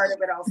glad you're part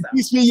of it also. It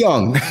keeps me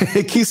young.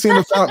 It keeps me in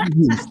the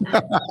fountain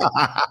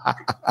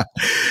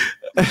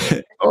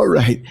youth. All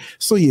right.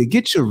 So yeah,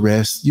 get your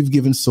rest. You've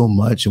given so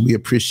much and we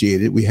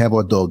appreciate it. We have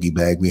our doggy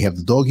bag. We have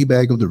the doggy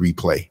bag of the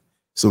replay.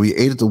 So we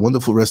ate at the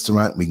wonderful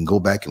restaurant. We can go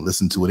back and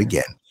listen to it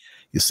again.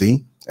 You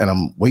see? And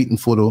I'm waiting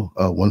for the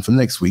one for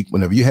next week,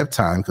 whenever you have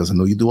time, because I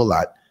know you do a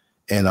lot.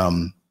 And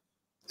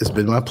it's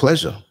been my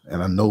pleasure.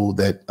 And I know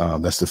that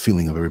that's the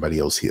feeling of everybody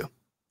else here.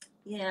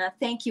 Yeah,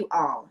 thank you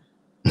all.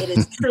 It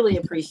is truly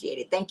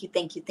appreciated. Thank you,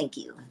 thank you, thank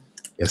you.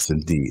 Yes,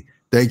 indeed.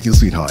 Thank you,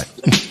 sweetheart.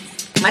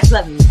 Much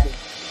love, everybody.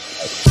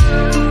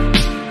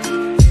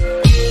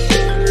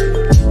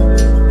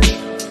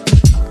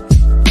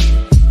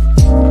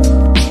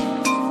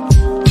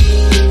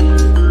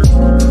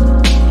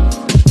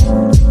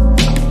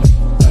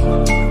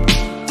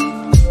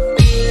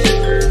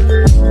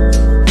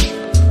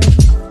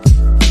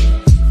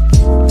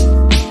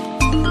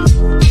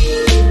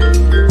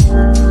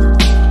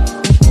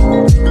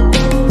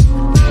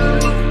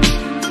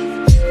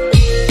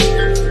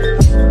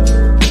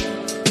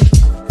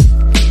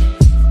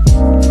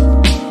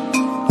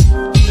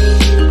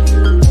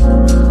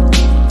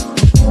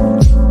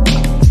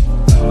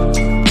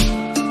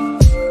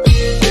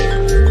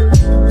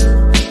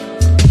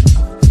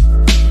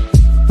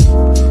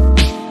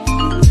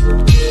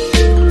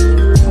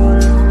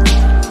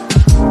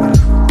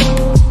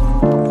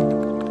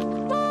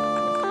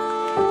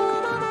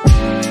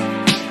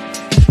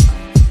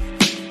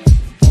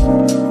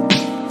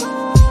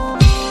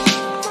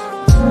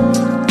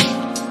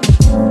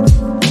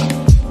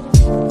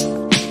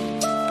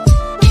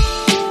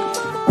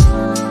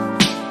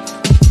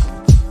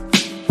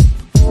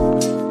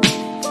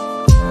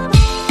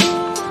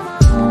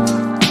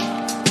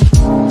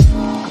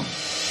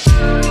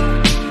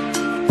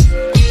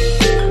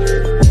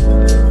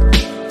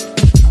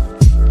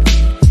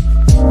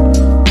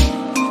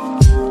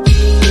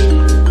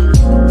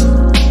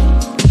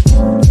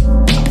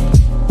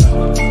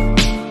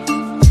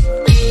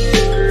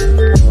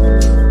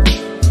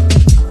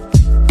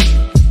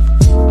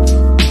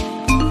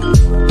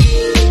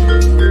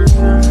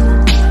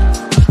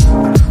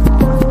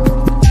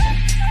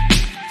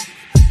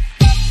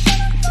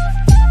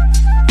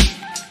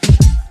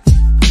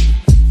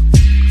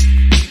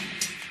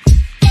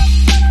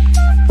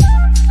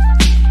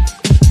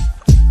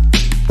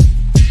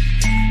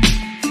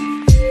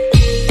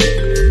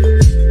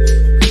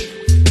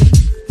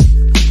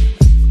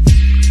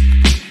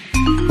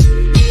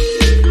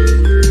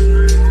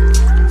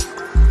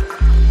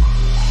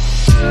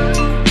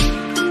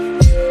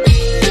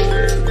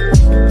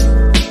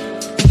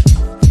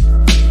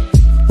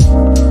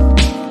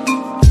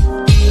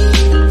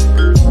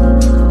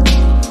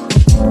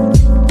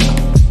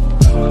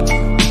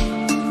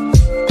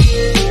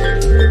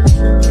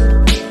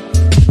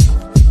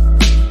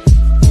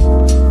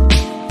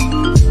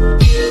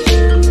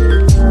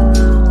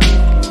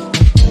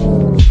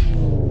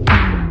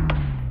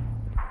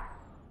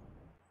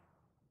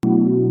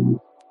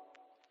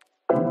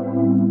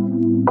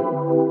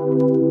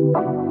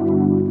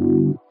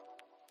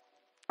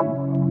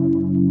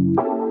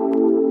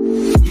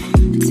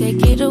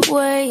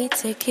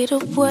 Take it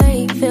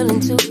away,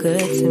 feeling too good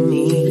to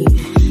me.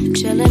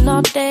 Chilling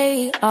all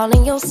day, all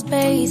in your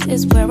space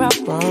is where I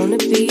wanna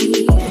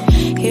be.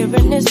 Here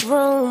in this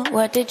room,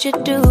 what did you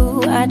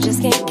do? I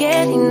just can't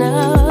get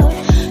enough.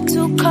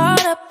 Too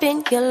caught up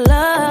in your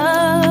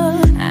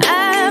love.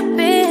 I've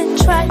been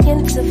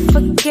trying to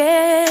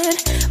forget,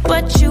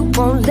 but you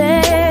won't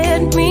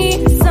let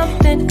me.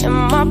 Something in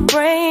my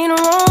brain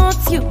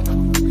wants you.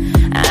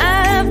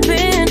 I've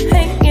been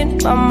hanging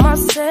by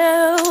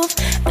myself,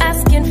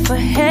 asking for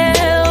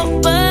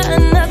help, but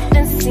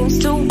nothing seems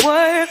to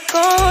work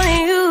on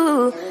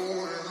you.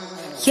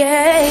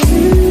 Yeah,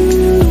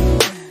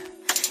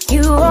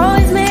 you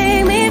always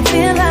make me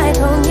feel like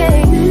home. Yeah,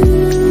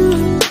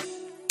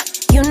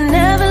 you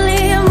never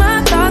leave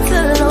my thoughts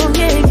alone.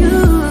 Yeah,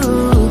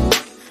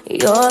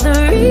 you're the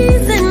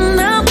reason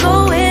I'm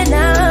going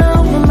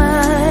out my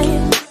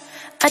mind.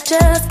 I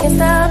just can't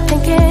stop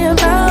thinking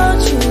about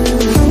you.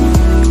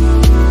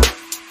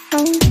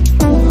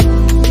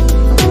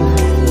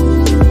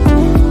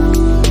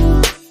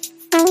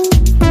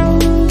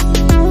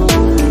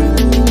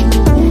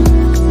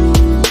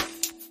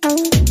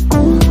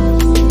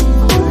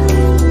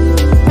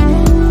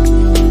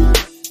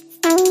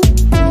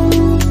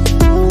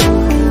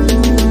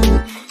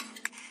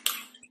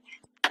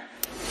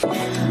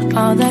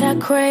 All that I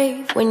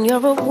crave when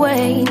you're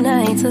away,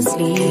 nights are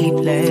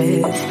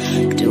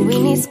sleepless. Do we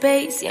need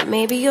space? Yeah,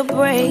 maybe a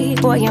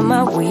break. Boy, you're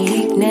my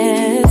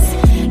weakness.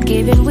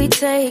 Give and we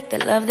take, the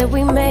love that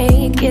we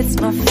make, it's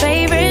my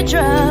favorite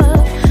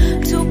drug.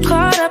 Too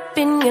caught up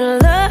in your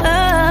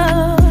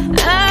love.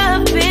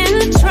 I've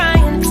been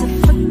trying to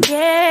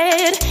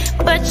forget,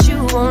 but you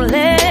won't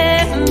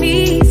let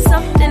me.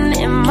 Something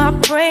in my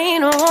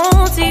brain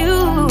wants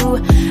you.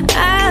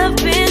 I've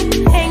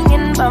been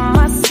hanging by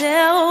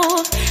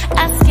myself,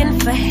 asking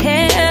for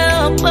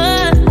help,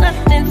 but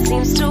nothing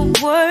seems to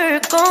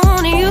work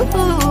on you.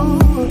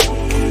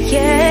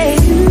 Yeah,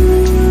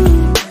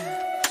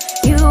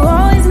 you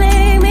always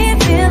make me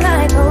feel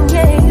like home.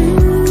 Yeah,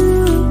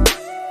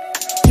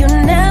 you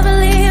never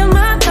leave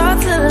my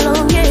thoughts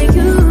alone. Yeah,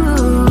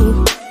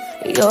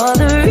 you're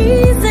the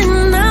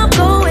reason I'm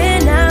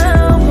going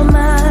out my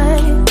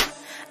mind.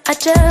 I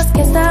just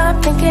can't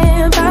stop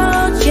thinking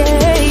about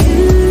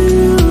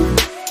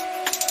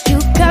you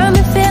got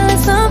me feeling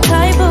some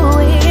type of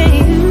way.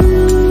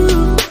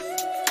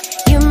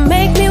 You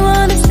make me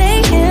wanna stay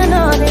in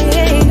all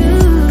day.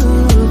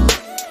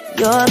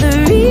 You're the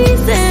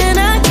reason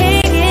I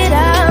can't get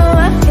out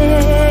my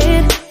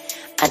head.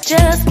 I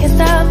just can't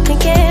stop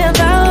thinking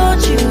about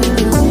you.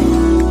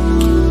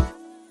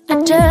 I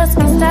just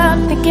can't stop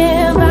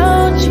thinking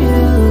about you.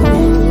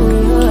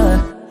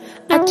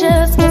 I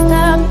just can't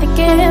stop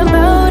thinking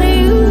about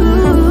you.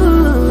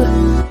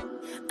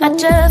 I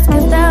just can't